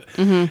enjoy it."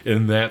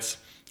 And that's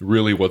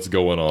really what's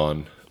going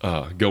on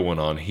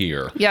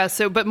here. Yeah,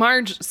 but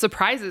Marge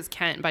surprises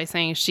Kent by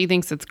saying she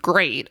thinks it's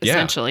great,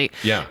 essentially.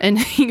 Yeah. And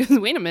he goes,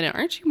 "Wait a minute,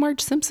 aren't you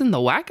Marge Simpson the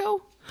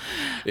wacko?"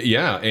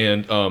 Yeah,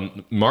 and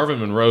Marvin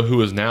Monroe,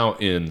 who is now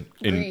in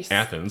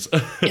Athens.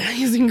 Yeah,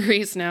 he's in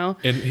Greece now.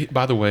 And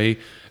by the way,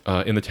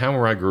 in the town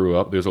where I grew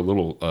up, there's a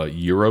little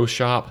Euro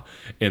shop,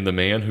 and the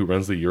man who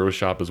runs the Euro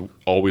shop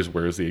always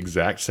wears the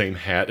exact same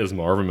hat as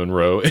Marvin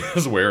Monroe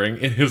is wearing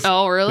in his.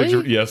 Oh, really?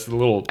 picture. Yes, the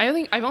little. I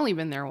think I've only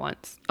been there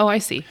once. Oh, I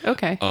see.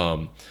 Okay.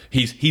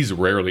 He's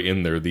rarely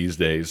in there these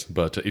days,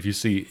 but if you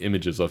see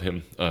images of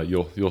him,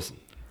 you'll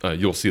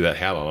see that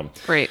hat on him.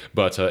 Great.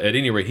 But at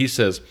any rate, he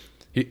says.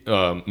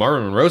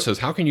 Marvin Monroe says,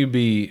 "How can you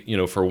be,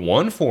 for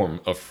one form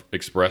of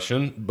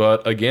expression,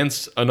 but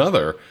against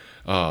another?"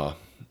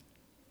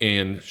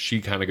 And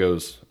she kind of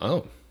goes,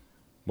 "Oh,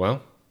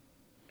 well,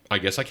 I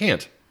guess I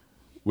can't,"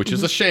 which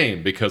is a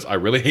shame because I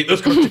really hate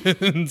those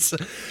cartoons.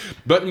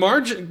 But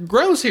Marge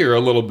grows here a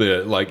little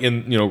bit, like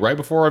right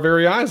before our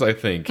very eyes, I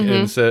think,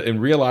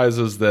 and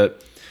realizes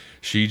that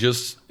she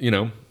just,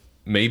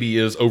 maybe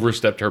is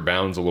overstepped her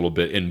bounds a little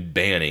bit in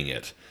banning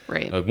it.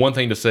 Right. One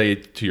thing to say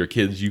to your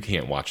kids, you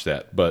can't watch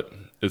that, but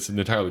it's an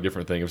entirely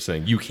different thing of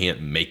saying you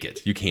can't make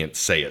it, you can't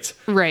say it.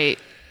 Right.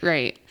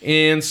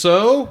 And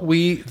so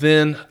we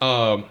then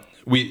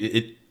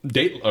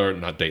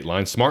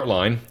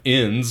Smartline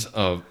ends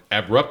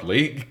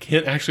abruptly.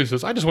 Kent actually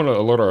says, "I just want to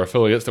alert our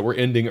affiliates that we're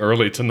ending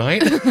early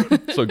tonight."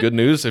 So good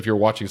news, if you're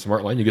watching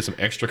Smartline, you get some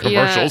extra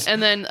commercials. Yeah,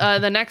 and then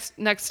the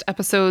next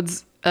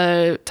episode's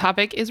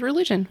topic is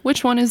religion.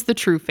 Which one is the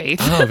true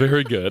faith? Oh,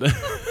 very good.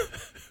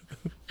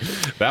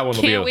 That one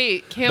will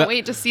Can't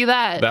wait to see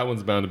that. That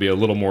one's bound to be a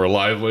little more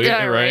lively,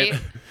 Yeah, right?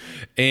 right.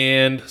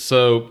 And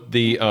so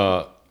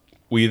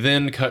we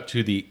then cut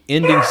to the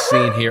ending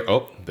scene here.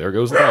 Oh, there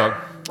goes the dog.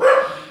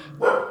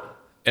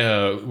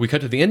 We cut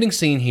to the ending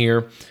scene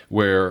here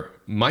where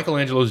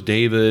Michelangelo's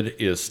David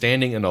is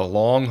standing in a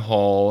long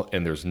hall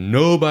and there's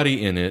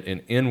nobody in it,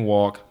 and in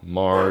walk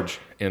Marge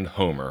and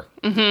Homer.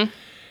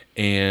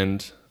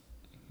 And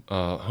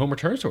Homer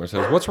turns to her and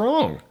says, "What's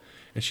wrong?"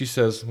 And she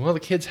says, "Well, the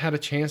kids had a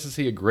chance to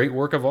see a great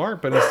work of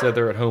art, but instead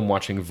they're at home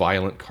watching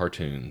violent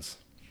cartoons."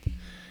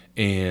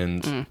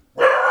 And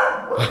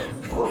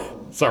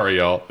sorry,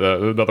 y'all.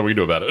 Nothing we can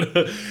do about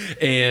it.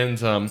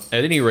 And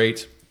at any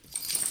rate,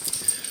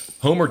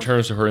 Homer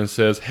turns to her and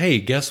says, "Hey,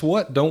 guess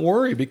what? Don't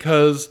worry,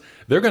 because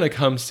they're going to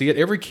come see it.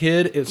 Every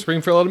kid at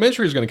Springfield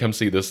Elementary is going to come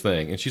see this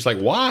thing." And she's like,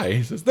 "Why?"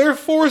 He says, "They're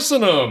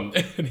forcing them."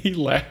 And he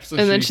laughs.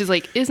 And then she's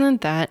like,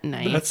 "Isn't that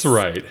nice?" That's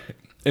right.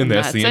 And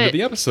that's the end of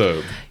the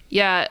episode.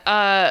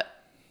 Yeah.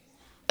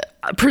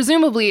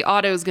 Presumably,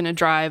 Otto's going to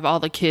drive all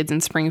the kids in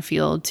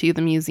Springfield to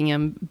the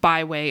museum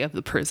by way of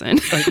the prison.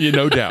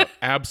 No doubt.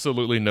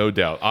 Absolutely no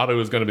doubt. Otto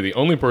is going to be the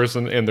only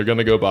person, and they're going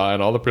to go by,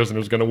 and all the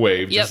prisoners are going to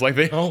wave, just like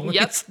they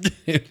always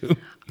do.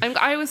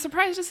 I was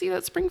surprised to see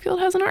that Springfield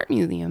has an art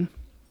museum.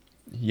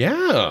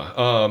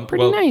 Yeah.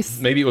 Pretty nice.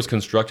 Maybe it was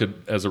constructed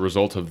as a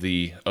result of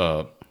the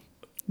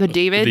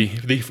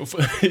David?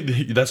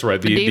 That's right.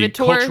 The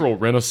cultural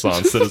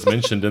renaissance that is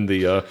mentioned in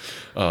the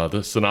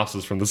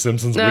synopsis from the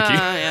Simpsons wiki.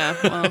 Yeah.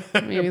 Well,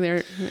 maybe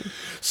they're...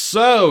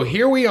 So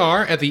here we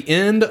are at the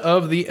end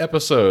of the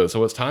episode.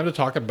 So it's time to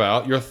talk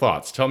about your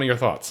thoughts. Tell me your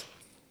thoughts.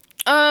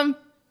 It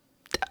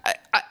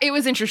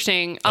was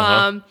interesting.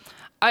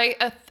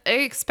 I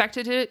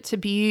expected it to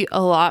be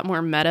a lot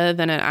more meta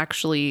than it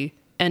actually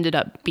ended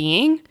up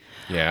being.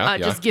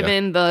 Just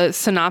given the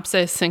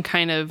synopsis and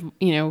kind of,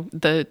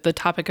 the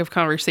topic of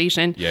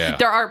conversation. Yeah.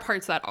 There are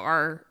parts that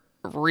are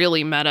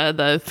really meta,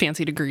 the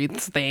fancy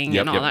degrees thing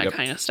and all that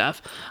kind of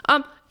stuff.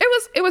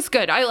 It was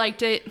good. I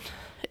liked it.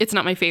 It's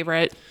not my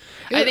favorite.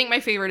 Yeah. I think my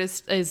favorite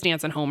is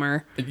Dance and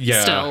Homer.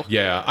 Yeah, still.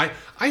 Yeah.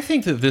 I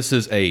think that this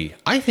is a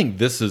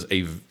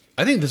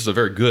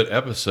very good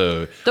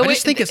episode. I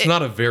just think it's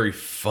not a very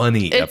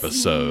funny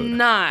episode.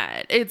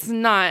 It's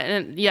not.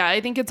 And yeah, I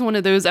think it's one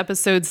of those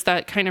episodes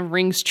that kind of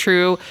rings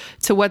true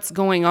to what's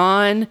going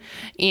on.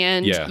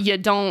 And you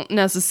don't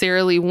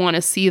necessarily want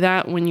to see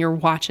that when you're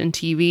watching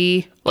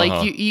TV.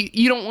 Like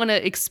you don't want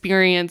to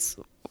experience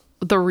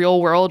the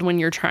real world when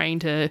you're trying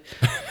to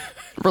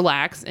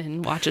relax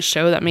and watch a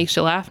show that makes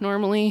you laugh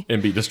normally.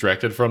 And be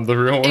distracted from the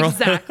real world.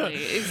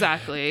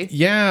 Exactly.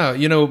 Yeah,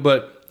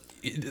 but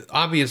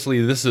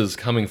obviously this is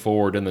coming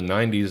forward in the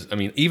 90s. I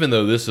mean, even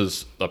though this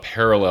is a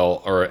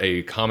parallel or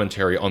a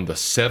commentary on the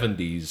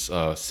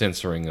 70s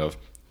censoring of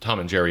Tom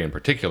and Jerry in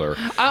particular.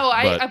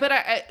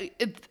 That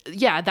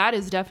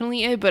is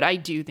definitely it. But I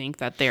do think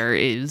that there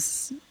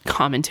is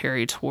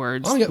commentary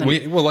towards. Oh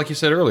yeah, well, like you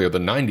said earlier, the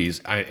 90s,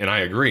 and I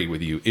agree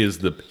with you, is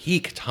the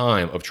peak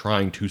time of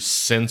trying to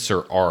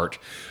censor art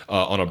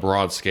on a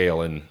broad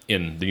scale in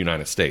the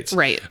United States,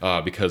 right?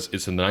 Because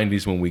it's the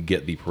 90s when we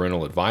get the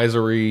parental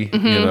advisory,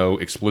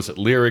 explicit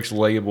lyrics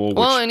label.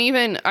 And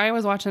even I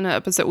was watching an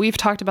episode. We've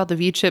talked about the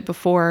V chip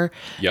before,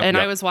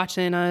 I was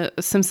watching a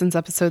Simpsons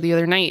episode the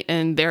other night,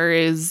 and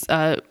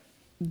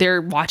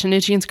they're watching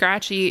Itchy and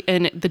Scratchy,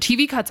 and the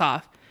TV cuts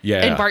off.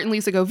 Yeah. And Bart and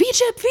Lisa go,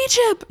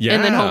 V-chip. Yeah.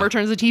 And then Homer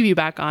turns the TV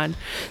back on.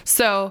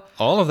 So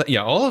all of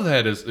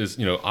that is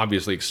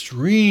obviously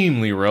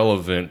extremely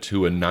relevant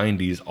to a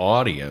 90s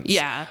audience.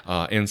 Yeah.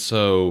 And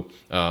so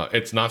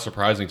it's not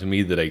surprising to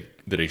me that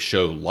a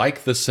show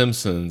like The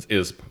Simpsons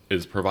is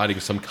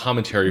providing some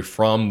commentary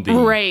from the point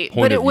of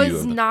view. But it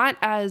was not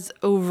as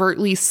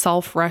overtly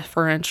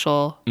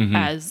self-referential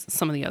as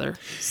some of the other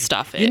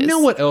stuff is. You know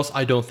what else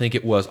I don't think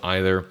it was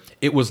either?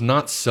 It was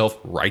not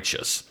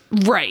self-righteous.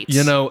 Right.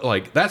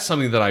 That's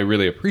something that I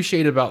really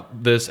appreciate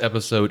about this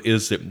episode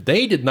is that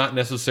they did not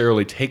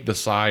necessarily take the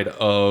side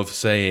of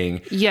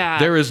saying,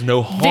 there is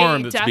no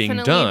harm that's being done.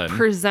 They definitely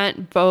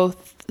present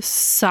both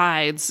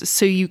sides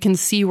so you can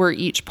see where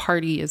each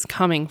party is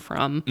coming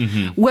from.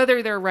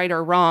 Whether they're right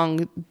or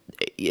wrong,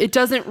 it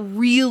doesn't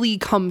really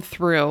come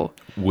through.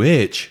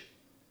 Which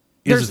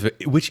makes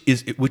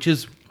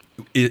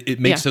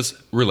us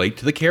relate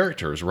to the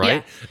characters,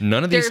 right? Yeah.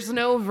 None of these. There's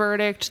no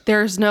verdict.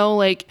 There's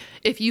no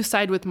if you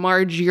side with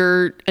Marge,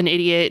 you're an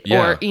idiot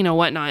or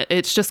whatnot.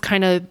 It's just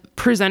kind of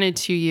presented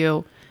to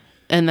you,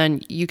 and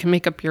then you can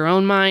make up your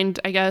own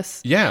mind, I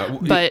guess. Yeah,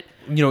 but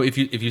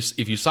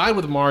if you side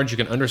with Marge, you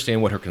can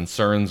understand what her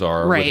concerns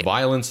are. Right. With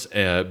violence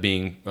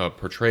being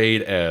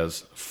portrayed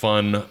as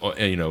fun,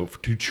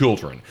 to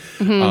children.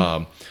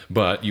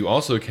 But you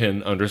also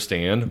can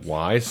understand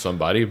why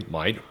somebody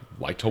might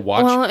like to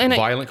watch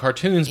violent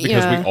cartoons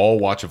because we all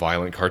watch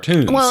violent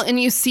cartoons. Well, and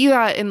you see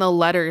that in the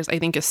letters, I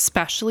think,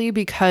 especially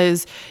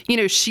because,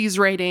 she's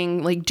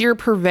writing dear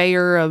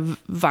purveyor of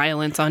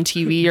violence on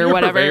TV or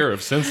whatever. Purveyor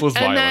of senseless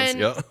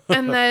violence.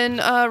 And then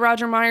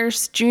Roger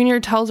Myers Jr.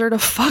 tells her to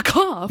fuck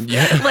off.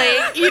 Yeah.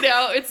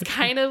 It's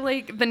kind of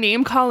like the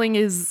name calling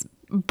is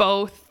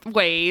both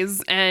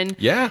ways, and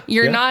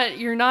you're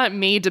not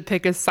made to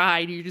pick a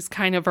side. You just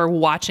kind of are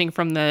watching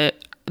from the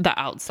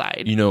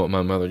outside. You know what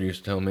my mother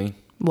used to tell me?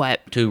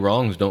 What? 2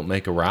 wrongs don't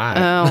make a right.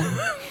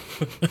 Oh.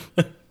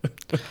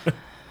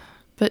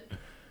 But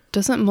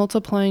doesn't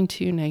multiplying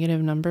 2 negative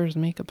numbers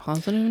make a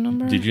positive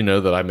number? Did you know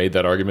that I made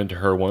that argument to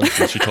her once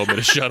and she told me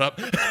to shut up?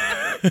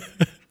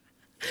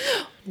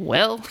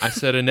 Well. I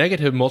said a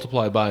negative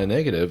multiplied by a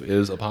negative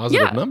is a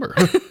positive number.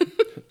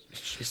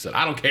 She said,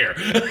 I don't care.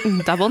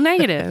 Double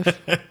negative.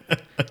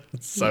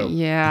 So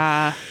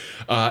yeah.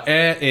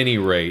 At any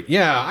rate,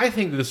 I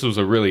think this was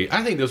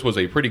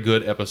a pretty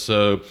good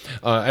episode.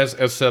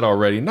 As said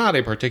already, not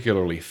a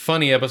particularly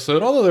funny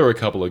episode, although there were a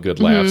couple of good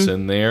laughs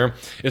in there,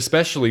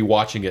 especially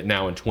watching it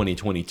now in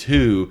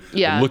 2022,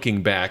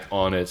 looking back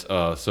on it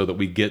so that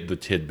we get the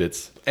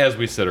tidbits. As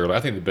we said earlier, I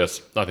think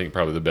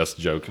probably the best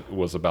joke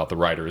was about the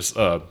writers,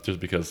 just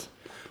because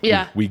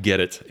we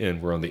get it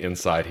and we're on the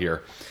inside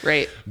here.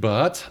 Right.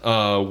 But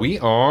we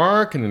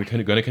are going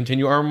to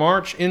continue our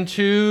march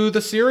into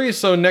the series.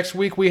 So next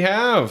week we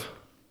have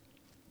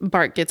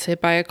Bart gets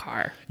hit by a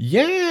car.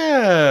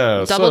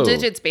 Yeah. Double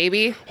digits,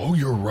 baby. Oh,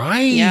 you're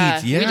right.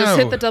 Yeah. We just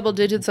hit the double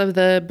digits of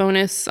the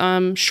bonus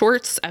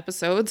shorts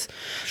episodes.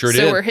 Sure did.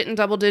 So we're hitting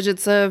double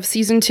digits of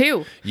season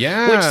 2.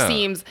 Yeah. Which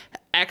seems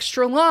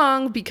extra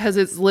long because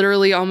it's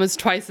literally almost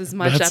twice as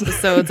much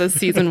episodes as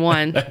season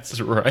 1. That's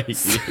right.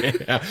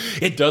 Yeah.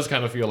 It does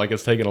kind of feel like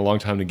it's taken a long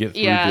time to get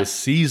through this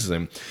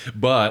season,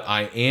 but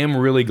I am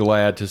really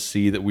glad to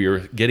see that we are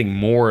getting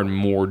more and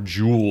more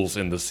jewels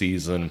in the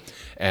season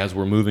as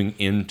we're moving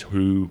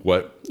into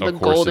what,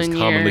 of course, is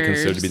commonly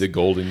considered to be the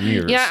golden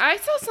years. Yeah, I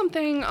saw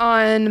something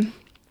on...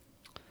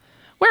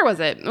 Where was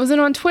it? Was it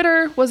on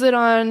Twitter? Was it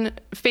on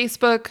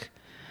Facebook?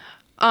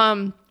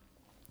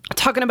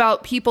 talking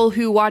about people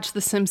who watch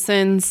The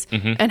Simpsons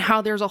and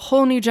how there's a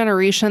whole new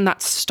generation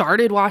that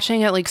started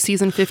watching at like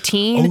season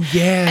 15. Oh,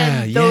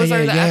 yeah. And those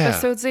are the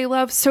episodes they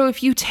love. So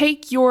if you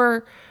take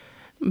your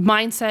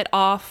mindset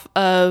off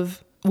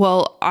of,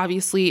 well,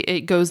 obviously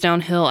it goes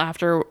downhill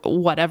after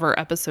whatever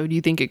episode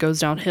you think it goes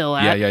downhill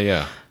at.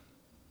 Yeah.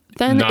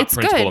 Then Not it's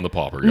Principal good. and the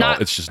Pauper,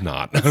 y'all. It's just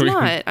not. It's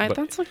not.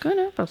 That's a good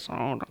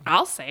episode.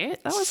 I'll say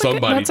it. That was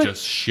somebody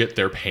just shit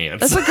their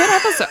pants. That's a good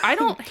episode. I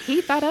don't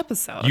hate that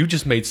episode. You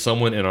just made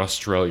someone in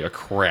Australia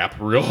crap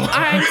real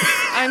hard.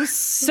 I'm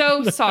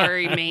so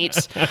sorry,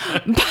 mate.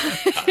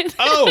 But,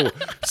 oh,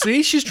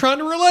 see, she's trying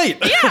to relate.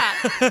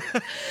 Yeah.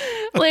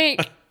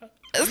 Like,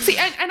 see,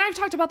 and I've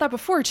talked about that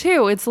before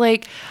too. It's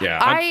like,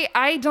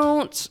 I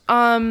don't,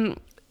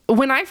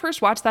 when I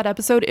first watched that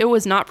episode, it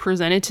was not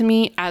presented to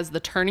me as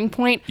the turning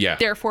point. Yeah.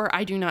 Therefore,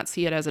 I do not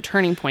see it as a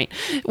turning point,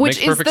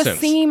 which Makes is the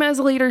sense. same as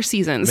later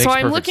seasons. Makes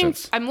So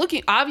sense. I'm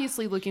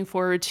obviously looking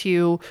forward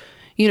to,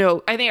 I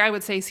think I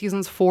would say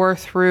seasons 4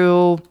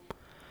 through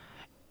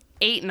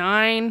 8,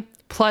 9,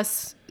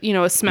 plus,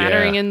 a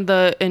smattering in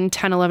 10,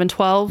 11,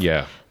 12.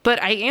 Yeah.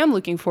 But I am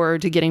looking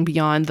forward to getting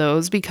beyond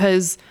those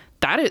because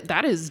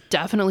that is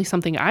definitely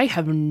something I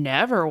have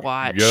never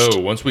watched.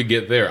 Yo, once we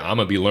get there, I'm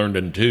gonna be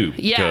learning too.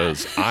 Yeah.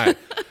 Because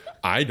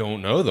I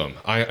don't know them.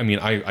 I mean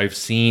I've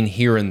seen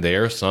here and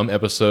there some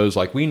episodes,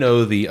 like we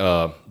know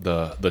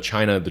the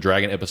China the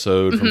Dragon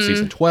episode from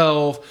season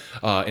 12,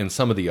 and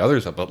some of the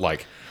others, but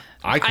like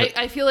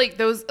I feel like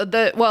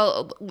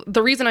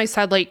the reason I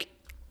said like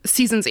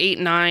seasons 8,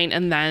 9,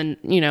 and then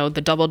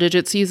the double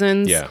digit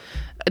seasons,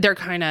 they're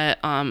kind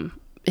of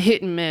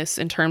hit and miss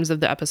in terms of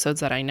the episodes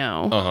that I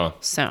know.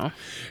 So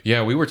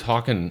yeah, were we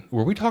talking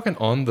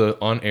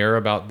on air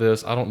about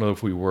this? I don't know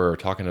if we were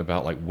talking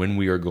about like when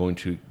we are going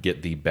to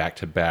get the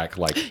back-to-back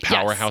like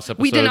powerhouse episodes.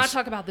 We did not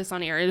talk about this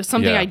on air. It was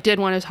something I did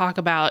want to talk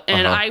about,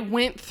 and I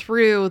went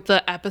through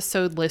the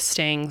episode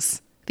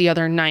listings the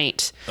other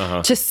night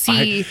to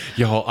see.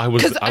 I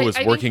was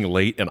working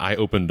late, and I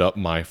opened up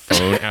my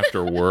phone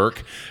after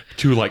work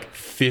to like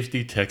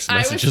 50 text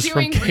messages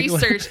from Caitlin. I was doing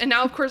research, and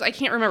now of course I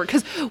can't remember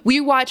because we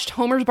watched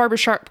Homer's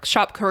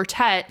Barbershop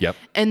Quartet. Yep.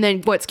 And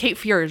then what's Cape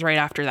Fear's right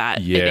after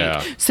that. Yeah. I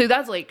think. So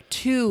that's like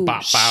 2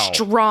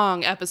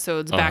 strong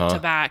episodes back to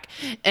back,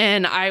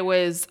 and I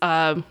was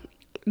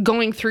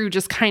going through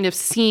just kind of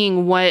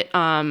seeing what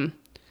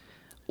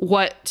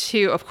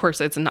to, of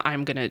course it's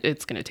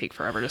gonna take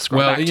forever to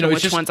scroll back to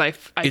which ones I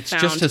found. It's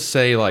just to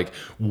say, like,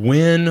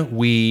 when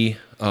we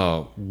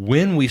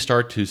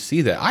start to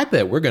see that, I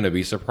bet we're going to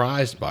be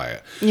surprised by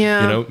it.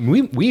 Yeah.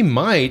 We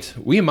might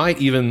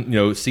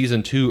even,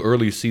 season 2,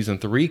 early season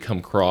 3 come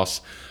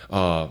across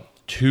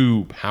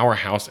 2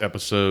 powerhouse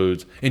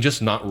episodes and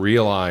just not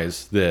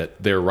realize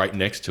that they're right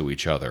next to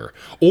each other.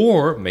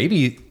 Or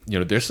maybe,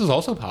 this is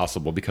also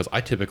possible because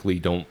I typically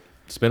don't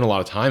spend a lot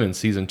of time in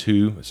season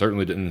 2,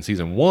 certainly didn't in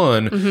season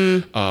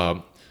 1.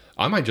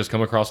 I might just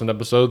come across an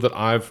episode that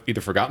I've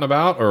either forgotten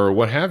about or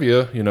what have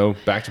you,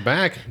 back to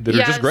back that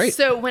are just great.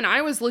 So when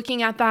I was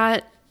looking at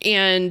that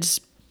and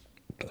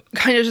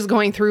kind of just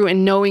going through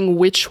and knowing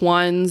which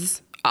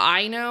ones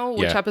I know,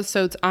 which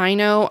episodes I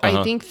know,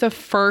 I think the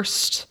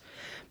first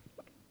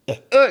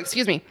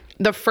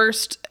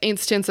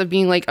instance of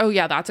being like, oh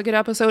yeah, that's a good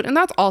episode, and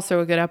that's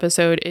also a good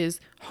episode, is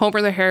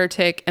Homer the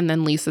Heretic and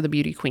then Lisa the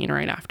Beauty Queen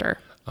right after.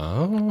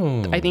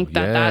 Oh, I think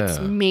that's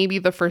maybe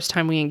the first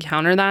time we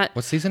encounter that.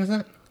 What season is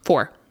that?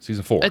 4.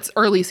 Season 4. It's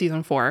early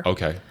season 4.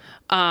 Okay.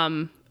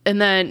 And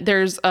then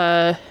there's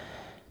a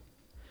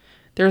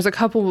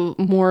couple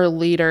more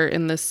later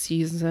in the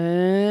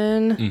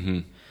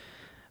season.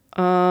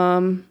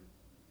 But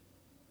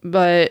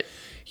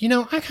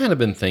I kind of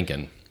been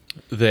thinking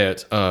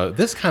that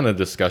this kind of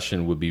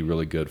discussion would be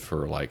really good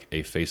for like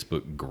a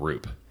Facebook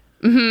group.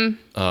 And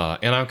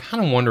I'm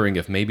kind of wondering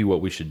if maybe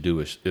what we should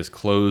do is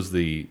close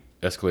the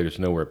Escalators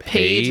to Nowhere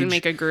page and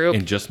make a group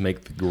and just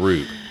make the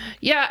group.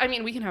 Yeah, I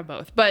mean we can have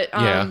both, but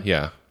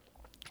yeah.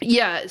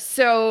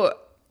 So,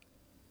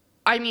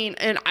 I mean,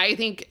 and I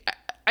think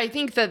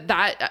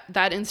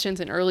that instance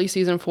in early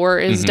season 4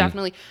 is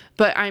definitely.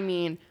 But I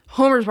mean,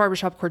 Homer's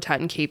Barbershop Quartet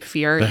and Cape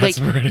Fear,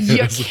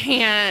 you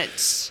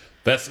can't.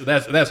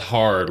 That's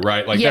hard,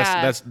 right? Like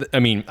that's I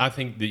mean, I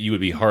think that you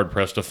would be hard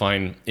pressed to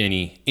find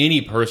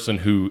any person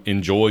who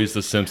enjoys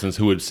The Simpsons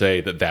who would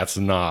say that that's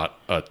not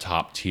a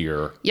top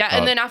tier. Yeah,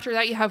 and then after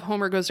that you have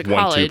Homer Goes to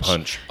College. 1-2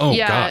 punch. Oh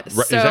God, is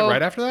that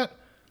right after that?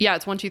 Yeah,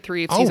 it's 1, 2,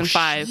 3 of season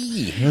 5.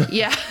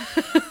 Yeah,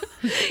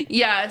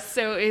 yeah.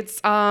 So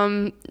it's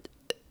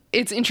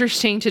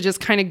interesting to just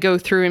kind of go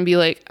through and be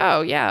like,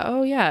 oh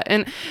yeah,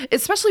 and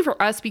especially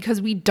for us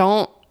because we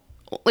don't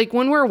like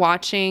when we're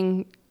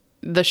watching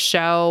the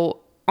show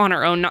on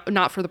our own,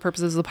 not for the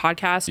purposes of the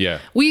podcast. Yeah.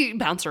 We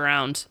bounce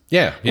around.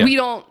 Yeah. We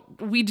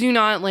do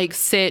not like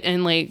sit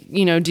and like,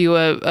 do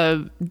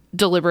a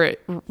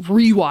deliberate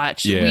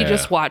rewatch. Yeah. We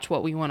just watch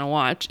what we want to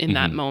watch in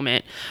that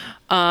moment.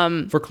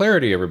 For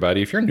clarity,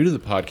 everybody, if you're new to the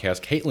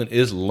podcast, Caitlin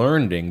is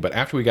learning, but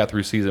after we got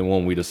through season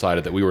 1, we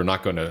decided that we were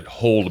not going to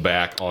hold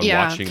back on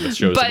watching the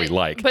shows that we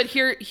like. But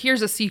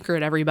here's a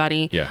secret,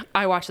 everybody. Yeah.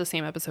 I watch the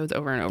same episodes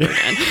over and over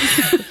again.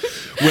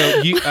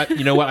 Well,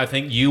 you know what? I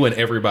think you and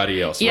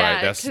everybody else,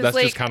 right? That's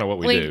just kind of what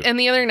we do. And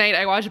the other night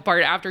I watched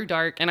Bart After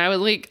Dark, and I was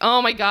like,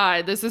 oh my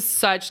God, this is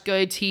such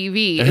good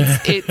TV.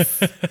 It's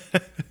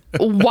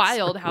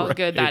wild how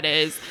good that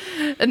is.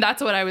 And that's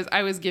what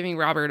I was giving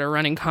Robert a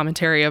running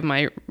commentary of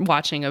my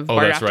watching of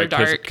Bart After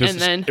Dark. And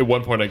then at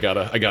one point I got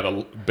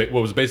a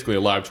what was basically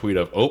a live tweet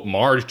of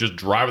Marge just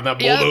driving that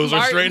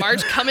bulldozer straight.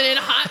 Marge coming in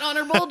hot on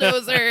her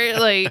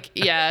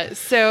bulldozer.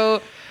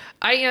 So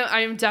I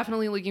am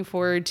definitely looking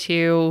forward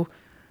to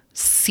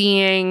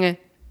seeing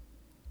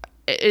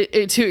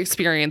to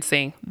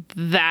experiencing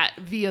that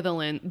via the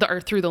lens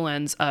or through the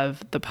lens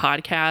of the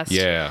podcast.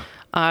 Yeah.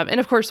 And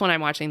of course, when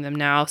I'm watching them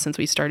now, since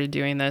we started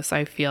doing this,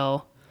 I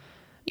feel,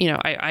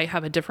 I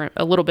have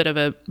a little bit of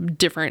a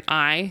different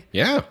eye.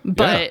 Yeah.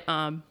 But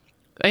I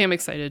am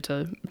excited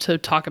to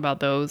talk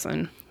about those,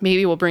 and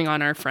maybe we'll bring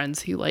on our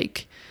friends who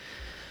like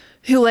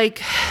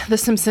The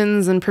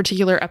Simpsons in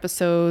particular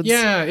episodes.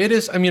 Yeah, it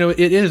is. I mean, it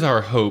is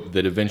our hope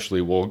that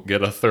eventually we'll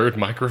get a third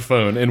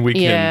microphone and we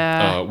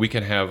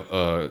can have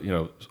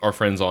our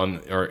friends on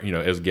or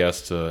as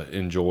guests to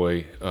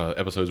enjoy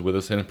episodes with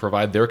us and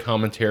provide their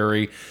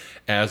commentary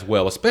as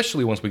well,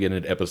 especially once we get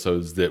into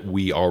episodes that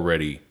we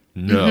already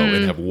know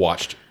and have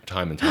watched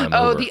time and time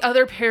over. The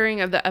other pairing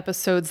of the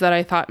episodes that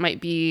I thought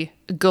might be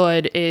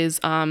good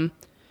is Mr.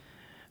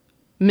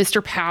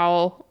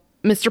 Powell.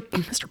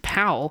 Mr.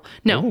 Powell.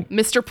 No,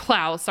 Mr.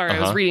 Plow. Sorry,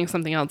 I was reading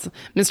something else.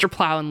 Mr.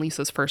 Plow and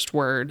Lisa's First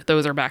Word.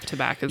 Those are back to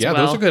back as well.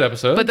 Yeah, those are good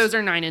episodes. But those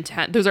are 9 and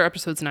 10. Those are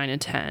episodes 9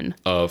 and 10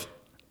 of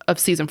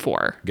season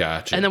 4.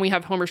 Gotcha. And then we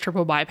have Homer's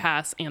Triple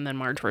Bypass and then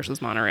Marge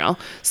versus Monorail.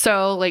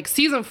 So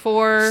season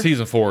 4 is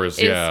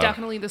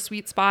definitely the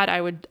sweet spot. I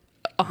would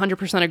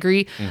 100%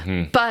 agree.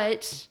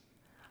 But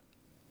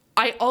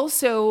I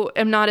also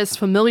am not as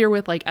familiar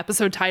with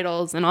episode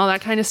titles and all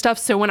that kind of stuff.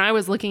 So when I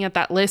was looking at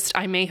that list,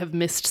 I may have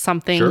missed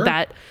something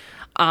that,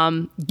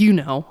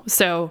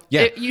 So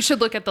you should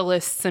look at the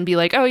lists and be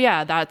like, oh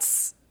yeah,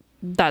 that's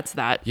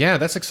that. Yeah,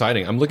 that's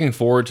exciting. I'm looking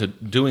forward to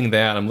doing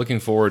that. I'm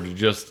looking forward to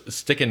just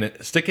sticking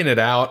it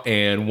out.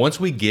 And once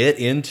we get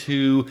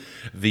into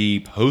the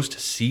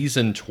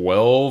post-season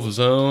 12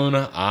 zone,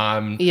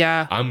 I'm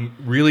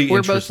really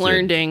interested. We're both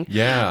learning.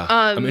 Yeah.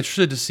 I'm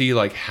interested to see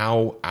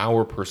how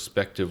our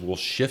perspective will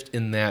shift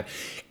in that.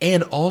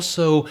 And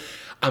also,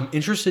 I'm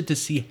interested to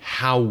see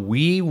how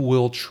we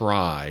will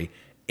try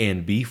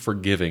and be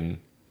forgiving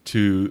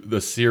to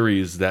the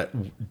series that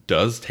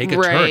does take a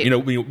turn.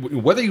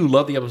 Whether you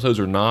love the episodes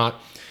or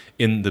not,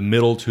 in the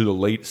middle to the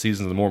late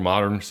seasons, the more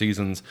modern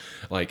seasons,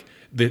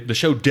 the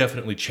show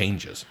definitely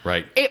changes,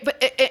 right?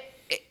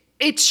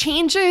 It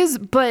changes,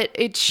 but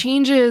it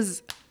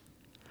changes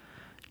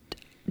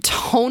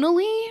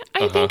tonally,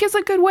 I think is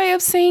a good way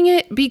of saying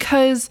it,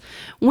 because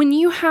when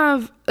you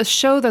have a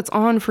show that's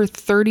on for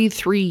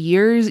 33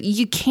 years,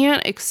 you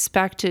can't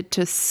expect it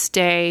to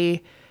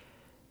stay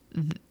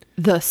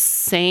the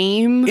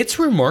same. It's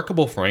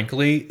remarkable,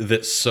 frankly,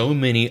 that so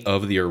many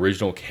of the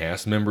original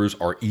cast members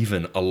are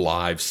even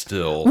alive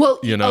still. Well,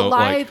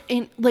 alive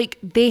and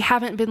they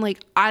haven't been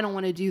I don't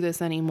want to do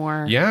this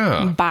anymore.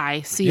 Yeah.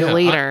 Bye. See you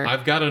later.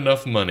 I've got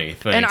enough money.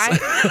 Thanks. And I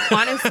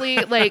honestly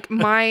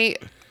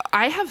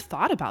I have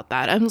thought about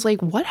that. I was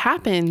like, what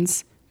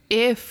happens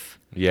if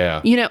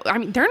they're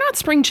not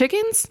spring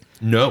chickens.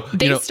 No.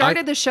 They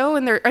started the show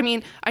and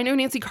I know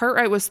Nancy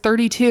Cartwright was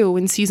 32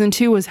 when season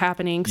 2 was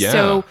happening. Yeah.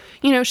 So,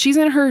 she's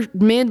in her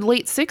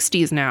late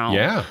 60s now.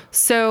 Yeah.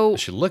 So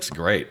she looks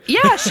great.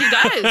 Yeah, she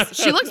does.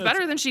 She looks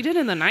better than she did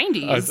in the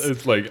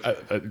 90s.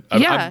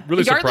 I'm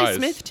really surprised. Yardley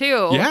Smith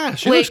too. Yeah,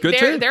 she looks good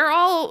too. They're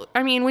all,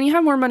 when you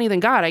have more money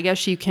than God, I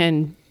guess you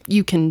can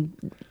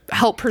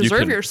help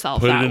preserve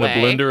yourself that way. Put it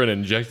in a blender and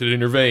inject it in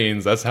your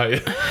veins. That's how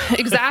you...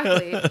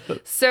 Exactly.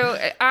 So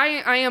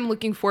I am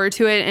looking forward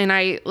to it. And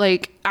I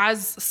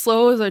as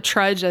slow as a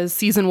trudge as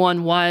season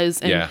 1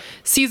 was. And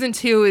season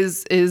 2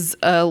 is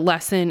a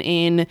lesson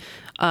in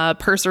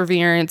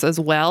perseverance as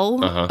well.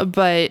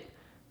 But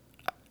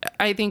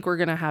I think we're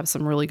going to have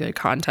some really good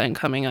content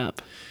coming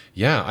up.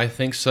 Yeah, I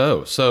think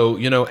so. So,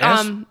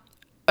 as...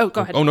 Oh,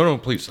 go ahead. Oh, no,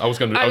 please. I was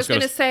going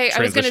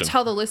to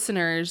tell the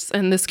listeners,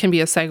 and this can be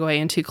a segue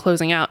into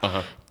closing out.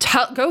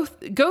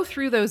 Go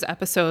through those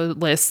episode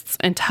lists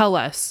and tell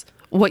us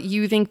what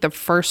you think the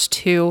first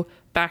 2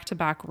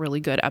 back-to-back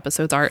really good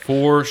episodes are.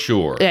 For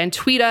sure. And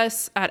tweet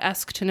us at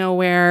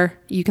esktonowhere.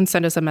 You can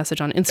send us a message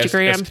on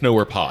Instagram.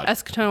 Esktonowherepod.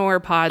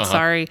 Esktonowherepod,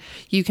 sorry.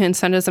 You can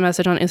send us a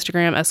message on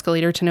Instagram,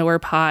 Escalator to Nowhere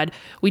Pod.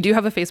 We do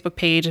have a Facebook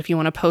page if you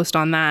want to post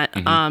on that.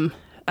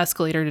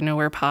 Escalator to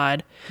Nowhere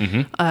Pod.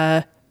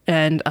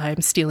 and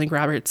I'm stealing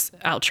Robert's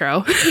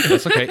outro.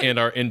 That's okay.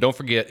 And don't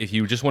forget, if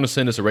you just want to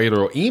send us a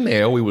regular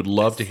email, we would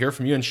love to hear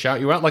from you and shout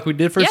you out like we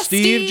did for Yes,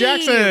 Steve Steve!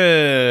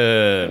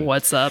 Jackson.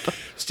 What's up?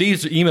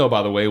 Steve's email,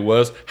 by the way,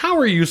 was, "How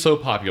are you so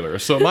popular?"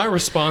 So my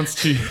response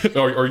to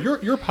or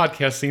your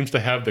podcast seems to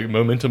have the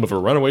momentum of a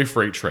runaway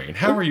freight train.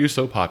 How are you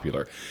so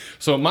popular?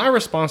 So my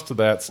response to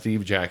that,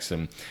 Steve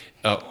Jackson,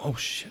 oh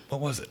shit, what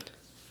was it?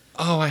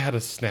 Oh, I had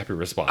a snappy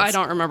response. I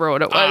don't remember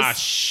what it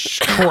was.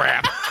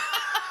 Crap.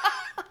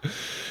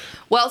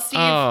 Well,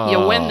 Steve,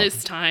 you win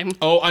this time.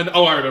 I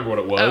remember what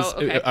it was. Oh,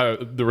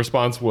 okay. The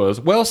response was,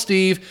 "Well,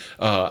 Steve,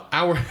 we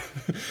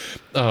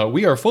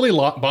are fully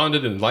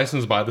bonded and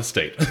licensed by the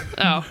state."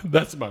 Oh.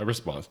 That's my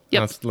response.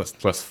 Yep.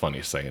 That's less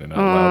funny saying it out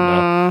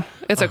loud now.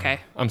 It's okay.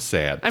 I'm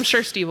sad. I'm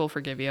sure Steve will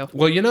forgive you.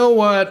 Well, you know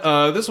what?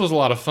 This was a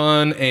lot of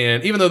fun,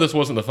 and even though this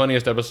wasn't the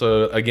funniest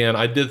episode, again,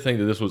 I did think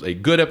that this was a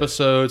good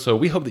episode. So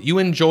we hope that you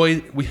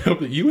enjoyed. We hope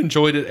that you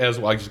enjoyed it as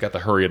well. I just got to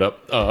hurry it up.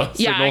 Yeah,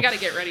 signal. I got to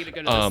get ready to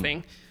go to this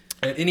thing.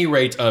 At any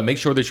rate, make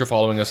sure that you're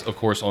following us, of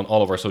course, on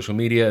all of our social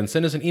media, and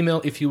send us an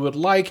email if you would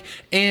like,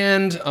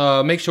 and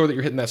make sure that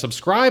you're hitting that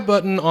subscribe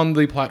button on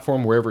the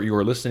platform wherever you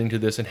are listening to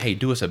this. And hey,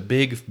 do us a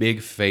big,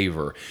 big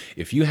favor.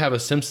 If you have a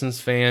Simpsons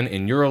fan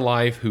in your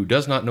life who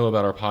does not know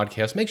about our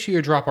podcast, make sure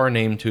you drop our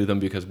name to them,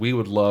 because we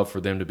would love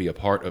for them to be a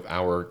part of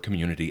our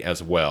community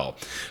as well.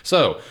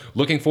 So,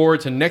 looking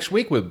forward to next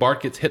week with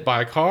Bart Gets Hit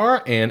by a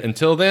Car, and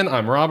until then,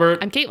 I'm Robert.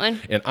 I'm Caitlin.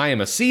 And I am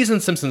a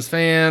seasoned Simpsons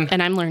fan.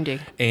 And I'm Learning.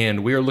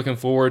 And we are looking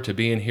forward to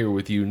being here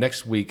with you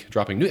next week,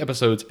 dropping new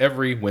episodes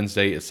every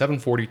Wednesday at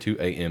 7:42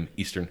 a.m.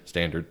 Eastern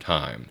Standard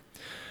Time.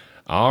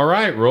 All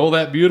right, roll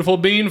that beautiful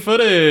bean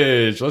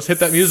footage. Let's hit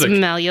that music.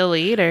 Smell you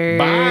later.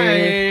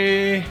 Bye.